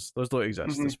ignoring those. Those don't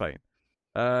exist. It's fine.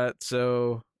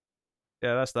 So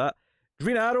yeah, that's that.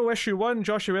 Green Arrow issue 1,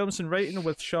 Joshua Williamson writing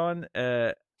with Sean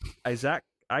Isaacs,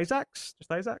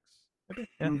 just Isaacs, maybe,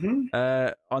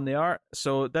 yeah. On the art.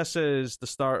 So this is the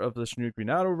start of this new Green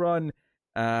Arrow run,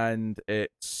 and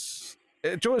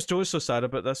Joe's so sad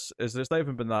about this is that it's not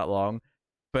even been that long,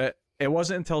 but it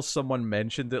wasn't until someone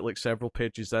mentioned it like several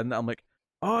pages in that I'm like,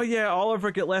 oh yeah,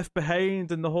 Oliver get left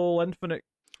behind and the whole Infinite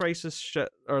Crisis shit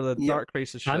or the Dark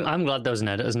Crisis shit. I'm glad there's an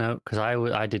editor's note because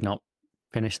I did not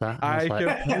finish that. I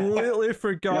completely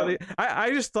forgot it.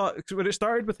 I just thought when it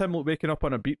started with him waking up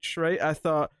on a beach, right? I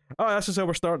thought, oh, this is how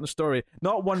we're starting the story.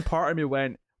 Not one part of me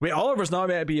went, wait, Oliver's not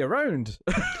meant to be around.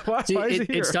 why is he here?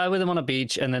 It started with him on a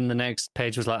beach, and then the next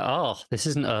page was like, oh, this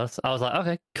isn't Earth. I was like,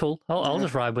 okay, cool. I'll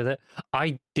just ride with it.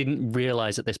 I didn't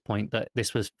realize at this point that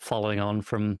this was following on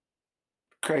from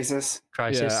Crisis.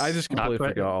 Yeah, I just completely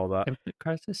forgot all that.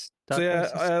 Crisis. So yeah,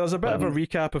 there's a bit of a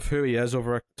recap of who he is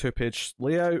over a 2-page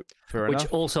layout. Which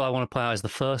also I want to point out is the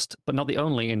first, but not the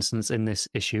only instance in this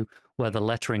issue where the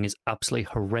lettering is absolutely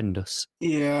horrendous.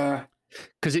 Yeah.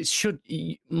 Because it should.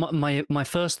 My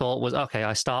first thought was, okay,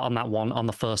 I start on that one on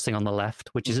the first thing on the left,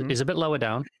 which is a bit lower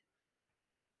down,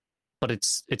 but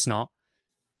it's not.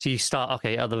 So you start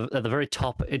at the very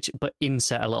top, but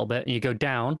inset a little bit, and you go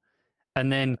down. And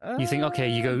then you think, okay,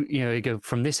 you go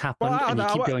from this happened, and you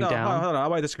keep going down. Hold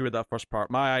on, I disagree with that first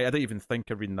part. I didn't even think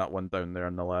of reading that one down there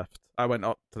on the left. I went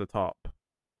up to the top.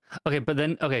 Okay, but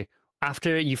then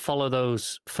after you follow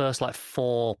those first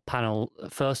four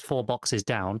boxes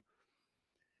down,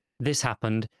 this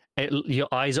happened. Your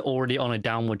eyes are already on a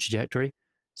downward trajectory,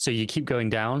 so you keep going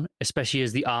down, especially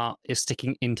as the art is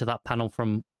sticking into that panel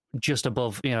from just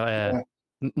above.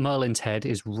 Merlin's head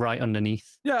is right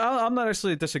underneath. Yeah, I'm not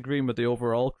necessarily disagreeing with the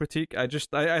overall critique.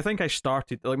 I think I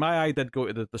started my eye did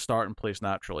go to the starting place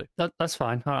naturally. That's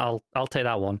fine. I'll take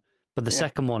that one. But the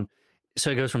second one,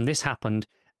 so it goes from this happened,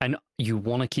 and you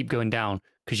want to keep going down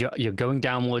because you're going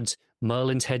downwards.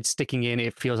 Merlin's head sticking in.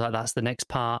 It feels like that's the next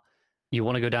part. You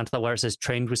want to go down to that where it says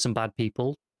trained with some bad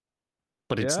people,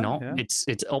 but it's not. Yeah.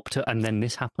 It's up to, and then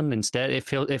this happened instead. It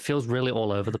feels really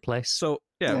all over the place. So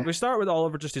we start with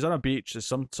Oliver. He's on a beach. There's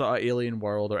some sort of alien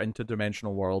world or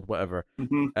interdimensional world, whatever.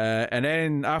 And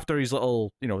then after his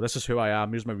little, this is who I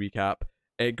am. Here's my recap.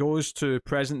 It goes to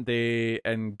present day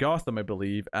in Gotham, I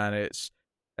believe, and it's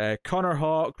Connor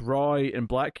Hawke, Roy, and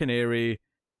Black Canary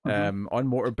on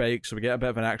motorbikes. So we get a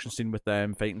bit of an action scene with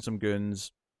them fighting some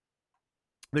goons.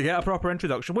 They get a proper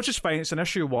introduction, which is fine. It's an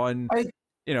issue 1.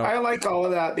 I like all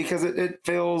of that because it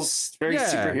feels very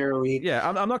superhero-y. Yeah,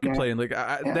 I'm not complaining.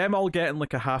 Them all getting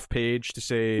a half page to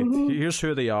say, here's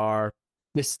who they are.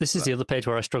 This is the other page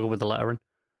where I struggle with the lettering.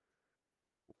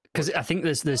 Because I think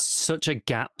there's such a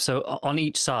gap. So on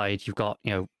each side, you've got,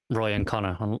 Roy and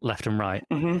Connor on left and right.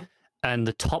 And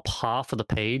the top half of the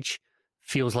page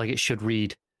feels like it should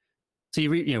read. So you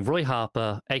read, Roy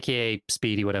Harper, a.k.a.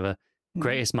 Speedy, whatever,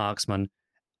 greatest marksman.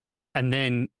 And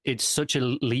then it's such a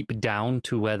leap down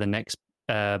to where the next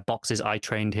box is I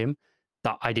trained him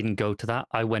that I didn't go to that.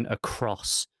 I went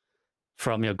across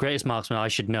from, greatest marksman, I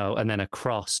should know, and then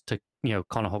across to,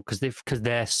 Connor Hawke because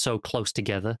they're so close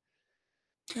together.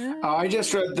 I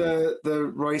just read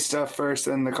the Roy stuff first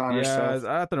and the Connor stuff.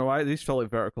 I don't know. These feel like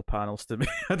vertical panels to me.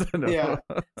 I don't know. Yeah.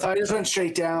 So I just went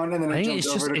straight down and then I jumped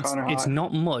over to Connor Hawke. It's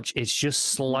not much. It's just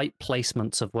slight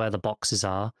placements of where the boxes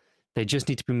are. They just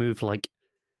need to be moved like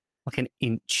an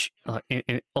inch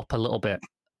up a little bit,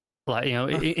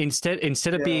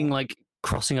 instead of being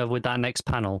crossing over with that next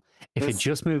panel, if it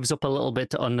just moves up a little bit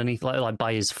to underneath, like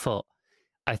by his foot,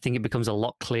 I think it becomes a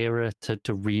lot clearer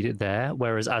to read it there.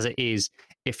 Whereas as it is,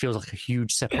 it feels like a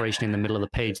huge separation in the middle of the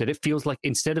page. That it feels like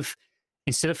instead of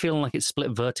feeling like it's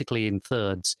split vertically in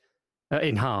thirds,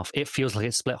 in half, it feels like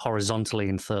it's split horizontally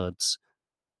in thirds.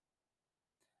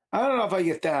 I don't know if I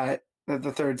get that.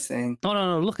 The third thing. Oh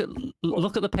no! Look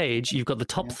at the page. You've got the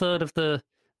top third of that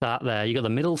there. You got the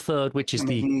middle third, which is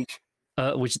the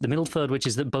middle third, which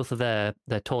is both of their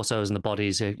torsos and the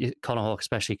bodies. Connor Hawke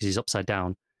especially because he's upside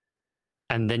down,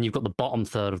 and then you've got the bottom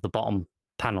third of the bottom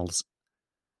panels.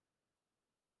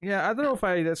 Yeah, I don't know if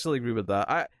I necessarily agree with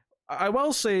that. I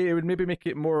will say it would maybe make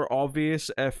it more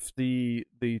obvious if the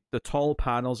tall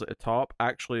panels at the top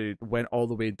actually went all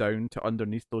the way down to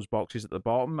underneath those boxes at the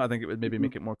bottom. I think it would maybe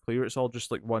make it more clear. It's all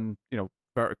just like one,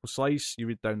 vertical slice. You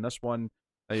read down this one,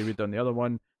 you read down the other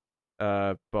one.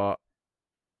 But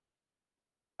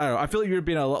I don't know. I feel like you're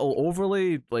being a little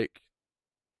overly like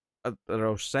I don't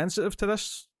know, sensitive to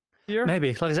this here.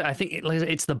 Maybe, like I said, I think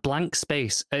it's the blank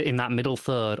space in that middle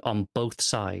third on both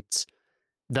sides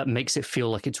that makes it feel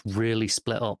like it's really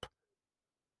split up.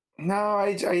 No,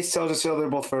 I still just feel they're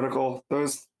both vertical.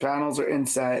 Those panels are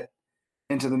inset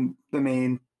into the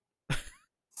main.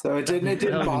 So it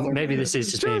didn't bother me. Maybe this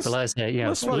is just me, but let's say,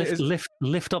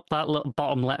 lift up that little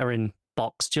bottom lettering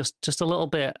box just a little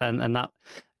bit, and that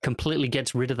completely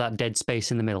gets rid of that dead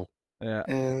space in the middle. Yeah,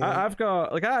 I've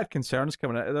got I had concerns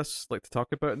coming out of this, like to talk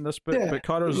about in this book, but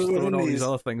Connor's throwing all these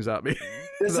other things at me.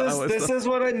 This is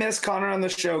what I miss Connor on the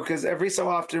show, because every so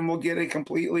often we'll get a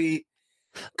completely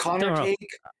Connor take.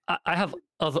 I have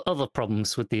other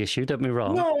problems with the issue. Don't be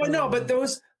wrong. No, but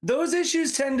those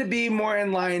issues tend to be more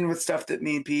in line with stuff that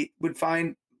me and Pete would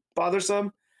find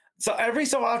bothersome. So every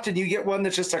so often you get one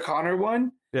that's just a Connor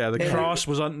one. Yeah, the cross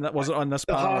wasn't on this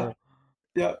panel.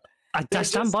 Yeah. I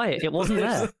stand by it. It wasn't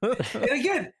there. And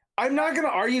again, I'm not going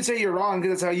to argue and say you're wrong,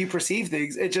 because that's how you perceive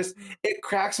things. It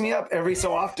cracks me up every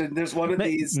so often. There's one of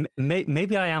these.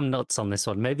 Maybe I am nuts on this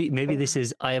one. Maybe this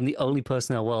is, I am the only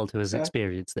person in the world who has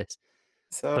experienced this.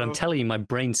 So, but I'm telling you, my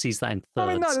brain sees that in thirds.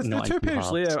 I mean, no, the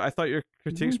 2-page layout, I thought your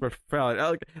critiques were fair.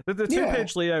 Like, the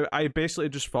 2-page layout, I basically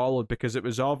just followed because it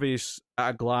was obvious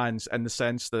at a glance, in the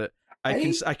sense that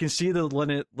I can see the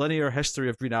linear history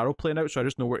of Green Arrow playing out, so I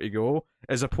just know where to go,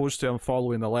 as opposed to I'm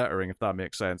following the lettering, if that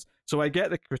makes sense. So I get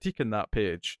the critique in that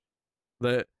page,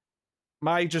 that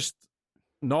my just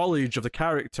knowledge of the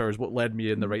character is what led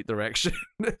me in the right direction.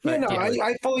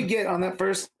 I fully get on that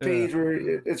first page where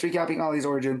it's recapping Ollie's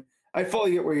origin. I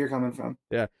fully get where you're coming from.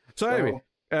 Yeah. So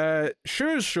anyway,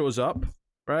 Shoes shows up,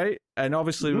 right? And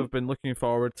obviously we've been looking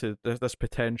forward to this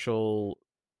potential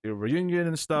reunion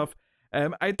and stuff.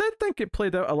 I did think it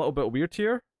played out a little bit weird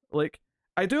here. Like,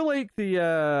 I do like the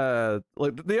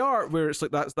art where it's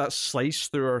like that slice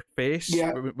through her face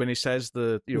when he says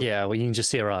the well, you can just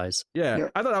see her eyes. Yeah,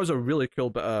 I thought that was a really cool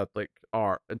bit of like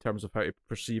art in terms of how to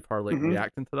perceive her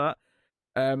reacting to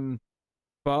that.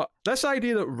 But this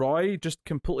idea that Roy just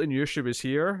completely knew she was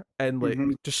here and like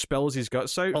just spills his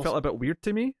guts out felt a bit weird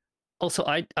to me. Also,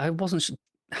 I wasn't sure,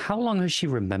 how long has she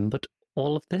remembered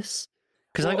all of this?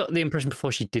 Because I got the impression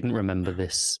before she didn't remember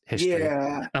this history.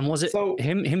 Yeah. And was it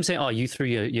him saying, "Oh, you threw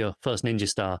your first ninja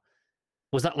star"?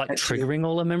 Was that like triggering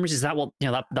all her memories? Is that what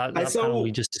that panel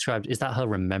we just described? Is that her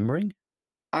remembering?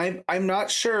 I'm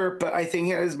not sure, but I think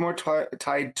it is more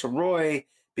tied to Roy,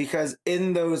 because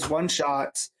in those one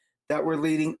shots that were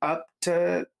leading up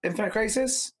to Infinite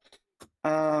Crisis,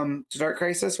 to Dark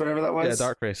Crisis, whatever that was. Yeah,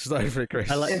 Dark Crisis, not Infinite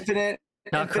Crisis.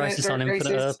 Dark Crisis on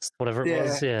Infinite Earths, whatever it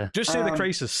was. Yeah, just say the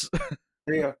Crisis.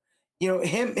 There you go. You know,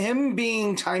 him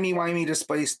being timey-wimey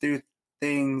displaced through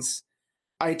things,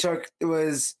 I took it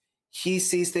was he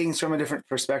sees things from a different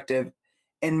perspective,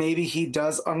 and maybe he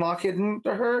does unlock it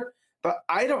into her, but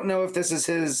I don't know if this is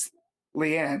his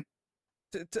Leanne.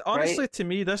 Honestly, right? To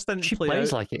me, this didn't she play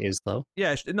plays out like it is, though.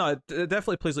 Yeah, no, it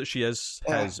definitely plays like she is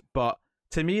his, but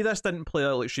to me, this didn't play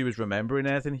out like she was remembering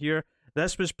anything here.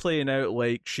 This was playing out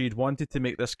like she'd wanted to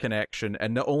make this connection,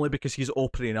 and not only because he's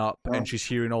opening up and she's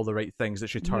hearing all the right things that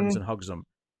she turns and hugs him.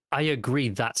 I agree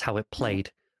that's how it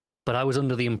played, but I was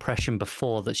under the impression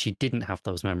before that she didn't have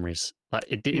those memories. Like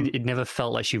it never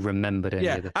felt like she remembered any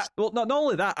of this. Well, not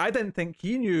only that, I didn't think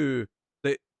he knew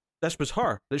that this was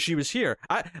her, that she was here.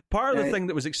 Part of the thing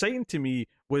that was exciting to me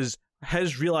was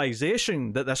his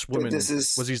realization that this woman was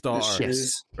his daughter.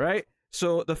 Yes. Right?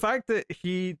 So the fact that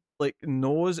he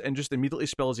knows and just immediately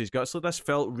spills his guts like this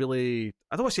felt really,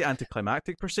 I don't want to say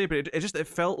anticlimactic per se, but it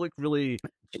felt like really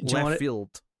left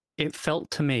field. It felt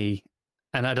to me,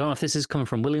 and I don't know if this is coming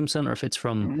from Williamson or if it's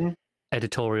from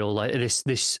editorial, like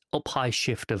this up high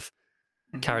shift of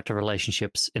character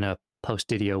relationships in a post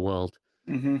Didio world.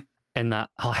 And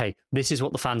that, hey, this is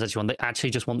what the fans actually want. They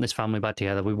actually just want this family back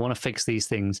together. We want to fix these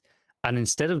things. And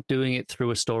instead of doing it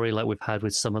through a story like we've had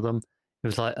with some of them, it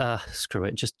was like, screw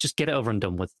it. Just get it over and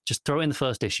done with. Just throw it in the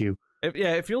first issue.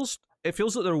 It feels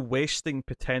like they're wasting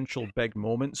potential big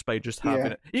moments by just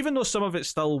having it. Even though some of it's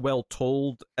still well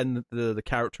told in the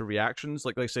character reactions,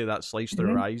 like say that slice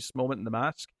through her eyes moment in the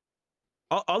mask.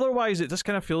 Otherwise, it just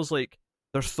kind of feels like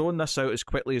they're throwing this out as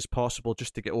quickly as possible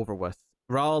just to get over with,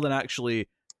 rather than actually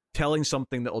telling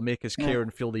something that will make us care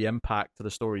and feel the impact to the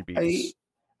story beats.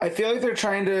 I feel like they're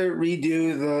trying to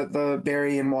redo the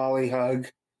Barry and Wally hug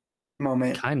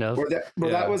moment, kind of.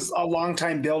 That was a long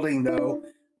time building, though.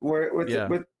 Where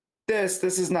with this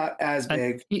is not as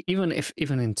big. Even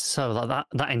in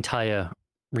that entire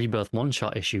Rebirth one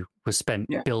shot issue was spent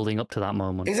building up to that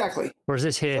moment. Exactly. Whereas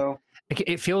this here,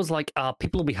 It feels like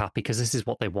people will be happy because this is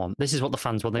what they want. This is what the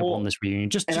fans want. They want this reunion.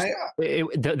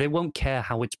 They won't care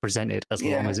how it's presented as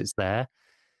long as it's there.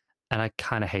 And I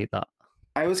kind of hate that.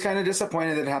 I was kind of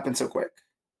disappointed that it happened so quick.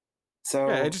 So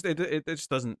yeah, it just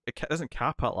doesn't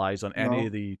capitalize on any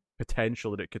of the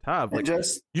potential that it could have. Like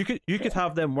you could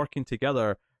have them working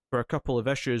together for a couple of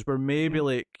issues where maybe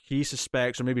like he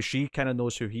suspects or maybe she kind of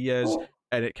knows who he is,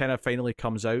 and it kind of finally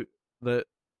comes out that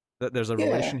there's a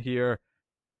relation here.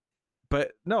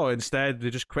 But no, instead they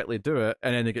just quickly do it,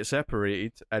 and then they get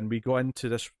separated, and we go into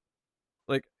this,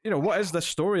 like, you know, what is this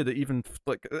story that even,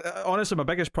 like, honestly, my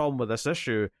biggest problem with this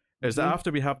issue is that after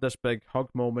we have this big hug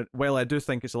moment, while I do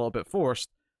think it's a little bit forced,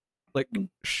 like,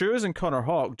 Shoes and Connor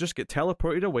Hawke just get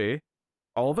teleported away,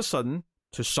 all of a sudden,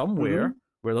 to somewhere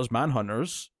where there's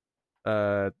manhunters,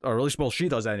 or at least, well, she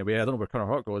does anyway, I don't know where Connor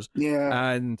Hawke goes,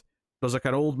 and there's, like,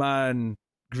 an old man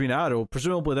Green Arrow.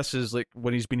 Presumably this is like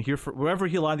when he's been here for wherever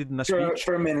he landed in this week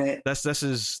for a minute. This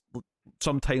is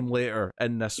sometime later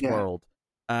in this world,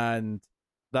 and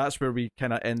that's where we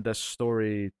kind of end this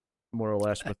story more or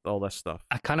less with all this stuff.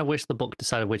 I kind of wish the book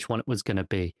decided which one it was going to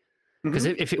be, because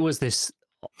if it was this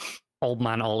old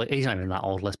man Ollie, he's not even that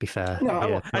old. Let's be fair.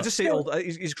 No, I just say old.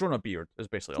 He's grown a beard. Is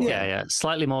basically all. Yeah,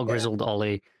 slightly more grizzled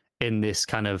Ollie in this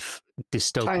kind of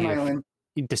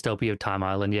dystopia Time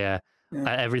Island.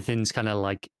 Everything's kind of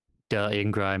like dirty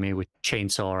and grimy with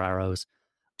chainsaw arrows.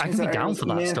 I can be down for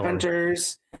that story.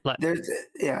 Hunters, like,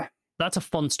 that's a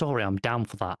fun story. I'm down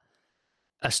for that.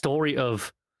 A story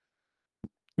of,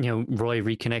 you know, Roy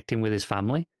reconnecting with his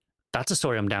family. That's a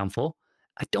story I'm down for.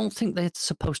 I don't think they're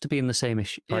supposed to be in the same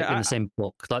issue, in the same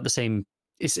book, like the same.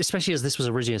 Especially as this was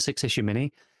originally a 6-issue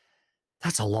mini.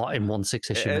 That's a lot in one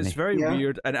 6-issue mini. It's very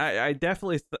weird, and I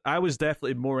definitely, I was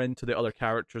definitely more into the other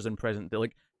characters in present day,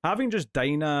 like. Having just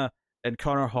Dinah and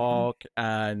Connor Hawke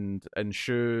and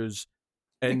Shoes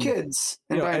and the kids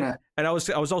and Dinah, and I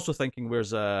was also thinking,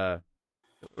 where's Emmy?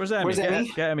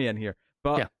 Get Emmy in here,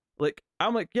 but like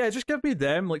I'm like, just give me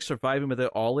them like surviving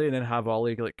without Ollie, and then have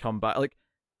Ollie like come back. Like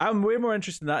I'm way more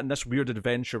interested in that in this weird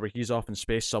adventure where he's off in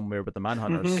space somewhere with the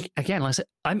Manhunters. Again, like I said,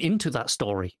 I'm into that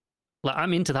story. Like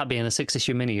I'm into that being a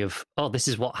 6-issue mini of this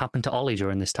is what happened to Ollie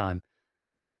during this time.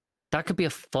 That could be a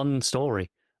fun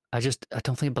story. I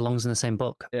don't think it belongs in the same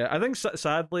book. Yeah, I think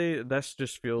sadly this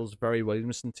just feels very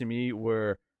Williamson to me,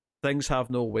 where things have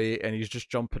no weight and he's just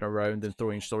jumping around and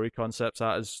throwing story concepts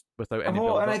at us without any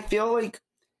build-up. And I feel like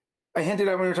I hinted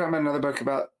at when we were talking about another book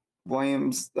about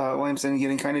Williamson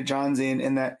getting kind of Johns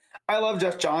in that I love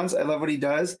Jeff Johns. I love what he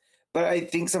does, but I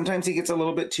think sometimes he gets a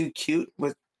little bit too cute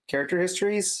with character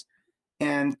histories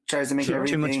and tries to make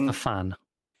everything too much of a fan.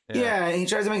 Yeah, he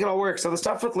tries to make it all work. So the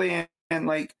stuff with Leanne and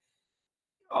like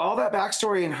all that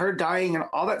backstory and her dying and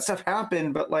all that stuff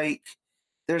happened, but like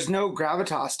there's no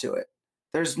gravitas to it.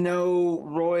 There's no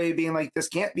Roy being like, this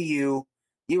can't be you.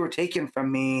 You were taken from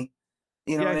me.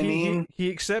 You know what I mean? He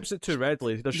accepts it too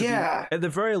readily. There should be, at the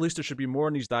very least, there should be more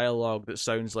in his dialogue that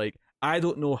sounds like, I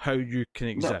don't know how you can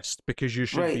exist because you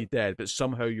should be dead, but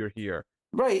somehow you're here.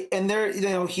 Right. And there, you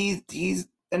know, he's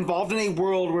involved in a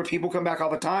world where people come back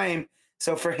all the time.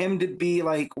 So for him to be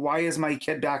like, why is my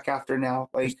kid back after now?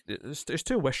 Like, it's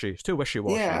too wishy. It's too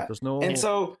wishy-washy. Yeah. There's no.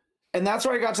 And that's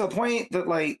where I got to the point that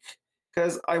like,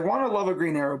 because I want to love a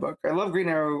Green Arrow book. I love Green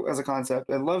Arrow as a concept.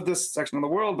 I love this section of the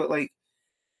world, but like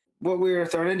what we were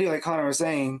thrown into, like Connor was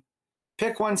saying,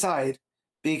 pick one side,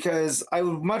 because I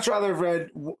would much rather have read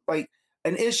like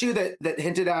an issue that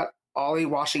hinted at Ollie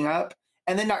washing up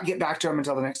and then not get back to him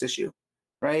until the next issue,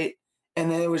 right?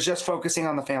 And then it was just focusing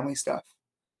on the family stuff.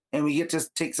 And we get to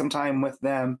take some time with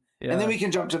them. Yeah. And then we can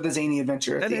jump to the zany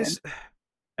adventure at the end.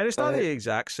 And it's not the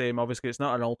exact same. Obviously, it's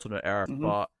not an alternate Earth,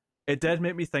 but it did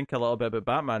make me think a little bit about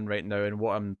Batman right now. And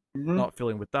what I'm not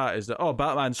feeling with that is that,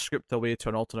 Batman's scripted away to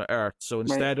an alternate Earth. So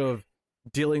instead of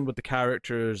dealing with the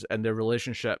characters and their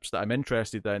relationships that I'm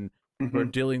interested in, we're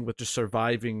dealing with just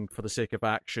surviving for the sake of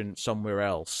action somewhere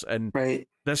else. And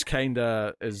this kind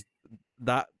of is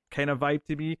that kind of vibe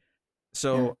to me.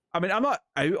 So, I mean, I'm not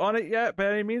out on it yet by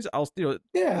any means. I'll still,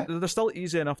 they're still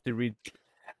easy enough to read.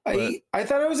 I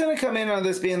thought I was going to come in on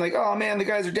this being like, oh man, the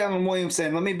guys are down on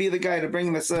Williamson. Let me be the guy to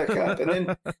bring this up. And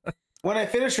then when I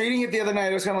finished reading it the other night,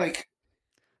 I was kind of like,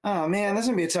 oh man, this is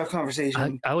going to be a tough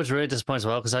conversation. I was really disappointed as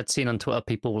well, because I'd seen on Twitter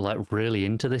people were like really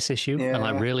into this issue and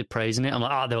like really praising it. I'm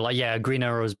like, they were like, yeah, Green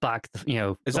Arrow's back. You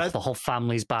know, the whole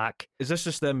family's back. Is this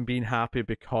just them being happy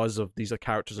because of these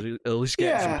characters at least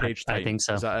getting some page time? I think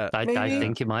so. Is that it? I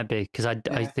think it might be, because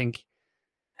I think,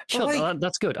 sure,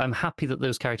 that's good. I'm happy that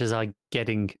those characters are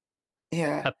getting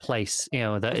a place, you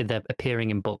know, they're appearing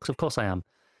in books. Of course I am.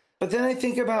 But then I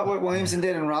think about what Williamson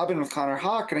did in Robin with Connor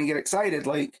Hawke, and I get excited.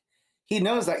 Like, he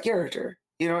knows that character.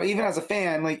 You know, even as a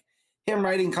fan, like him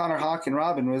writing Connor Hawke and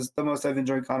Robin was the most I've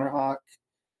enjoyed Connor Hawke,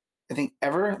 I think,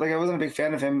 ever. Like I wasn't a big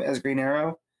fan of him as Green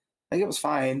Arrow. Like it was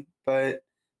fine, but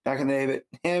back in the day, but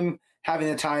him having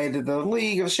the tie to the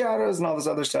League of Shadows and all this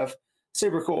other stuff,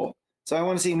 super cool. So I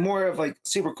want to see more of like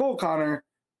super cool Connor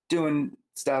doing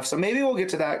stuff. So maybe we'll get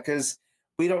to that because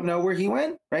we don't know where he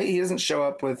went, right? He doesn't show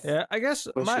up with. Yeah, I guess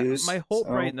shoes, my hope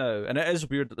right now, and it is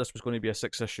weird that this was going to be a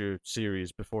 6-issue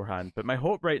series beforehand, but my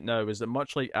hope right now is that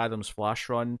much like Adam's Flash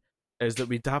run, is that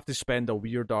we'd have to spend a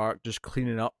weird arc just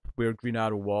cleaning up where Green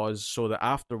Arrow was, so that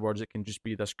afterwards it can just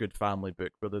be this good family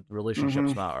book where the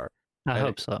relationships matter. I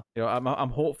hope so. You know, I'm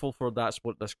hopeful for that's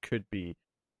what this could be.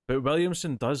 But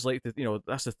Williamson does like to, you know,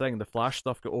 that's the thing. The Flash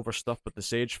stuff got overstuffed with the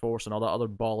Sage Force and all that other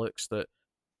bollocks that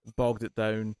bogged it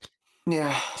down.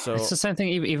 Yeah. So it's the same thing.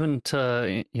 Even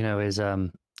to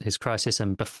his Crisis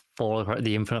and before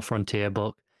the Infinite Frontier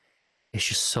book, it's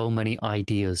just so many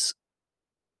ideas.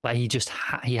 Like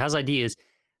he has ideas,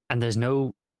 and there's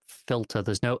no filter.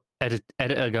 There's no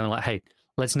editor going like, "Hey,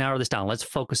 let's narrow this down. Let's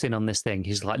focus in on this thing."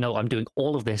 He's like, "No, I'm doing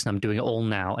all of this, and I'm doing it all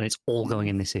now, and it's all going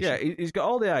in this issue." Yeah, he's got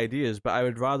all the ideas, but I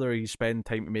would rather he spend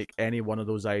time to make any one of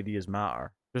those ideas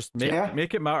matter. Just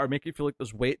make it matter, make it feel like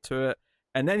there's weight to it,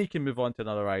 and then he can move on to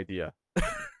another idea.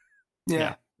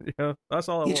 Yeah. You know, that's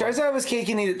all. He tries to have his cake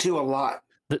and eat it too a lot.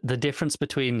 The difference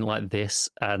between like this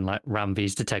and like Ram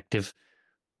V's Detective,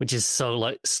 which is so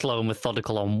like slow and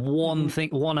methodical on one thing,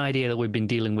 one idea that we've been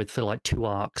dealing with for like 2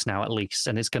 arcs now at least,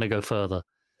 and it's going to go further.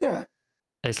 Yeah,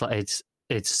 it's like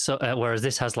it's so. Whereas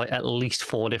this has like at least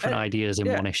 4 different ideas in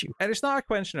one issue, and it's not a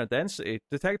question of density.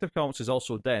 Detective Comics is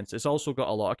also dense. It's also got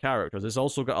a lot of characters. It's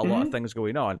also got a lot of things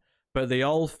going on, but they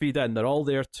all feed in. They're all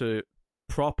there to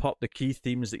prop up the key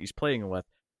themes that he's playing with.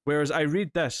 Whereas I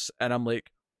read this and I'm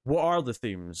like, what are the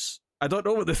themes? I don't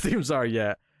know what the themes are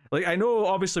yet. Like, I know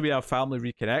obviously we have family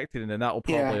reconnecting and that will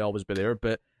probably always be there,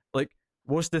 but like,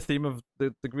 what's the theme of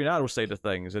the Green Arrow side of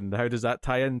things, and how does that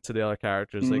tie into the other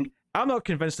characters? Like, I'm not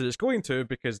convinced that it's going to,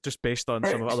 because just based on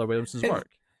some of other Williamson's work.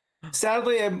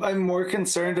 Sadly, I'm more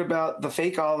concerned about the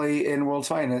fake Ollie in World's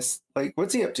Finest. Like,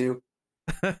 what's he up to?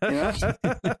 You know?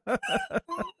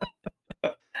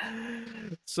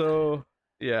 So,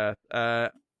 yeah.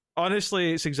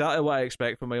 Honestly, it's exactly what I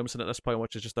expect from Williamson at this point,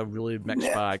 which is just a really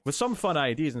mixed bag with some fun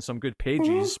ideas and some good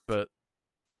pages, but...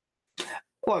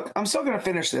 Look, I'm still going to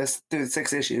finish this through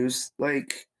 6 issues.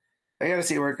 Like, I got to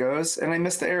see where it goes, and I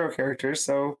miss the Arrow characters,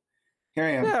 so here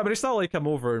I am. Yeah, but it's not like I'm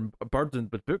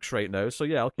overburdened with books right now, so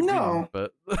yeah, I'll keep reading,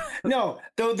 but... No,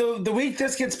 the week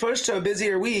this gets pushed to a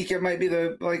busier week, it might be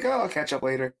I'll catch up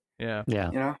later. Yeah.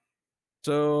 You know?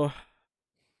 So,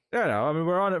 I don't know, I mean,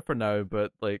 we're on it for now,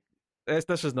 but, like,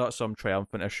 this is not some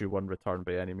triumphant issue 1 return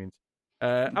by any means.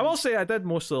 I will say I did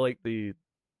mostly like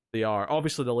the art.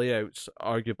 Obviously, the layouts,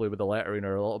 arguably with the lettering,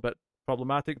 are a little bit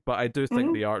problematic, but I do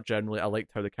think the art generally, I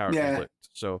liked how the characters looked.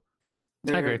 So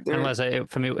I agree. Unless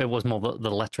for me, it was more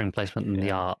the lettering placement than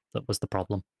the art that was the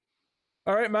problem.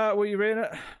 All right, Matt, what are you rating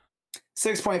it?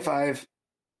 6.5.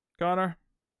 Connor?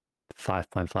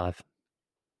 5.5.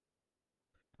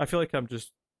 I feel like I'm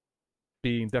just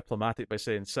being diplomatic by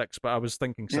saying 6, but I was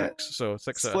thinking 6, so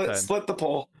 6 out of 10. Split the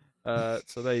poll.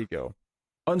 So there you go.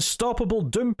 Unstoppable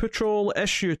Doom Patrol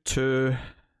issue 2.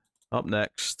 Up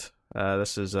next.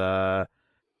 This is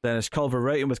Dennis Culver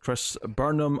writing with Chris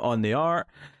Burnham on the art.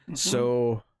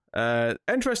 So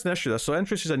interesting issue. So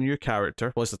Interest is a new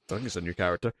character. Well, I think it's a new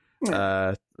character.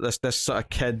 This sort of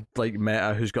kid like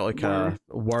meta who's got like a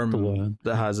worm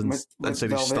that has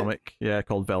inside his stomach. Yeah,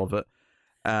 called Velvet.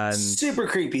 And super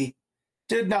creepy.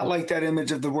 Did not like that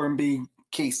image of the worm being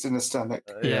cased in his stomach.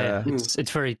 Yeah,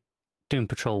 it's very Doom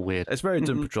Patrol weird. It's very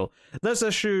Doom Patrol. This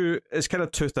issue is kind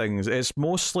of 2 things. It's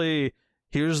mostly,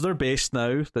 here's their base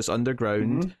now that's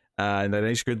underground, and a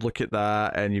nice good look at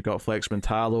that, and you've got Flex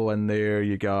Mentallo in there,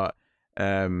 you got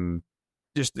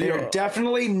they're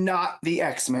definitely not the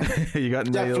X-Men. You got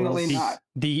definitely not.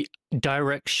 The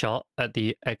direct shot at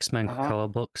the X-Men Krakoa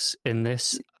books in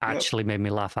this actually made me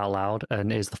laugh out loud,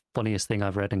 and is the funniest thing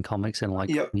I've read in comics in like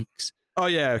weeks. Oh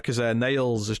yeah, because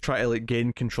Niles is trying to like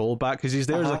gain control back because he's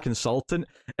there as a consultant,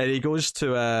 and he goes to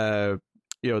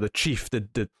the chief,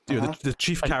 the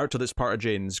chief character that's part of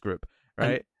Jane's group,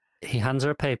 right? And he hands her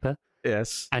a paper.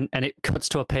 Yes, and it cuts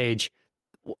to a page.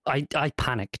 I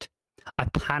panicked. I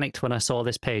panicked when I saw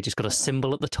this page. It's got a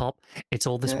symbol at the top. It's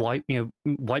all this white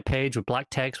page with black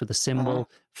text with a symbol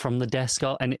from the desk,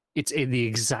 and it's in the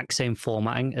exact same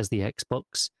formatting as the X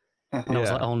books. And I was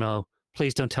like, oh no,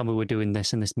 please don't tell me we're doing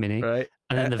this in this mini. Right.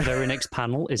 And then the very next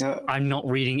panel is, I'm not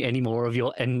reading any more of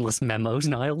your endless memos,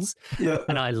 Niles. Yeah.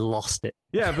 And I lost it.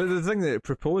 Yeah, but the thing that it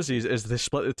proposes is they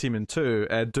split the team in two: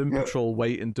 Doom Patrol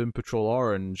White and Doom Patrol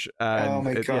Orange. And oh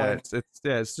my god!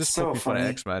 It's just so funny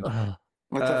X-Men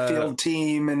with the field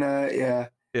team and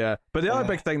Yeah, but the other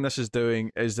big thing this is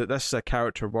doing is that this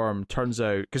character Worm turns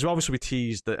out, because obviously we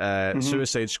teased that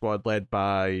Suicide Squad led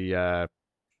by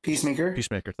Peacemaker.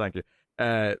 Thank you.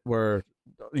 Were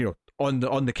on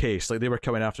the case, like they were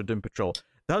coming after Doom Patrol.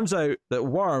 Turns out that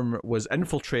Worm was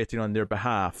infiltrating on their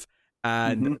behalf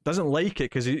and doesn't like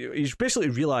it because he's basically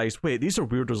realized, wait, these are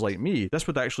weirdos like me. This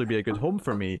would actually be a good home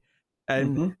for me.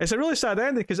 And it's a really sad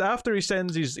ending because after he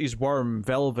sends his worm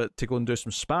Velvet to go and do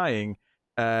some spying,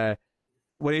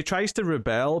 when he tries to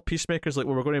rebel, Peacemaker's like,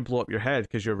 well, we're going to blow up your head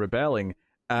because you're rebelling.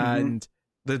 And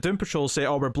the Doom Patrol say,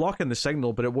 oh, we're blocking the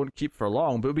signal, but it won't keep for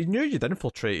long. But we knew you'd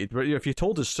infiltrated. If you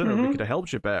told us sooner, we could have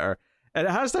helped you better. And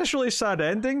it has this really sad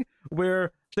ending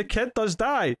where the kid does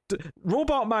die.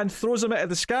 Robot Man throws him out of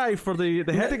the sky for the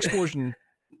head explosion.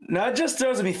 Not just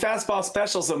throws him, he fastball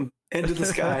specials him into the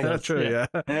sky. That's true, yeah.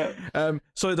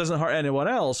 So it doesn't hurt anyone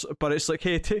else, but it's like,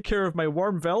 hey, take care of my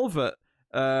worm Velvet.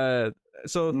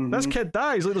 So this kid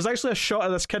dies. Like, there's actually a shot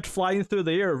of this kid flying through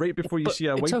the air right before you see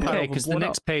a white panel. It's okay, because the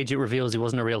next page it reveals he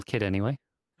wasn't a real kid anyway.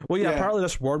 Well, yeah, apparently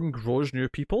this worm grows new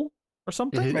people or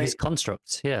something. His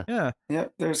constructs, yeah. Yeah,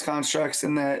 there's constructs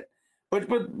in that.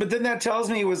 But then that tells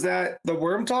me, was that the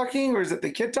worm talking or is it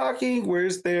the kid talking?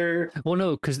 Where's their... Well,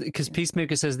 no, because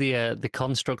Peacemaker says the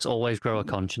constructs always grow a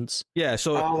conscience. Yeah,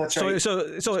 so that's right.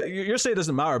 so you're saying it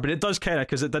doesn't matter, but it does kind of,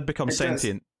 because it did become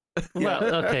sentient.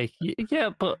 Well, okay,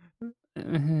 yeah, but...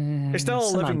 it's still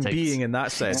a living being in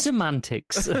that sense.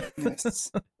 Semantics.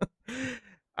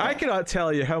 I cannot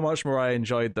tell you how much more I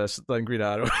enjoyed this than Green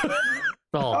Arrow.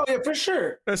 Oh yeah, for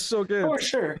sure. That's so good. For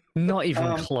sure. Not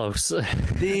even close.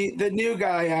 The new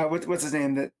guy, what's his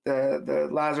name? That the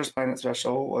Lazarus Planet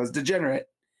special was Degenerate.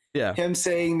 Yeah. Him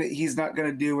saying that he's not going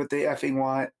to do what they effing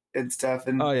want and stuff.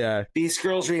 And Beast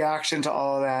Girl's reaction to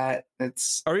all of that.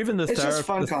 It's just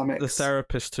fun comics. The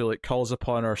therapist who like calls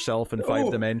upon herself in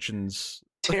 5 dimensions.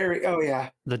 Terry. Oh yeah.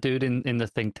 The dude in the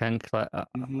think tank. Like,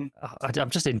 I'm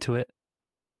just into it.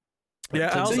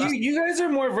 Yeah. So you guys are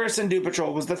more versed in Doom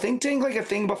Patrol. Was the think tank like a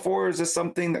thing before? Or is this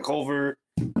something that Culver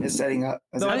is setting up?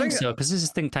 No, I think so, because this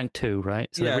is Think Tank 2, right?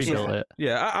 So they rebuilt it.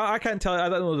 Yeah, I can't tell you. I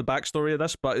don't know the backstory of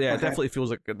this, but it definitely feels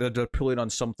like they're pulling on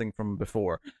something from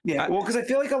before. Yeah, well, because I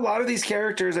feel like a lot of these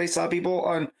characters I saw people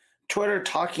on Twitter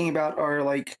talking about are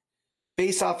like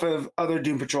based off of other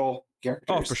Doom Patrol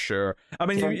characters. Oh, for sure. I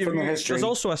mean, there's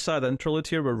also a sad interlude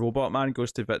here where Robot Man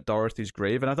goes to visit Dorothy's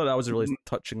grave, and I thought that was a really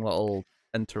touching little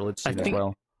interlude scene as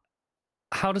well.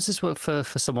 How does this work for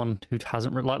someone who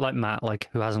hasn't, like Matt, like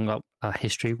who hasn't got a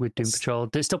history with Doom Patrol?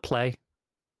 Did it still play?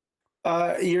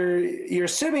 You're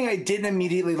assuming I didn't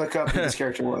immediately look up who this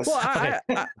character was. Well,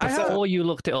 before you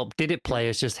looked it up, did it play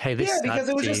as just, hey, this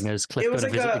is as Cliff going to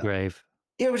visit the grave?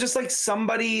 Yeah, it was just like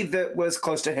somebody that was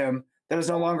close to him that was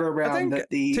no longer around that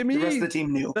the rest of the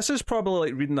team knew. This is probably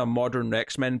like reading a modern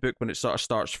X-Men book when it sort of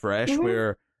starts fresh,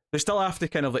 where they still have to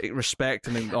kind of like respect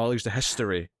and acknowledge the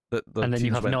history that the and then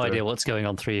you have no through. idea what's going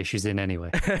on 3 issues in anyway.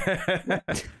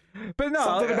 But no,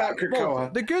 something about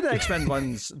Krakoa. The good X-Men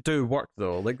ones do work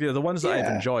though. Like the ones that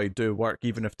I've enjoyed do work,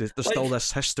 even if there's still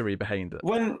this history behind it.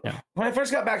 When I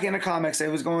first got back into comics, I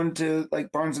was going to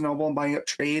like Barnes and Noble and buying up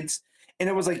trades, and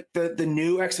it was like the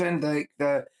new X-Men, they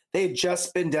had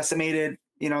just been decimated.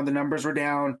 You know, the numbers were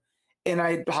down, and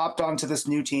I hopped onto this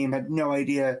new team, had no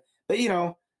idea, but I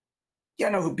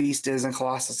know who Beast is and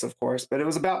Colossus, of course, but it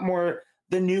was about more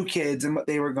the new kids and what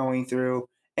they were going through,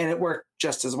 and it worked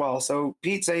just as well. So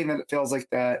Pete saying that it feels like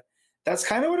that's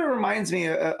kind of what it reminds me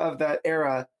of that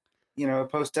era,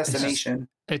 post Destination.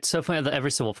 It's so funny that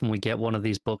every so often we get one of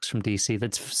these books from DC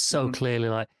that's so clearly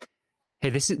like, hey,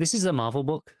 this is a Marvel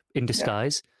book in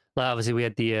disguise. Like obviously we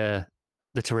had the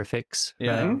Terrifics.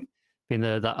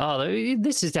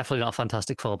 This is definitely not a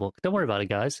Fantastic Four book. Don't worry about it,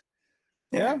 guys.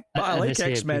 Yeah, but I like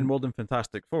X-Men more than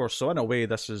Fantastic Four, so in a way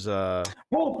this is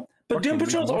but Doom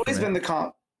Patrol's always been the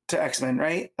comp to X-Men,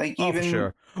 right? Like even for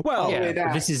sure. Well,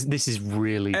 this is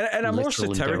really in a more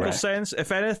satirical sense.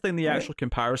 If anything, the actual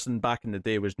comparison back in the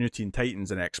day was New Teen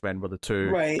Titans and X-Men were the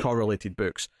two correlated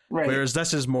books. Right. Whereas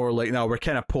this is more like we're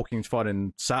kind of poking fun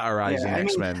and satirizing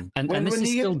X-Men. And this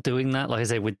is still doing that, like I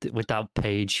say, with that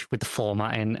page, with the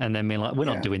formatting, and then being like, we're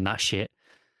not doing that shit.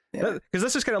 Because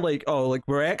this is kind of like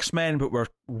we're X-Men, but we're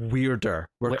weirder,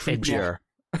 we're creepier.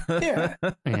 Yeah.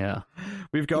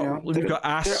 we've got they're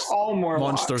ass all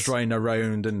monsters running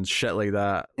around and shit like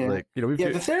that. Yeah. Like, we've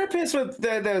got, the therapist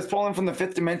that was pulling from the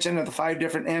 5th dimension of the 5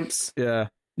 different imps. Yeah.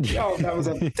 Oh,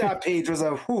 that page was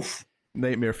a whoof.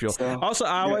 Nightmare fuel. So, also,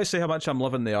 I want to say how much I'm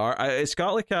loving the art. It's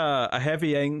got like a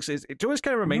heavy inks. It always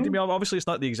kind of reminded me of. Obviously, it's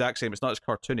not the exact same. It's not as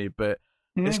cartoony, but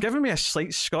it's giving me a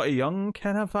slight Scotty Young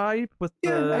kind of vibe with. I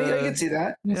can see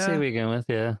that. Let's see what you're going with.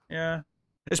 Yeah.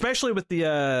 Especially with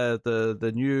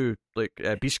the new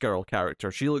Beast Girl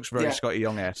character. She looks very Scotty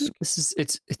Young-esque.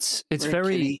 It's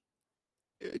very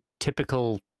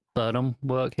typical Burnham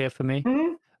work here for me,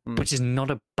 which is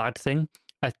not a bad thing.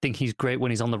 I think he's great when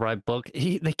he's on the right book.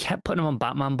 They kept putting him on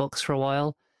Batman books for a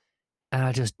while, and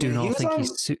I just do not think he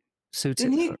suits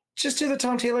didn't it. He just do the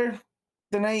Tom Taylor,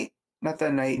 the night? Not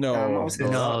the night.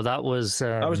 No, that was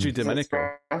G.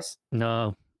 Domenico.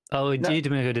 No, G.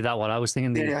 Domenico did that one. I was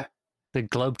thinking the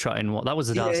Globetrotting one. That was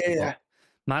the Darcy book.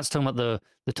 Matt's talking about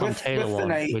the Tom Taylor one,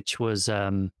 which was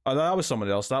oh, that was someone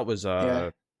else. That was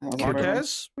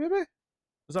Marquez, maybe?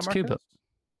 Was that Marquez? Kubert.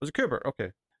 Was it Kubert?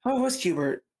 Okay. Oh, it was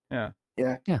Kubert. Yeah.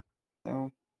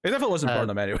 So, it definitely wasn't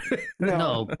Burnham anyway.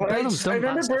 No, Burnham's done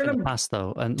remember Burnham in Burnham the past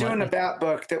though, and doing a Bat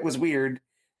book that was weird.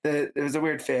 It was a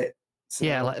weird fit. So.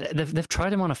 Yeah, they've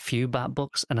tried him on a few Bat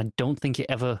books, and I don't think it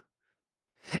ever.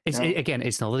 Again,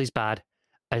 it's not that he's bad.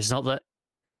 It's not that.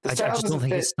 I just don't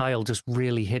think his style just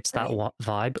really hits that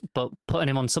vibe. But putting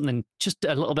him on something just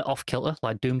a little bit off kilter,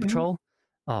 like Doom Patrol,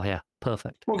 oh yeah,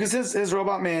 perfect. Well, because his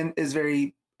Robot Man is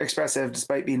very expressive,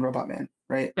 despite being Robot Man,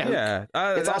 right? Yeah,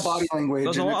 it's all body language.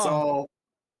 There's a lot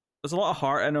of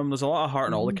heart in him. There's a lot of heart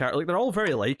in all the characters. Like, they're all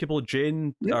very likable.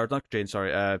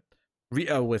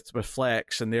 Rita with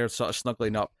Flex, and they're sort of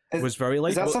snuggling up. Was very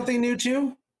likable. Is that something new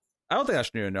too? I don't think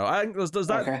that's new. No, I think there's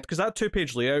that because that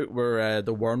 2-page layout where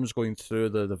the worm's going through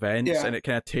the vents and it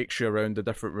kind of takes you around the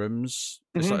different rooms.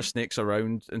 It sort of snakes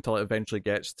around until it eventually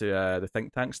gets to the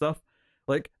think tank stuff.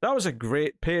 Like, that was a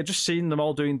great page. Just seeing them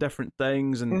all doing different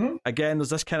things, and again, there's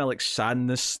this kind of like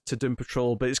sadness to Doom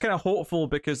Patrol, but it's kind of hopeful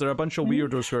because there are a bunch of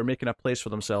weirdos who are making a place for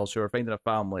themselves, who are finding a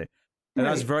family. And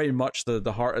that's very much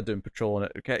the heart of Doom Patrol,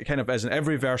 and it kind of is in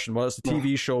every version, whether it's the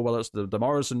TV show, whether it's the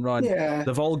Morrison run,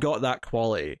 they've all got that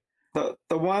quality.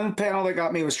 The one panel that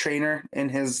got me was Trainer in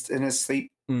his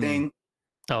sleep thing.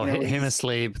 Oh, him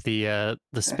asleep, the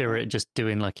spirit just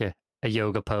doing like a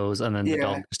yoga pose, and then the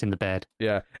dog just in the bed.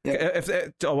 Yeah.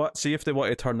 See if they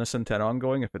want to turn this into an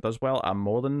ongoing. If it does well, I'm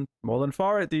more than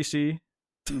for it, DC.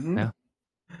 Yeah,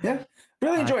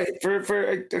 really enjoy it for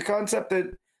a concept that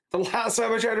the last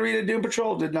time I tried to read a Doom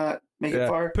Patrol did not make it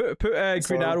far. Put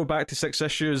Green Arrow back to 6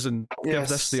 issues and give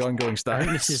this the ongoing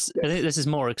status. I think this is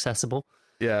more accessible.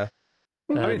 Yeah.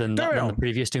 Than the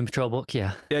previous Doom Patrol book,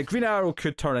 yeah. Green Arrow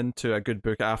could turn into a good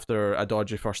book after a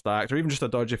dodgy first act, or even just a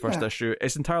dodgy first issue.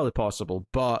 It's entirely possible,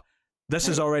 but this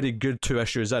is already good 2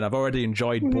 issues in. I've already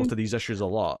enjoyed both of these issues a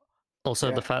lot. Also,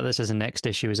 the fact that this is the next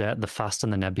issue is The Fast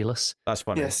and the Nebulous. That's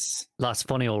funny. Yes. That's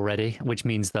funny already, which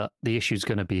means that the issue's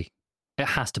going to be... It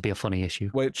has to be a funny issue.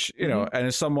 Which, you know, and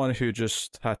as someone who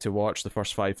just had to watch the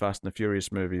first 5 Fast and the Furious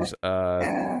movies,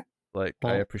 I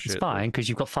appreciate it. It's fine, because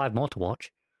you've got 5 more to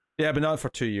watch. Yeah, but not for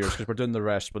 2 years, because we're doing the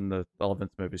rest when the 11th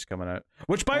movie's coming out.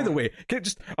 Which, by the way,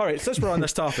 all right, since we're on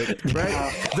this topic,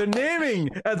 right? The naming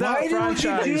of that franchise.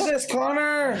 Why did you do this,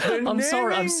 Connor?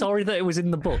 I'm sorry that it was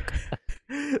in the book.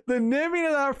 The naming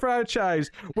of that franchise,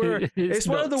 where it's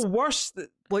one of the worst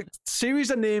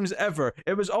series of names ever.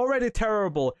 It was already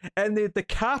terrible, and the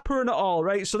capper and it all,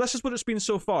 right? So this is what it's been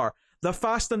so far: The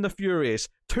Fast and the Furious,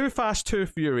 Too Fast, Too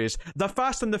Furious, The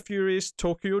Fast and the Furious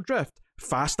Tokyo Drift,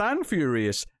 Fast and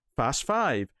Furious, Fast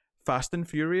 5, Fast and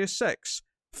Furious 6,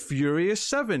 Furious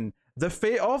 7, The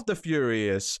Fate of the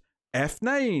Furious,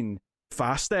 F9,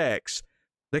 Fast X.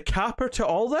 The capper to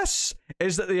all this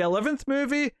is that the 11th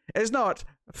movie is not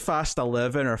Fast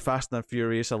 11 or Fast and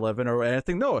Furious 11 or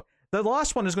anything. No, the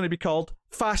last one is going to be called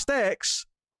Fast X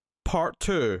Part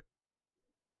 2.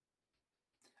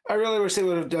 I really wish they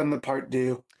would have done the Part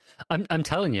 2. I'm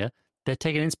telling you, they're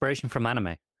taking inspiration from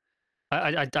anime.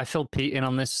 I filled Pete in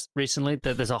on this recently,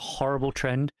 that there's a horrible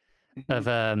trend of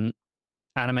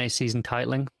anime season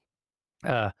titling.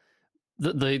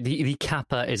 The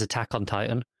kappa is Attack on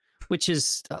Titan, which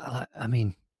is, I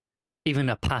mean, even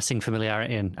a passing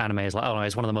familiarity in anime is like, oh no,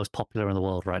 it's one of the most popular in the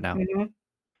world right now.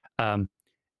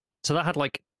 So that had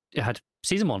it had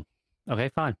season 1. Okay,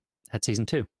 fine. It had season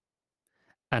 2.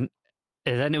 And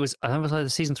then it was, I don't know if it was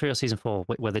like season 3 or season 4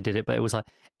 where they did it, but it was like,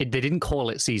 they didn't call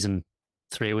it season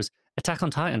 3. It was Attack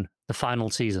on Titan, the final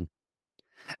season.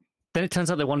 Then it turns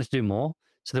out they wanted to do more.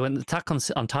 So they went Attack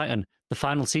on Titan, the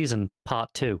final season, part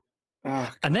 2.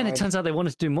 And then it turns out they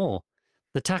wanted to do more.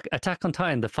 The Attack on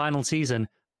Titan, the final season,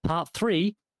 part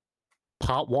 3,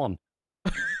 part 1.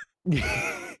 Oh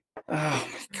my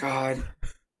god.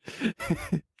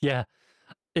 Yeah.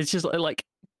 It's just like,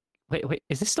 wait,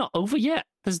 is this not over yet?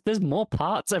 There's more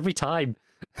parts every time.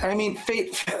 I mean, Fate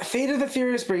of the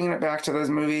Furious, bringing it back to those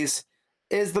movies,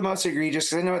 is the most egregious,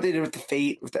 because I know what they did with the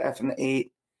Fate, with the F and the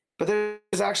 8, but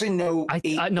there's actually no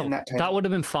 8 no, in that time. That would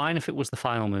have been fine if it was the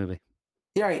final movie.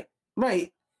 Yeah,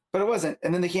 right, but it wasn't,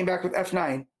 and then they came back with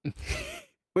F9,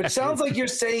 which sounds like you're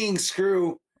saying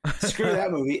screw that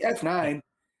movie, F9,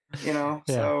 you know.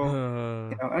 Yeah. So,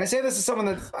 you know, and I say this as someone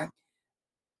that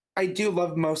I do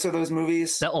love most of those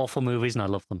movies. They're awful movies, and I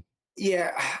love them.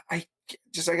 Yeah, I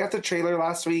got the trailer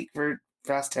last week for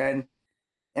Fast 10,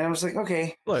 and I was like,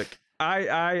 okay. Look,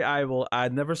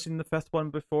 I'd never seen the 5th one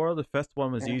before. The 5th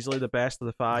one was easily the best of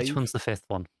the 5. Which one's the 5th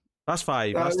one? That's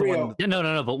 5. That's the Rio. one. Yeah,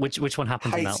 no. But which one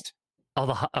happens in that? Heist.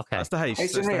 Oh, okay. That's the heist. Heist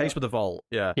It's in the Rio. heist with the vault.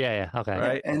 Yeah. Yeah. Okay.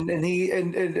 Right. And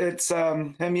it's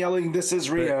him yelling, "This is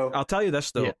Rio." But I'll tell you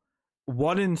this though, Yeah.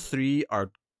 1 and 3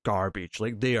 are garbage.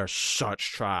 Like they are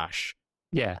such trash.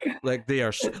 Yeah. Like they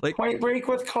are like Point Break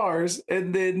with cars,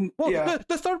 and then well, yeah,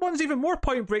 the third one's even more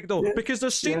Point Break though, Yeah. because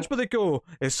there's scenes where they go,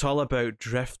 it's all about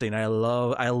drifting. I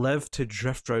live to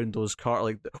drift around those cars.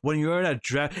 Like when you're in a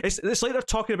drift, it's like they're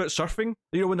talking about surfing.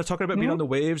 You know, when they're talking about being on the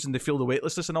waves and they feel the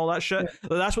weightlessness and all that shit.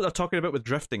 Like, that's what they're talking about with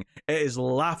drifting. It is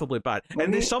laughably bad,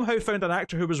 and they somehow found an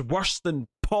actor who was worse than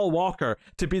Paul Walker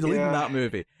to be the lead in that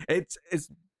movie. It's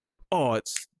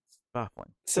baffling.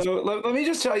 So let me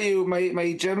just tell you,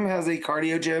 my gym has a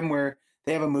cardio gym where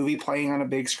they have a movie playing on a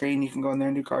big screen. You can go in there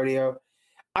and do cardio.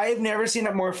 I've never seen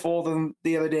it more full than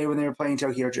the other day when they were playing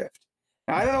Tokyo Drift.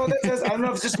 Now, I don't know what that says. I don't know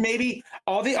if it's just maybe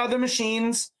all the other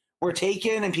machines were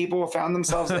taken and people found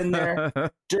themselves in there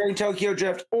during Tokyo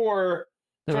Drift, or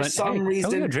for some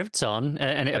reason Tokyo Drift's on,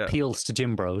 and it appeals to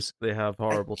gym bros. They have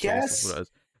horrible Yes. taste. What it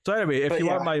is. So anyway, if But you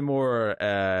want yeah. my more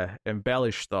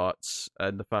embellished thoughts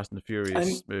in the Fast and the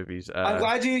Furious movies, I'm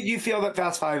glad you feel that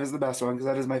Fast 5 is the best one, because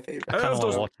that is my favorite. I kind of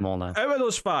want to watch them all now. out of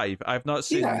those 5, I've not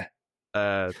seen. Yeah.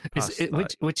 Past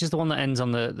that. Which is the one that ends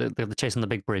on the chase on the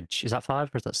big bridge? Is that 5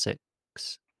 or is that 6?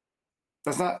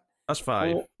 That's not. That's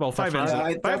 5. Well, 5 that's ends.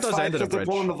 five. 5 That's does 5 end at a because they're bridge.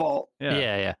 pulling the vault.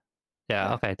 Yeah.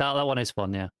 Yeah. Okay, that one is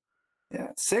fun. Yeah. Yeah,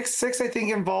 six I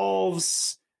think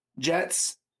involves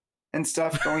jets and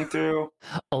stuff going through.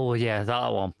 Oh yeah,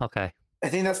 that one. Okay. I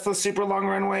think that's the super long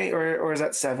runway, or is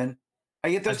that 7?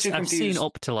 I get those two I've confused. seen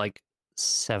up to like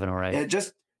 7 or 8. Yeah,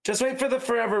 just wait for the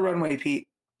forever runway, Pete.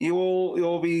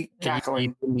 You'll be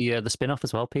cackling. The spin-off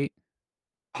as well, Pete.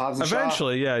 Hobbs and Shaw.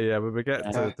 Eventually, yeah, we get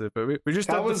to but we just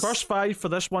That did was- the first 5 for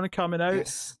this one coming out.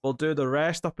 Yes. We'll do the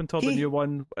rest up until the He- new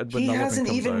one when He the hasn't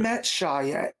comes even out. met Shaw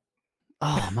yet.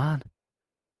 Oh man,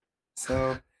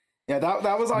 So yeah,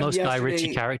 that was on most yesterday. Guy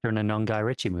Ritchie character in a non-Guy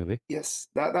Ritchie movie. Yes,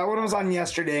 that one was on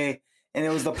yesterday, and it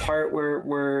was the part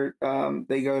where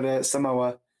they go to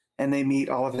Samoa and they meet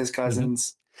all of his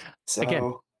cousins. So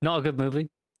Again, not a good movie.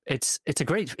 It's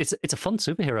a fun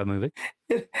superhero movie.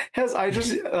 it has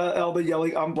Idris Elba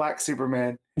yelling, "I'm Black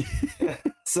Superman."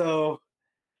 So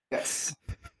yes,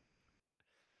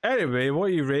 Anyway, what are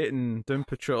you rating Doom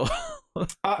Patrol?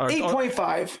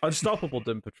 8.5. Unstoppable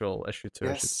Doom Patrol issue 2,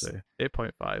 I should Yes. say.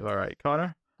 8.5. All right,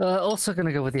 Connor. Also going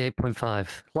to go with the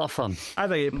 8.5. A lot of fun. I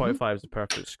think Mm-hmm. 8.5 is the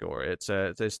perfect score. It's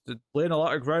laying a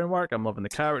lot of groundwork. I'm loving the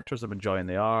characters. I'm enjoying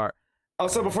the art.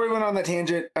 Also, before we went on that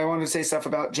tangent, I wanted to say stuff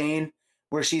about Jane,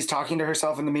 where she's talking to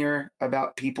herself in the mirror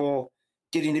about people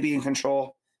getting to be in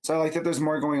control. So I like that there's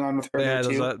more going on with her Yeah,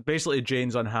 there too. basically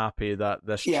Jane's unhappy that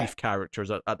this Yeah. chief character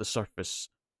is at the surface.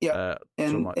 Yeah. so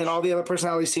and much. and all the other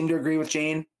personalities seem to agree with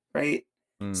Jane, right?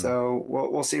 Mm. So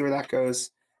we'll see where that goes.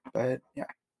 But yeah.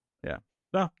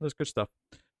 No, that's good stuff.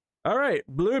 All right,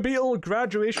 Blue Beetle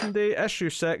Graduation Day issue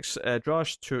 6.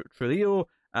 Josh Trujillo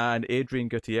and Adrian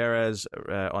Gutierrez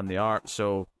on the art.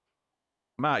 So,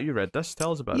 Matt, you read this.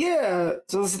 Tell us about it. Yeah.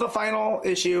 So this is the final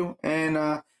issue,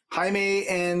 and Jaime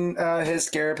and his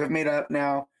Scarab have made up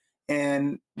now.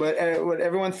 And what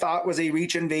everyone thought was a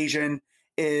Reach invasion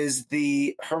is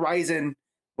the Horizon.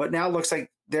 What now looks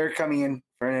like they're coming in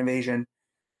for an invasion.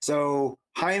 So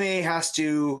Jaime has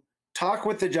to talk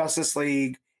with the Justice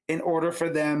League in order for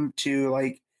them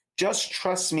to just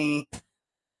trust me.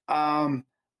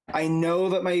 I know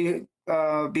that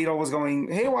my Beetle was going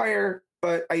haywire,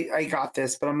 but I got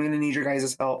this, but I'm going to need your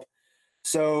guys' help.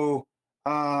 So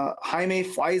Jaime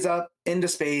flies up into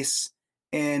space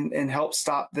and helps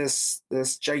stop this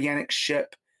gigantic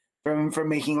ship from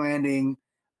making landing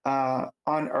on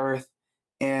Earth.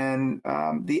 And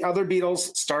the other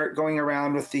Beetles start going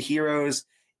around with the heroes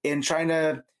and trying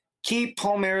to keep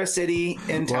Palmyra City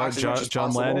intact as much as John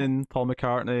possible. Lennon, Paul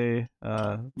McCartney.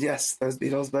 Yes, those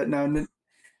Beatles, but no,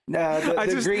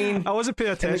 the green. I wasn't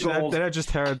paying attention. Then I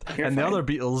just heard, and the other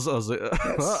Beatles. I was like,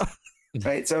 yes.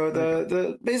 Right. So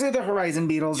the basically the Horizon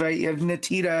Beatles, right? You have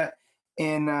Natita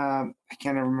and I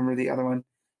can't remember the other one,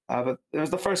 but it was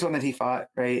the first one that he fought,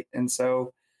 right? And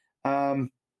so, they're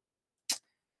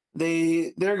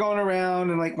going around,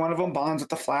 and like one of them bonds with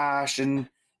the Flash, and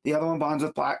the other one bonds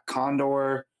with Black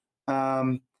Condor,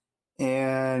 and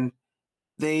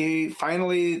they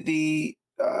finally the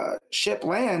ship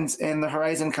lands and the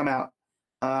Horizon come out,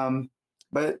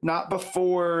 but not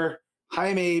before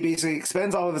Jaime basically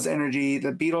expends all of his energy.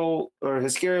 The Beetle or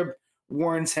his Scarab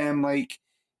warns him, like,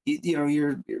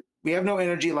 we have no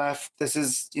energy left. This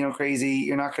is, crazy.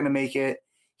 You're not going to make it.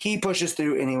 He pushes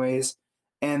through anyways.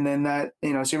 And then that,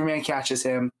 Superman catches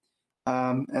him.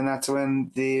 And that's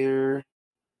when the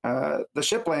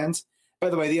ship lands. By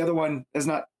the way, the other one is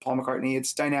not Paul McCartney.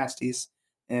 It's Dynasties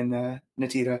and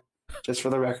Natita, just for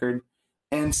the record.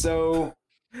 And so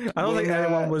I don't think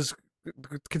anyone was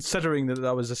considering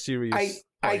that was a serious.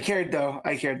 I cared though.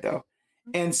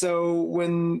 And so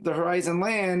when the Horizon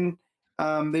land,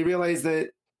 they realize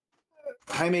that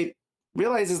Jaime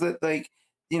realizes that, like,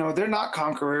 they're not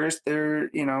conquerors. They're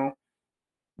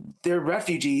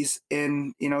refugees,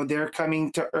 and they're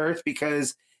coming to Earth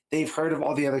because they've heard of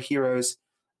all the other heroes.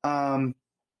 But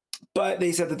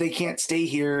they said that they can't stay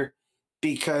here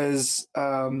because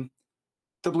the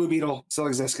Blue Beetle still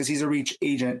exists because he's a Reach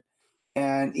agent.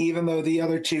 And even though the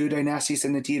other two, Dynasties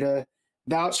and Natita,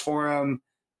 vouch for him,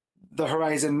 the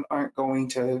Horizon aren't going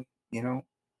to,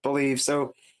 believe.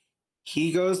 So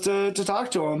he goes to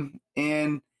talk to him,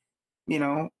 and,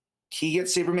 he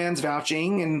gets Superman's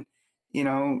vouching, and,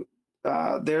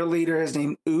 their leader is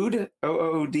named Ood,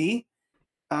 O-O-D.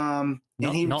 And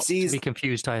he not sees... to be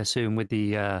confused, I assume, with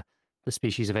the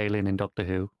species of alien in Doctor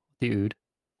Who, the Ood.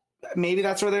 Maybe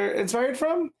that's where they're inspired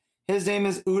from. His name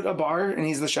is Ood Abar, and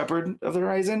he's the shepherd of the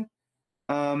Horizon.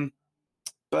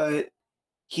 But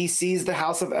he sees the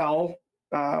House of El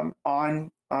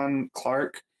on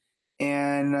Clark,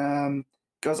 and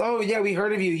goes, "Oh yeah, we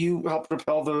heard of you. You helped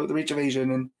repel the Reach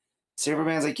invasion." And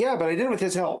Superman's like, "Yeah, but I did it with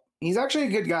his help. He's actually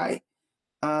a good guy."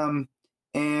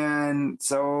 And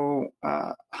so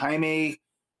Jaime,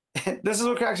 this is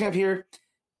what cracks me up here.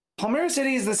 Palmyra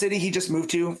City is the city he just moved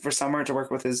to for summer to work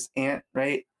with his aunt,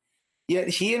 right? Yet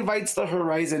he invites the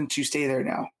Horizon to stay there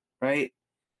now, right?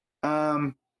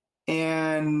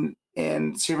 And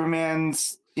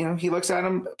Superman's, he looks at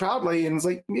him proudly and is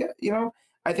like, "Yeah,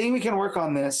 I think we can work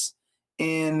on this."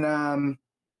 And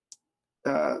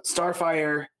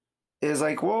Starfire is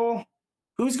like, "Well,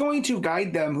 who's going to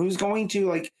guide them? Who's going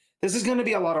to, this is going to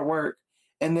be a lot of work."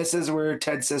 And this is where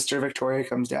Ted's sister, Victoria,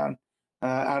 comes down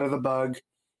out of the bug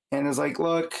and is like,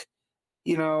 "Look,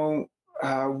 we're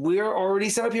already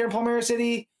set up here in Palmyra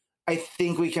City. I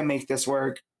think we can make this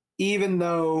work, even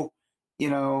though,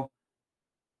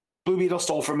 Blue Beetle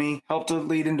stole from me, helped to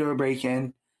lead into a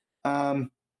break-in." And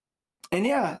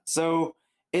yeah, so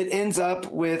it ends up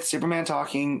with Superman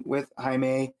talking with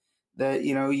Jaime that,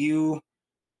 you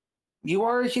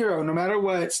are a hero no matter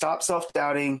what. Stop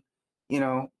self-doubting.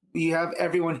 You have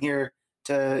everyone here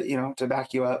to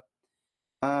back you up.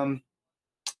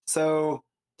 So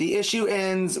the issue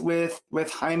ends with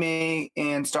Jaime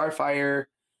and Starfire,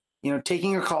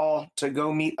 taking a call to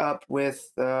go meet up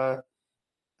with all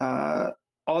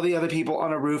the other people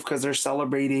on a roof because they're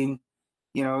celebrating,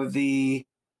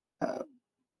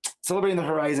 celebrating the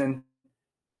Horizon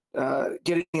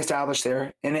getting established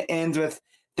there. And it ends with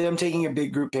them taking a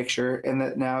big group picture, and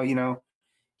that now,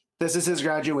 this is his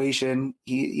graduation.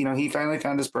 He finally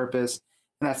found his purpose,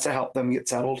 and that's to help them get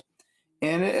settled.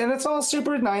 And it's all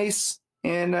super nice.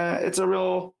 And it's a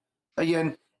real,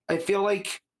 again, I feel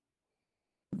like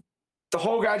the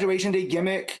whole graduation day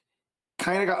gimmick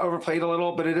kind of got overplayed a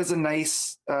little, but it is a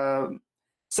nice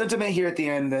sentiment here at the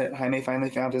end that Jaime finally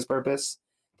found his purpose,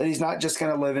 that he's not just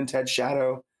going to live in Ted's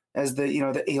shadow as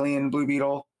the alien Blue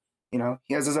Beetle.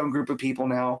 He has his own group of people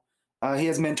now. He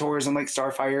has mentors in like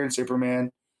Starfire and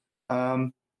Superman,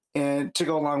 and to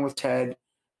go along with Ted.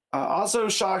 Also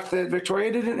shocked that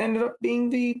Victoria didn't end up being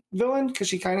the villain, because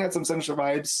she kind of had some sinister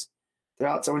vibes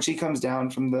throughout. So when she comes down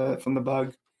from the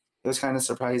bug, it was kind of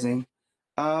surprising.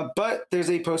 But there's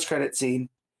a post-credit scene,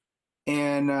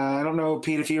 and I don't know,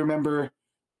 Pete, if you remember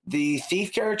the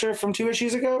thief character from 2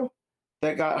 issues ago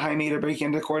that got Jaime to break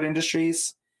into Cord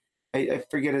Industries. I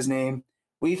forget his name.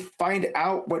 We find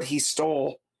out what he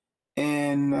stole,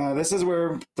 and this is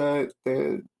where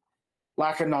the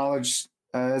lack of knowledge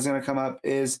is going to come up.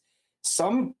 Is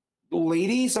some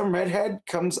lady, some redhead,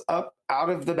 comes up out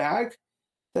of the bag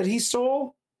that he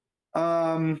stole,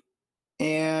 and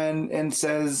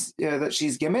says that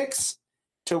she's Gimmicks.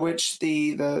 To which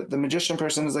the magician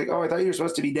person is like, "Oh, I thought you were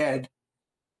supposed to be dead."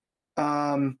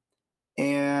 As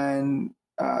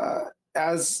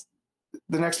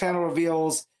the next panel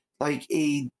reveals, like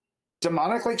a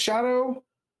demonic like shadow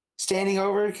standing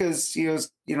over, because he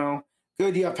goes,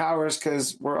 "Good, you have powers,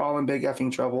 because we're all in big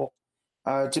effing trouble."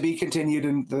 To be continued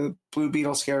in the Blue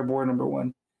Beetle Scarab War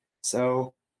 #1.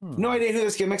 So no idea who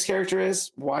this Gimmicks character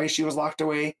is, why she was locked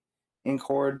away in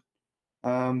Cord.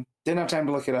 Didn't have time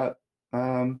to look it up.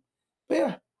 But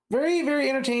yeah, very, very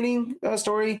entertaining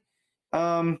story.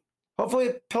 Hopefully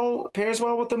it pairs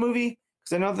well with the movie,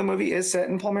 because I know the movie is set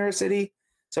in Palmyra City,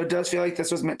 so it does feel like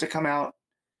this was meant to come out,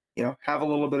 have a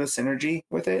little bit of synergy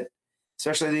with it,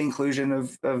 especially the inclusion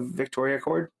of Victoria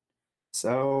Cord.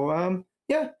 So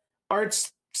yeah,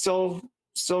 art's still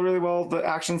really well. The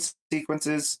action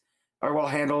sequences are well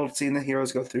handled. Seeing the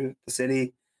heroes go through the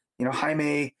city,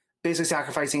 Jaime basically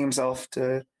sacrificing himself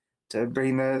to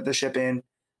bring the ship in.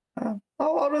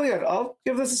 All really good. I'll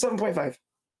give this a 7.5.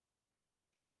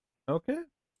 Okay,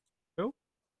 cool.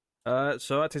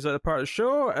 So that takes out the part of the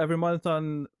show. Every month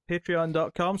on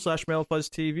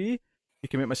patreon.com/MailFuzzTV, you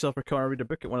can make myself or Connor read a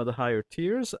book at one of the higher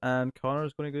tiers, and Connor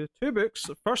is going to do 2 books.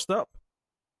 First up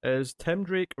is Tim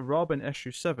Drake Robin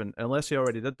issue 7, unless he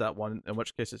already did that one, in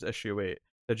which case it's issue 8.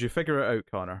 Did you figure it out,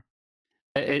 Connor?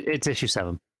 It's issue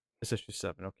 7. It's issue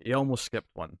 7, okay. You almost skipped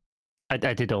one. I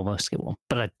did almost skip one,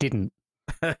 but I didn't.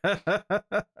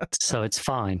 So it's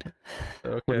fine.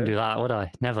 Okay. Wouldn't do that, would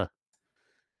I? Never.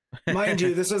 Mind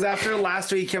you, this was after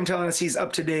last week him telling us he's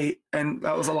up to date, and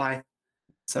that was a lie.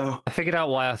 So I figured out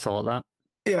why I thought that.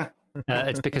 Yeah.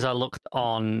 It's because I looked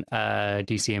on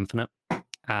DC Infinite,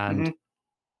 and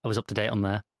I was up to date on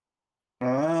there.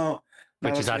 Oh.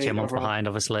 Which is actually a month behind,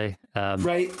 obviously.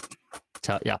 Right.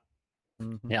 So, yeah.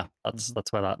 Yeah,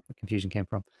 that's where that confusion came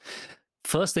from.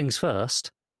 First things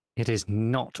first, it is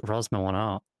not Rosmo on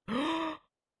art.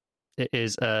 It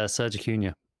is Serge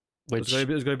Acuna. Which it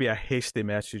was going to be a hasty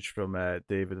message from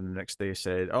David, and the next day he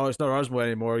said, "Oh, it's not Rosmo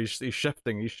anymore. He's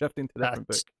shifting. He's shifting to a different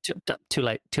book." Too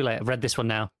late. I've read this one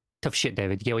now. Tough shit,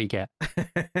 David. You get what you get.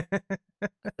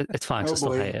 It's fine. I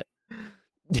still hate it.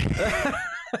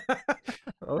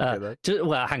 Okay,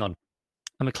 well, hang on.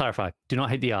 Let me clarify. Do not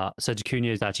hate the art. Serge Acuna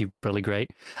is actually really great.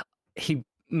 He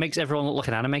makes everyone look like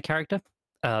an anime character,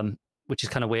 which is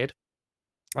kind of weird.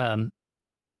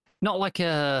 Not like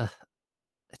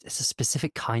it's a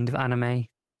specific kind of anime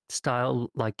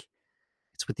style. Like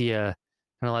it's with the kind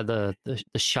of like the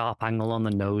sharp angle on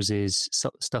the noses,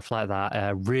 stuff like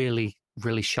that. Really,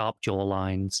 really sharp jaw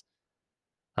lines.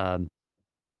 I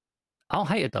don't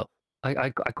hate it though.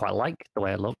 I quite like the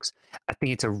way it looks. I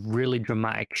think it's a really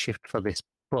dramatic shift for this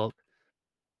book.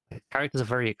 The characters are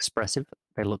very expressive.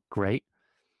 They look great.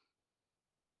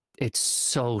 It's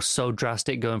so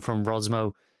drastic going from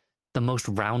Rosmo, the most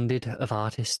rounded of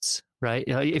artists, right?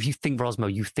 If you think Rosmo,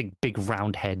 you think big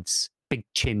round heads, big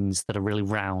chins that are really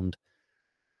round.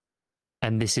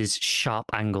 And this is sharp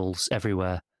angles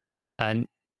everywhere and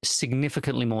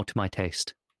significantly more to my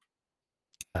taste.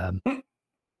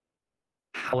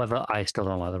 However, I still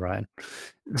don't like the writing,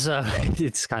 so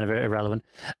it's kind of irrelevant.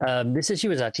 This issue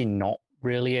is actually not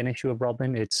really an issue of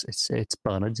Robin. It's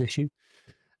Bernard's issue.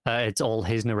 It's all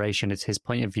his narration. It's his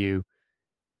point of view.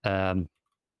 The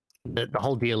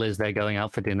whole deal is they're going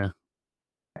out for dinner,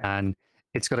 and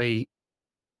it's got a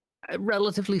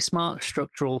relatively smart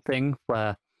structural thing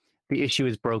where the issue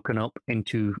is broken up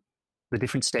into the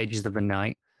different stages of the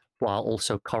night, while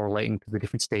also correlating to the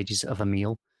different stages of a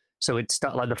meal. So it's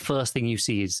like the first thing you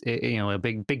see is a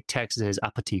big text that says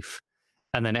aperitif,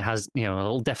 and then it has a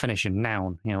little definition,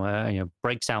 noun,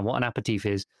 breaks down what an aperitif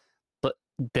is, but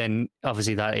then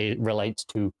obviously that it relates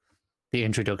to the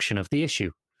introduction of the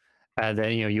issue, and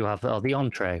then you have the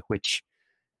entree, which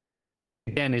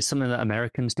again is something that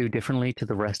Americans do differently to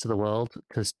the rest of the world,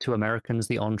 because to Americans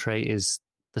the entree is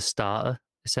the starter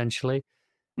essentially.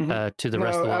 To the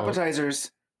rest of the world,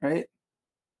 appetizers, right?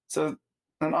 So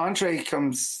an entree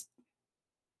comes.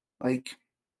 Like,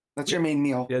 that's your main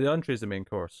meal. Yeah, the entree is the main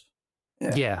course.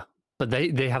 Yeah, but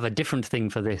they have a different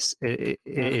thing for this. It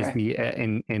is the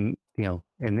in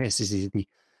this is the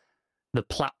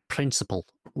Platt principle,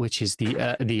 which is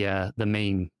the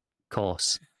main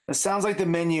course. It sounds like the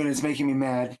menu, and it's making me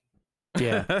mad.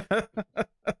 Yeah.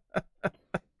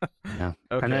 Yeah.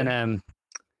 Okay. And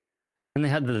then they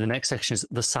had the next section is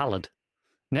the salad,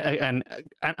 and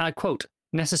I quote,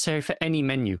 necessary for any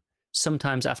menu,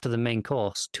 sometimes after the main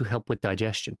course, to help with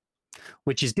digestion,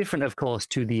 which is different, of course,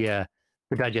 to the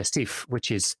digestif,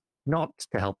 which is not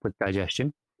to help with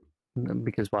digestion,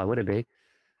 because why would it be?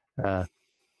 Oh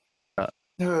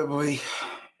boy.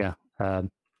 Yeah.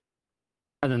 And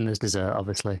then there's dessert,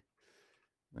 obviously.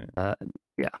 Yeah.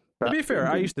 To be fair,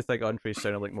 I used to think entree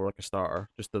sounded like more like a starter,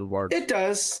 just the word. It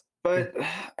does, but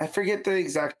I forget the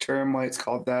exact term why it's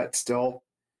called that still.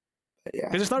 But yeah,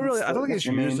 because it's not really. I don't think it's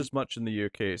used mean. as much in the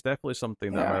UK. It's definitely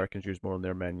something that Americans use more in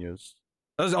their menus.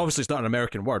 Obviously, it's not an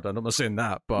American word. I'm not saying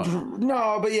that, but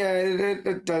no, but yeah,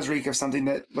 it does reek of something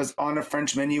that was on a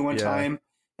French menu one time,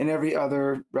 and every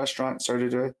other restaurant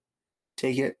started to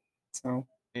take it. So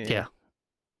yeah,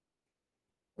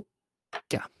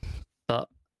 but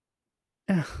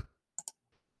yeah.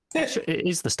 It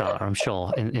is the starter, I'm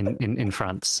sure, in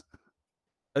France.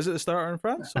 Is it the starter in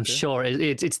France? Okay. I'm sure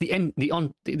it's the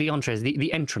entrees,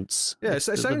 the entrance. Yeah, it's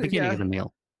the beginning of the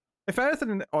meal. If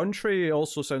anything, entree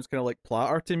also sounds kind of like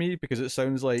platter to me because it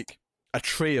sounds like a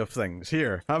tray of things.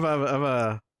 Here, have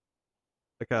a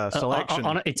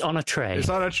selection. It's on a tray. It's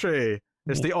on a tray.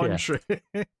 It's the entree.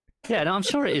 Yeah, no, I'm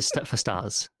sure it is for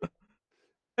stars.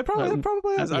 It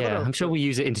probably is. Yeah, I'm sure we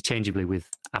use it interchangeably with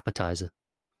appetizer.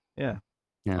 Yeah.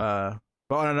 Yeah.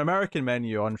 But on an American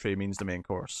menu, entree means the main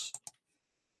course.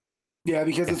 Yeah,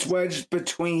 because it's wedged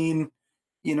between,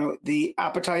 the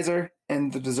appetizer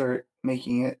and the dessert,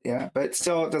 making it. Yeah, but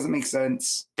still, it doesn't make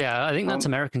sense. Yeah, I think that's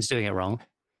Americans doing it wrong.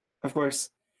 Of course.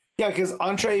 Yeah, because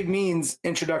entree means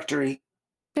introductory.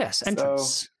 Yes,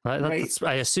 entrance. So, that's,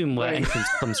 I assume where entrance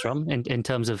comes from in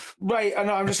terms of. Right. I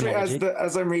know. I'm just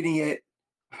as I'm reading it,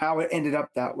 how it ended up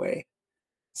that way.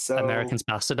 So Americans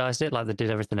bastardized it like they did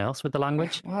everything else with the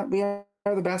language. Well, we are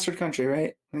the bastard country,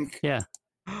 right? Yeah.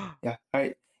 Yeah. All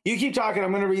right. You keep talking.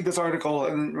 I'm going to read this article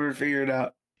and we'll figure it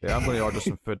out. Yeah, I'm going to order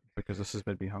some food because this has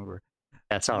made me hungry.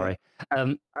 Yeah, sorry.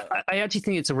 I actually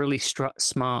think it's a really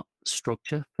smart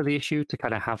structure for the issue to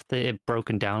kind of have it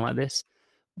broken down like this.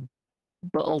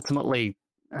 But ultimately,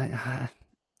 I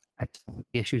just think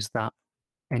the issue's that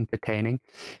entertaining.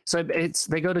 So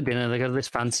they go to dinner, they go to this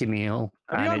fancy meal.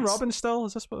 Are we on Robin still?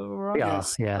 Is this what we're on?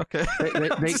 Yeah. Okay.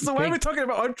 So why are we talking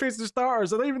about entrees and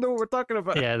starters? I don't even know what we're talking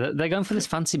about. Yeah, they're going for this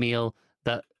fancy meal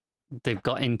that they've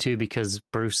got into because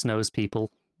Bruce knows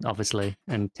people, obviously,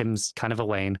 and Tim's kind of a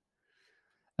Wayne.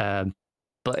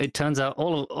 But it turns out,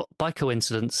 by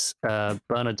coincidence,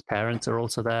 Bernard's parents are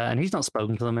also there, and he's not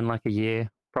spoken to them in like a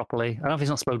year properly. I don't know if he's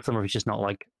not spoken to them or he's just not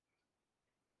like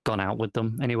gone out with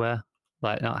them anywhere,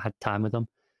 like not had time with them.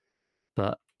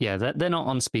 But yeah, they're not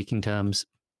on speaking terms.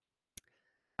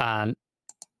 And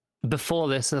before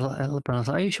this, Bernard's like,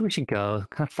 "Are you sure we should go?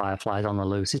 Kind of Firefly's on the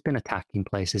loose. He's been attacking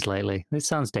places lately. This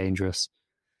sounds dangerous."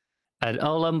 And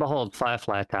lo and behold,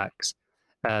 Firefly attacks.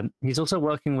 He's also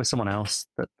working with someone else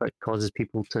that causes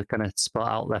people to kind of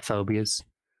spot out their phobias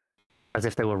as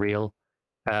if they were real,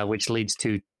 which leads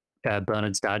to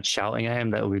Bernard's dad shouting at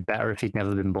him that it would be better if he'd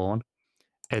never been born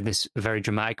in this very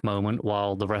dramatic moment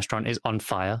while the restaurant is on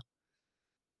fire.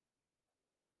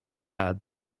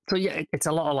 So yeah, it's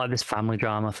a lot of like this family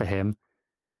drama for him.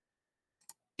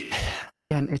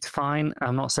 And it's fine.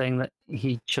 I'm not saying that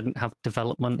he shouldn't have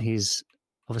development. He's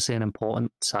obviously an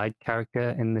important side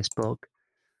character in this book.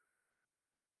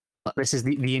 But this is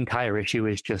the entire issue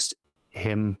is just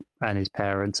him and his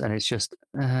parents, and it's just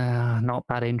not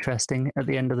that interesting at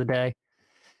the end of the day.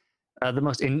 The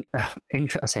most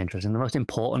interesting, the most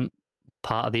important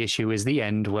part of the issue is the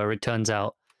end, where it turns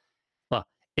out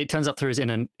through his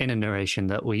inner narration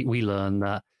that we learn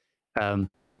that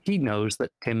he knows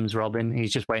that Tim's Robin.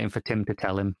 He's just waiting for Tim to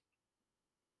tell him.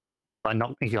 But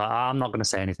he's like, I'm not going to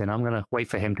say anything. I'm going to wait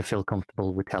for him to feel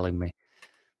comfortable with telling me.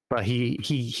 But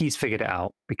he's figured it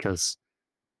out because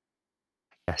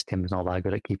I guess Tim's not that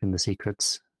good at keeping the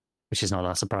secrets, which is not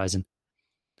that surprising.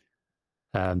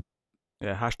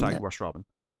 Hashtag worst Robin.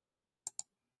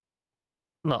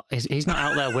 Look, he's not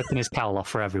out there whipping his cowl off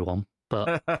for everyone,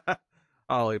 but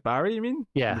oh, like Barry, you mean?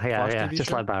 Yeah,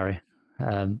 just like Barry.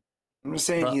 I'm just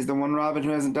saying he's the one Robin who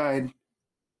hasn't died.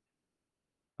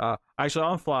 Actually,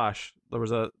 on Flash, there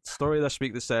was a story this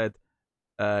week that said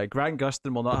Grant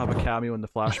Gustin will not have a cameo in the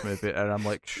Flash movie, and I'm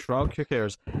like, shrug, who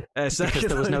cares? Because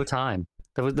there was no time.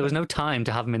 There was no time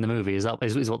to have him in the movie. Is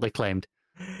what they claimed.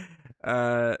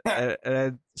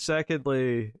 And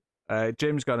secondly,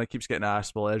 James Gunn keeps getting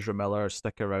asked, will Ezra Miller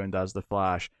stick around as the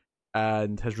Flash?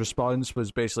 And his response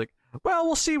was basically, well,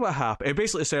 we'll see what happens. He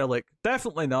basically said, like,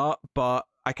 definitely not, but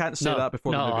I can't say that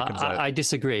before the movie comes out. I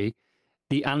disagree.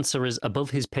 The answer is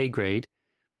above his pay grade.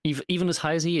 Even as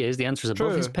high as he is, the answer is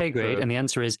above his pay grade, and the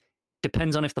answer is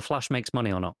depends on if the Flash makes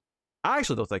money or not. I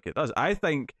actually don't think it does. I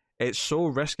think it's so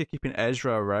risky keeping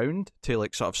Ezra around to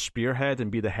like sort of spearhead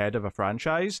and be the head of a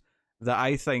franchise that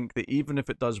I think that even if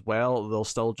it does well, they'll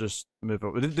still just move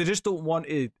it. They just don't want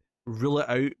to rule it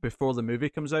out before the movie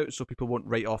comes out, so people won't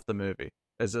write off the movie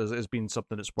as being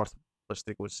something that's worth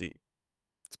to go see.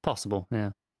 It's possible,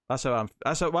 yeah. That's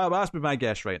been my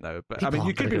guess right now. But People I mean,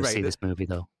 you could be right. See this movie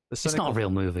though. It's not a real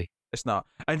movie. It's not.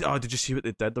 And did you see what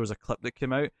they did? There was a clip that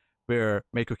came out where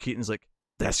Michael Keaton's like,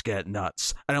 "Let's get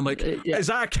nuts," and I'm like, "Is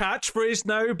that a catchphrase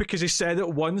now?" Because he said it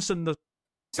once in the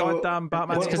goddamn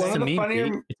Batman. It's because it's a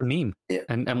meme. It's a meme. Yeah.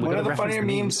 And one of the funnier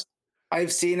memes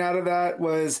I've seen out of that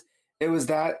was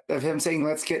that of him saying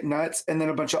 "Let's get nuts" and then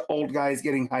a bunch of old guys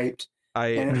getting hyped.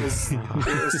 And it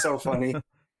was so funny.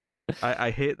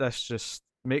 I hate this. Just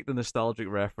make the nostalgic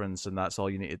reference, and that's all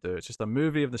you need to do. It's just a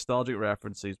movie of nostalgic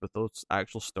references with those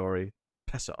actual story.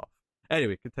 Piss it off.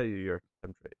 Anyway, continue your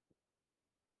country.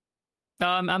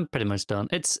 I'm pretty much done.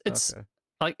 It's okay.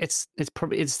 Like it's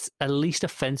a least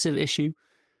offensive issue,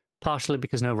 partially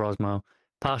because no Rosmo,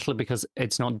 partially because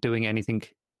it's not doing anything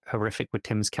horrific with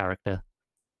Tim's character.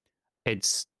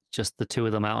 It's just the two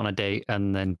of them out on a date,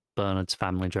 and then Bernard's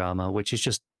family drama, which is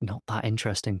just not that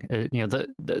interesting.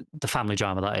 The family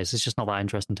drama that is, it's just not that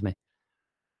interesting to me.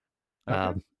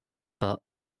 Okay. But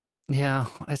yeah,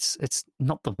 it's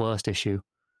not the worst issue.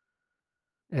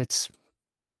 It's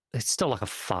still like a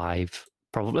 5,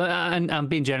 probably. And I'm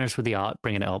being generous with the art,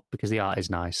 bringing it up because the art is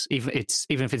nice. Even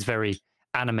if it's very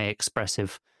anime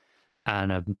expressive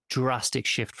and a drastic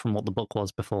shift from what the book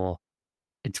was before,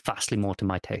 it's vastly more to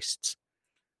my tastes.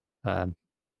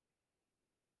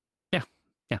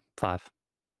 Yeah, 5.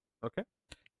 Okay.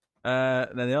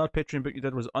 Then the other Patreon book you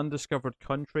did was Undiscovered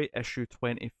Country, issue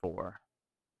 24.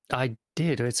 I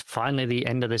did. It's finally the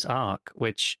end of this arc,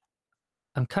 which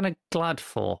I'm kind of glad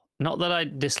for. Not that I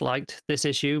disliked this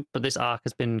issue, but this arc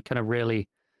has been kind of really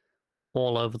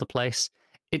all over the place.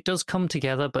 It does come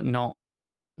together, but not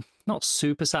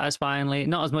super satisfyingly,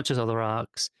 not as much as other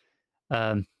arcs.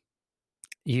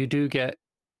 You do get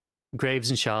Graves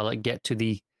and Charlotte get to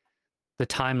the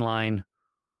timeline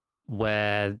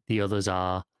where the others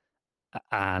are,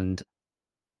 and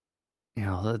you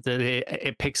know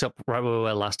it picks up right where we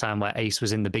were last time, where Ace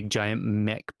was in the big giant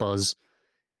mech buzz,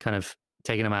 kind of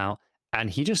taking him out, and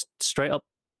he just straight up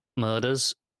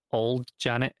murders old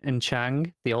Janet and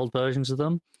Chang, the old versions of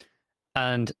them,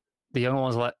 and the young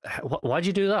one's like, "Why'd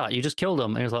you do that? You just killed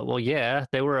them." And he was like, "Well, yeah,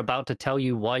 they were about to tell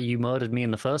you why you murdered me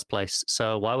in the first place,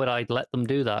 so why would I let them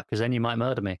do that? Because then you might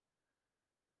murder me."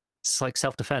 It's like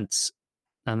self-defense.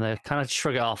 And they kind of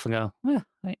shrug it off and go,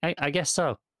 I guess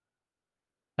so.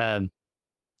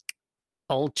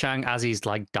 Old Chang, as he's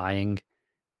like dying,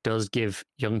 does give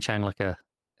young Chang like I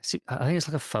think it's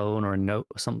like a phone or a note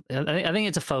or something. I think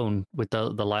it's a phone with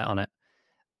the light on it,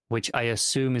 which I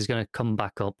assume is going to come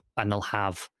back up, and they'll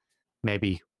have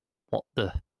maybe what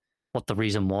the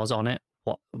reason was on it,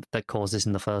 what that caused this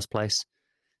in the first place.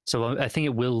 So I think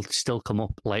it will still come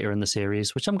up later in the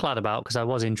series, which I'm glad about because I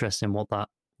was interested in what that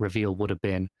reveal would have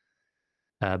been.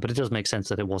 But it does make sense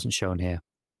that it wasn't shown here.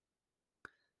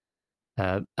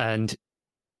 And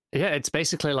yeah, it's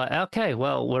basically like, okay,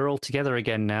 well, we're all together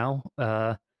again now.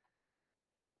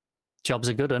 Job's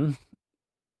a good one.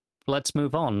 Let's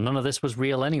move on. None of this was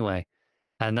real anyway.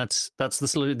 And that's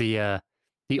the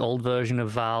old version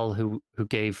of Val who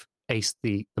gave Ace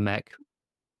the mech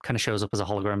kind of shows up as a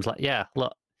hologram. It's like, yeah,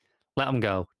 look, let him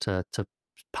go to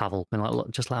Pavel. And like,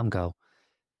 look, just let him go.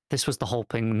 This was the whole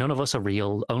thing. None of us are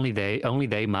real. Only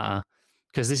they matter.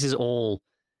 Because this is all.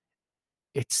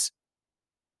 It's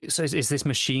this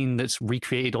machine that's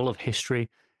recreated all of history,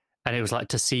 and it was like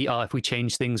to see, if we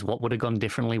change things, what would have gone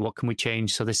differently? What can we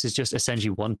change? So this is just essentially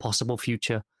one possible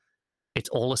future. It's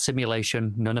all a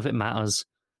simulation. None of it matters.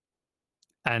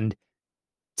 And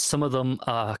some of them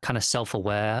are kind of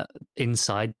self-aware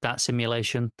inside that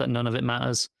simulation that none of it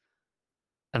matters.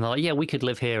 And they're like, yeah, we could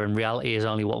live here, and reality is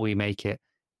only what we make it.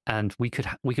 And we could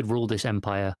rule this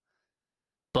empire.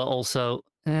 But also,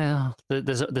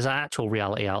 there's an actual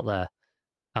reality out there,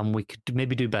 and we could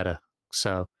maybe do better.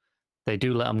 So they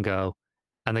do let them go,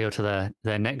 and they go to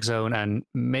their next zone, and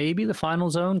maybe the final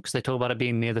zone, because they talk about it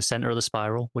being near the center of the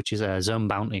spiral, which is Zone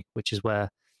Bounty, which is where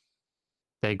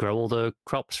they grow all the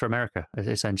crops for America,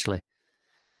 essentially.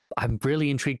 I'm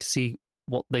really intrigued to see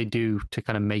what they do to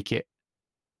kind of make it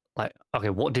like, okay,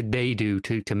 what did they do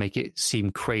to make it seem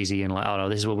crazy and like, oh no,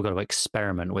 this is what we've got to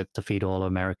experiment with to feed all of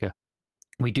America.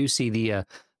 We do see the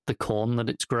corn that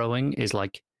it's growing is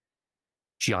like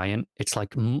giant. It's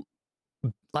like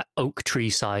oak tree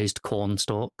sized corn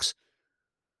stalks,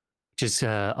 which is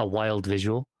a wild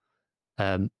visual.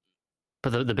 But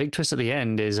the big twist at the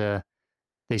end is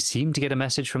they seem to get a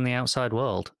message from the outside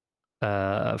world,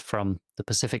 from the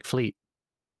Pacific Fleet.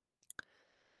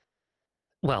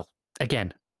 well,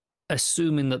 again,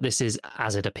 assuming that this is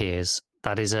as it appears,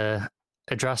 that is a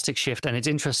drastic shift. And it's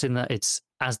interesting that it's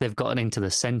as they've gotten into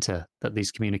the center that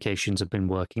these communications have been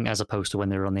working, as opposed to when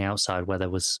they were on the outside where there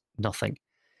was nothing,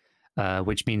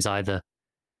 which means either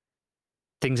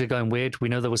things are going weird. We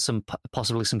know there was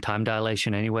possibly some time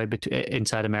dilation anyway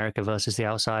inside America versus the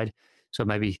outside. So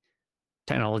maybe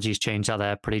technology's changed out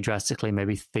there pretty drastically.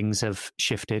 Maybe things have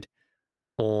shifted,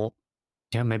 or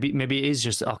maybe it is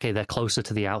just okay. They're closer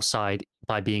to the outside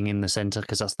by being in the center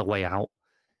because that's the way out.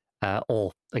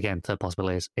 Or again, third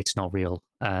possibility is it's not real,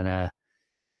 and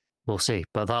we'll see.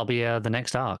 But that'll be the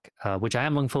next arc, which I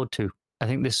am looking forward to. I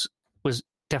think this was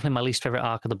definitely my least favorite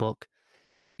arc of the book.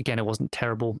 Again, it wasn't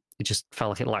terrible. It just felt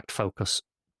like it lacked focus.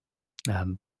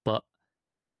 But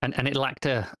it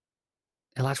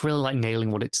lacked really like nailing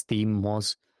what its theme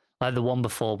was. Like the one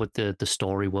before with the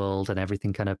story world and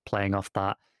everything kind of playing off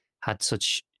that had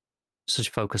such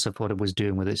focus of what it was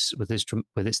doing with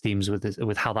its themes,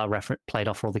 with how that played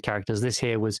off for all the characters. This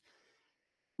here was,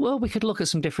 well, we could look at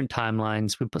some different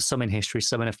timelines. We put some in history,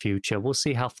 some in a future. We'll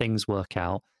see how things work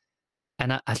out.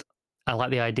 And I like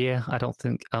the idea. I don't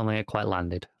think only it quite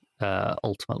landed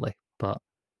ultimately, but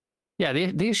yeah,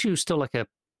 the issue is still like a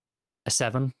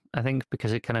 7, I think,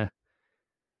 because it kind of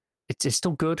it's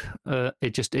still good.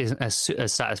 It just isn't as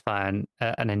satisfying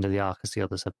an end of the arc as the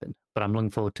others have been. But I'm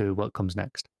looking forward to what comes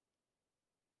next.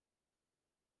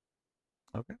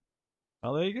 Okay,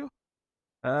 well there you go.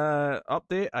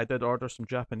 Update: I did order some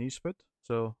Japanese food,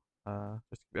 so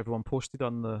just keep everyone posted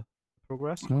on the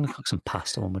progress. I'm gonna cook some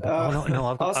pasta when we're done. No,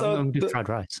 I'm gonna do fried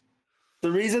rice.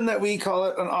 The reason that we call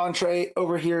it an entree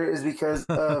over here is because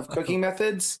of cooking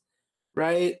methods,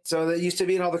 right? So that used to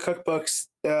be in all the cookbooks.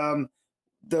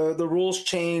 The rules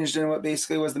changed, and what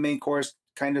basically was the main course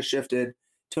kind of shifted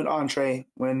to an entree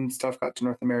when stuff got to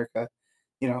North America.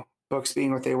 Books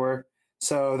being what they were,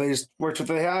 so they just worked with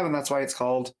what they have, and that's why it's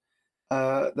called.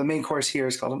 The main course here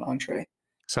is called an entree.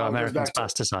 So Americans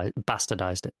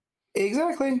bastardized it.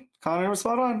 Exactly. Connor was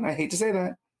spot on. I hate to say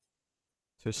that.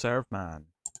 To serve man.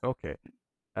 Okay.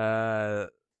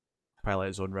 Highlight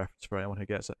his own reference for anyone who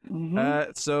gets it.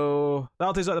 Mm-hmm. So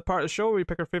that'll take us out the part of the show where we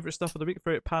pick our favourite stuff of the week,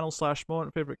 favourite panel /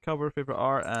 moment, favourite cover, favourite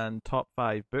art, and top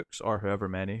 5 books, or however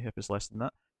many, if it's less than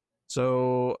that.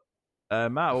 So,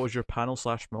 Matt, what was your panel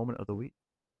 / moment of the week?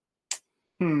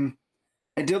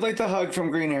 I did like the hug from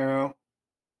Green Arrow.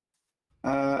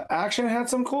 Action had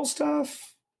some cool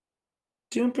stuff.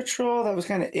 Doom Patrol, that was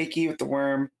kind of icky with the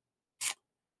worm.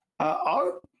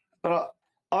 I'll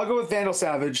go with Vandal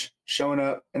Savage showing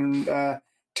up and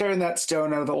tearing that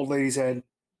stone out of the old lady's head.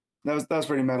 That was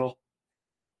pretty metal.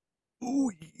 Oh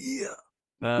yeah.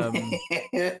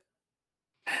 I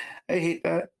hate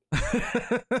that.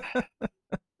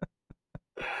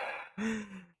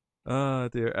 Oh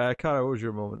dear. Cara, what was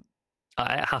your moment?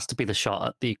 It has to be the shot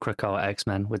at the Krakoa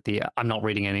X-Men with the I'm not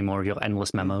reading any more of your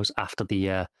endless memos after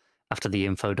the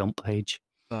info dump page.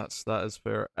 That is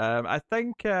fair. I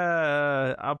think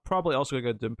I'm probably also going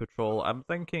to go Doom Patrol. I'm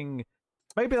thinking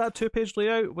maybe that 2-page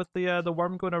layout with the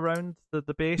worm going around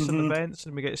the base and the vents,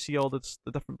 and we get to see all the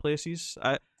different places.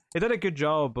 It did a good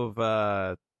job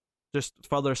of just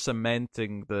further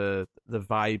cementing the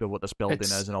vibe of what this building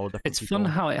is and all the different. It's people. fun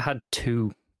how it had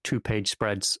two-page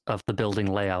spreads of the building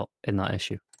layout in that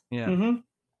issue. Yeah. Mm-hmm.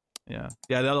 Yeah.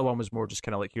 The other one was more just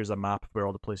kind of like, here's a map of where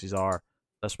all the places are.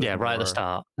 Right at the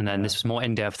start, and then this was more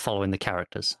in depth following the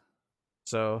characters.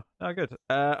 So, good.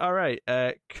 All right.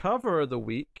 Cover of the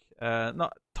week. Not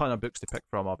a ton of books to pick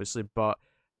from, obviously, but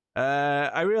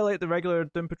I really like the regular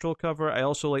Doom Patrol cover. I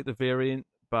also like the variant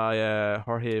by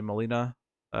Jorge Molina.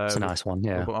 It's a nice one,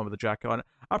 yeah. With the jacket on it.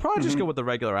 I'll probably just go with the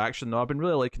regular action, though. I've been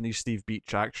really liking these Steve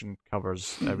Beach action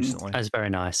covers recently. It's very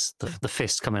nice. The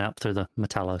fist coming up through the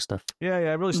Metallo stuff. Yeah,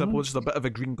 really simple. Just a bit of a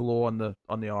green glow on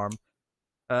the arm.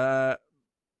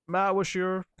 Matt, what's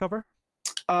your cover?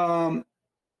 I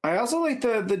also like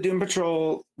the Doom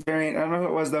Patrol variant. I don't know who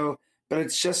it was though, but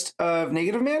it's just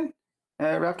Negative Man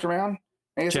wrapped around.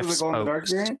 I guess it was a glow in the dark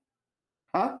variant.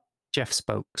 Huh? Jeff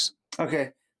Spokes.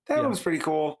 Okay, that one was pretty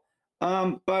cool.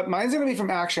 But mine's gonna be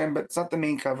from Action, but it's not the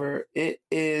main cover. It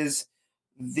is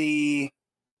the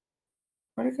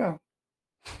where'd it go?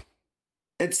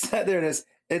 There it is.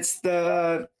 It's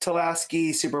the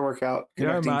Tulaski Super Workout.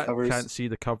 Matt covers. Can't see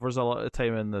the covers a lot of the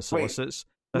time in the solicits.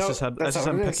 This is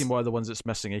him picking one of the ones that's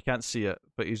missing. He can't see it,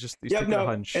 but he's taking a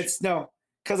hunch. It's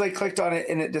because I clicked on it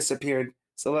and it disappeared.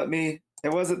 So it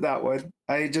wasn't that one.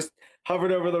 I just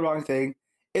hovered over the wrong thing.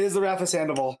 It is the Rafa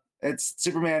Sandoval. It's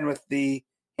Superman with the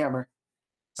hammer.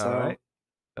 So, all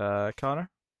right. Connor?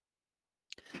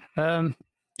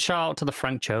 Shout out to the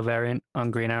Frank Cho variant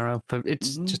on Green Arrow.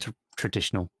 It's just a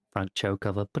traditional Frank Cho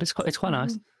cover, but it's quite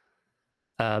nice.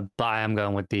 But I am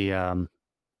going with the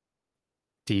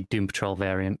Doom Patrol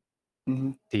variant,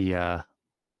 the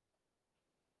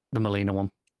Molina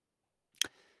one.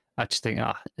 I just think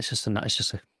it's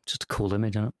just a cool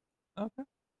image, isn't it? Okay,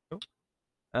 cool.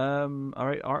 All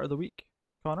right, art of the week,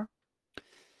 Connor.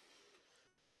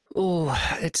 Oh,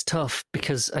 it's tough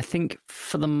because I think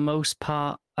for the most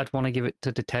part I'd want to give it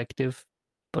to Detective,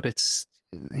 but it's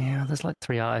there's like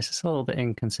 3 artists. It's a little bit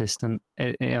inconsistent.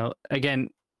 Again,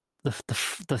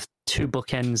 the 2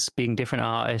 bookends being different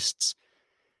artists,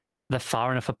 they're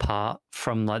far enough apart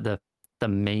from like the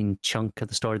main chunk of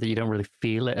the story that you don't really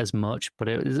feel it as much, but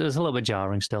it was a little bit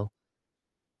jarring still.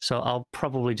 So I'll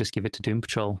probably just give it to Doom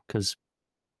Patrol because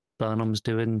Burnham's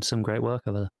doing some great work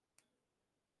over there.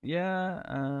 Yeah.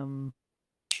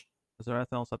 Is there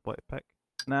anything else I'd like to pick?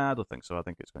 Nah, I don't think so. I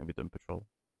think it's going to be Doom Patrol.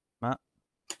 Matt?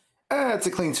 It's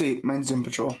a clean sweep. Mine's Doom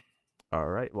Patrol. All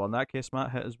right. Well, in that case,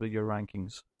 Matt, hit us with your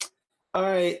rankings. All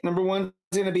right. Number 1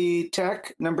 is going to be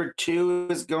Tech. Number 2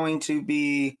 is going to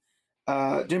be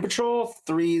Doom Patrol.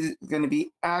 3 is going to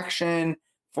be Action.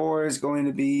 4 is going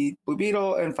to be Blue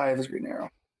Beetle. And 5 is Green Arrow.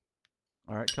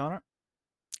 All right, Connor?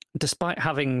 Despite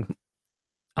having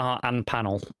art and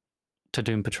panel to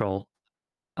Doom Patrol,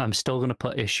 I'm still going to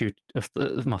put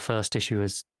my first issue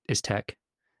is Tech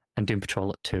and Doom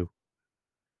Patrol at 2.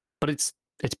 But it's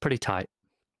pretty tight.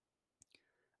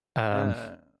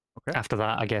 Okay. After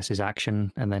that, I guess, is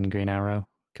Action and then Green Arrow,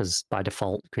 because by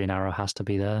default, Green Arrow has to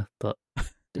be there, but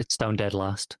it's stone dead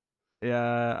last.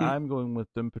 Yeah, I'm going with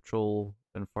Doom Patrol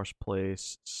in first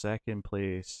place. Second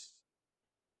place.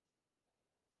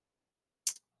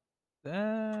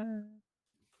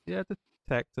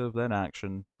 Detective, then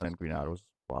Action, then Green Arrow's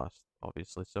last,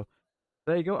 obviously. So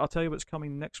there you go. I'll tell you what's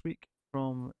coming next week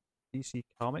from DC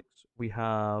Comics. We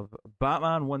have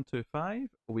Batman 125.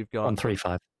 We've got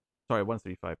 135. Sorry,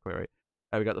 135. Quite right.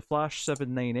 We got the Flash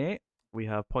 798. We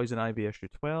have Poison Ivy issue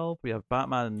 12. We have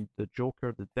Batman and the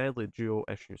Joker, the Deadly Duo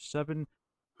issue 7.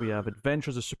 We have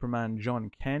Adventures of Superman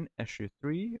John Kent issue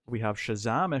 3. We have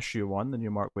Shazam issue 1, the new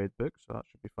Mark Waid book, so that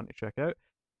should be fun to check out.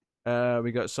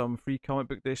 We got some free comic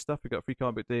book day stuff. We got free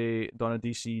comic book day Donna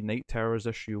DC Night Terrors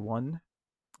issue 1.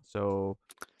 So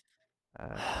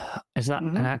is that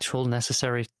an actual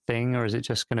necessary thing, or is it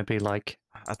just going to be like?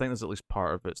 I think there's at least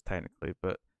part of it technically,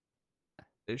 but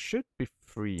it should be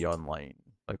free online,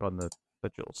 like on the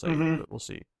digital site. But we'll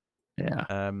see.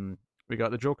 Yeah. We got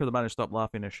the Joker, the Man Who Stopped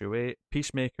Laughing issue 8.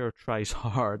 Peacemaker Tries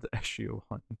Hard issue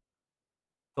 1.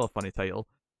 Still a funny title.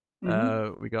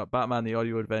 We got Batman the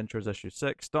Audio Adventures issue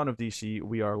 6, Dawn of DC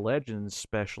We Are Legends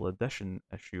Special Edition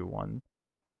issue 1,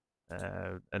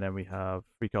 and then we have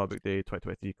Free Comic Book Day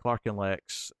 2023 Clark and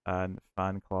Lex and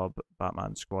Fan Club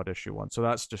Batman Squad issue 1. So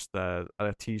that's just a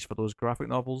tease for those graphic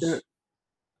novels,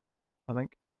 I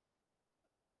think.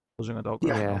 Those young adult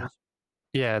graphic novels.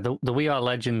 Yeah, the We Are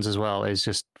Legends as well is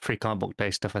just Free Comic Book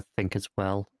Day stuff, I think, as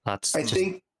well. That's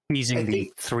teasing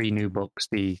the 3 new books,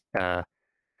 the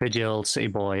Vigil, City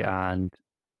Boy, and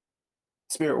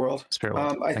Spirit World.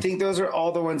 I think those are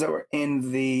all the ones that were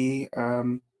in the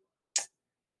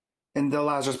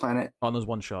Lazarus Planet. On those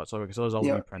one shots, okay, so those all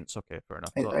reprints. Okay, fair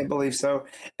enough. I believe so.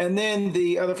 And then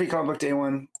the other Free Comic Book Day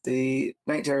one, the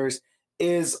Night Terrors,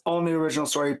 is all new original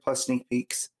story plus sneak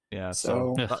peeks. Yeah,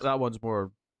 so that one's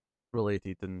more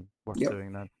related than worth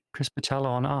doing then. Chris Bachalo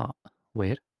on art.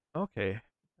 Weird. Okay.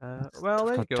 Well,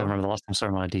 there you go. I don't remember the last time I saw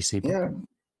him on a DC book. Yeah.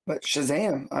 But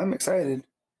Shazam, I'm excited.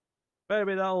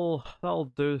 Anyway, that'll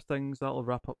do things. That'll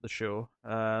wrap up the show.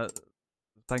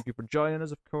 Thank you for joining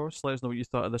us, of course. Let us know what you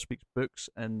thought of this week's books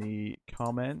in the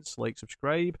comments. Like,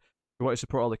 subscribe. If you want to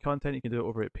support all the content, you can do it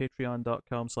over at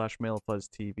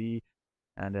patreon.com/MailFuzzTV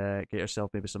and get yourself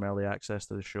maybe some early access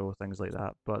to the show, things like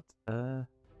that. But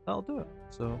that'll do it.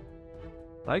 So,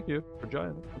 thank you for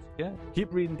joining us once again.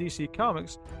 Keep reading DC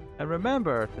Comics, and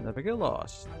remember to never get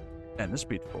lost in the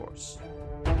Speed Force.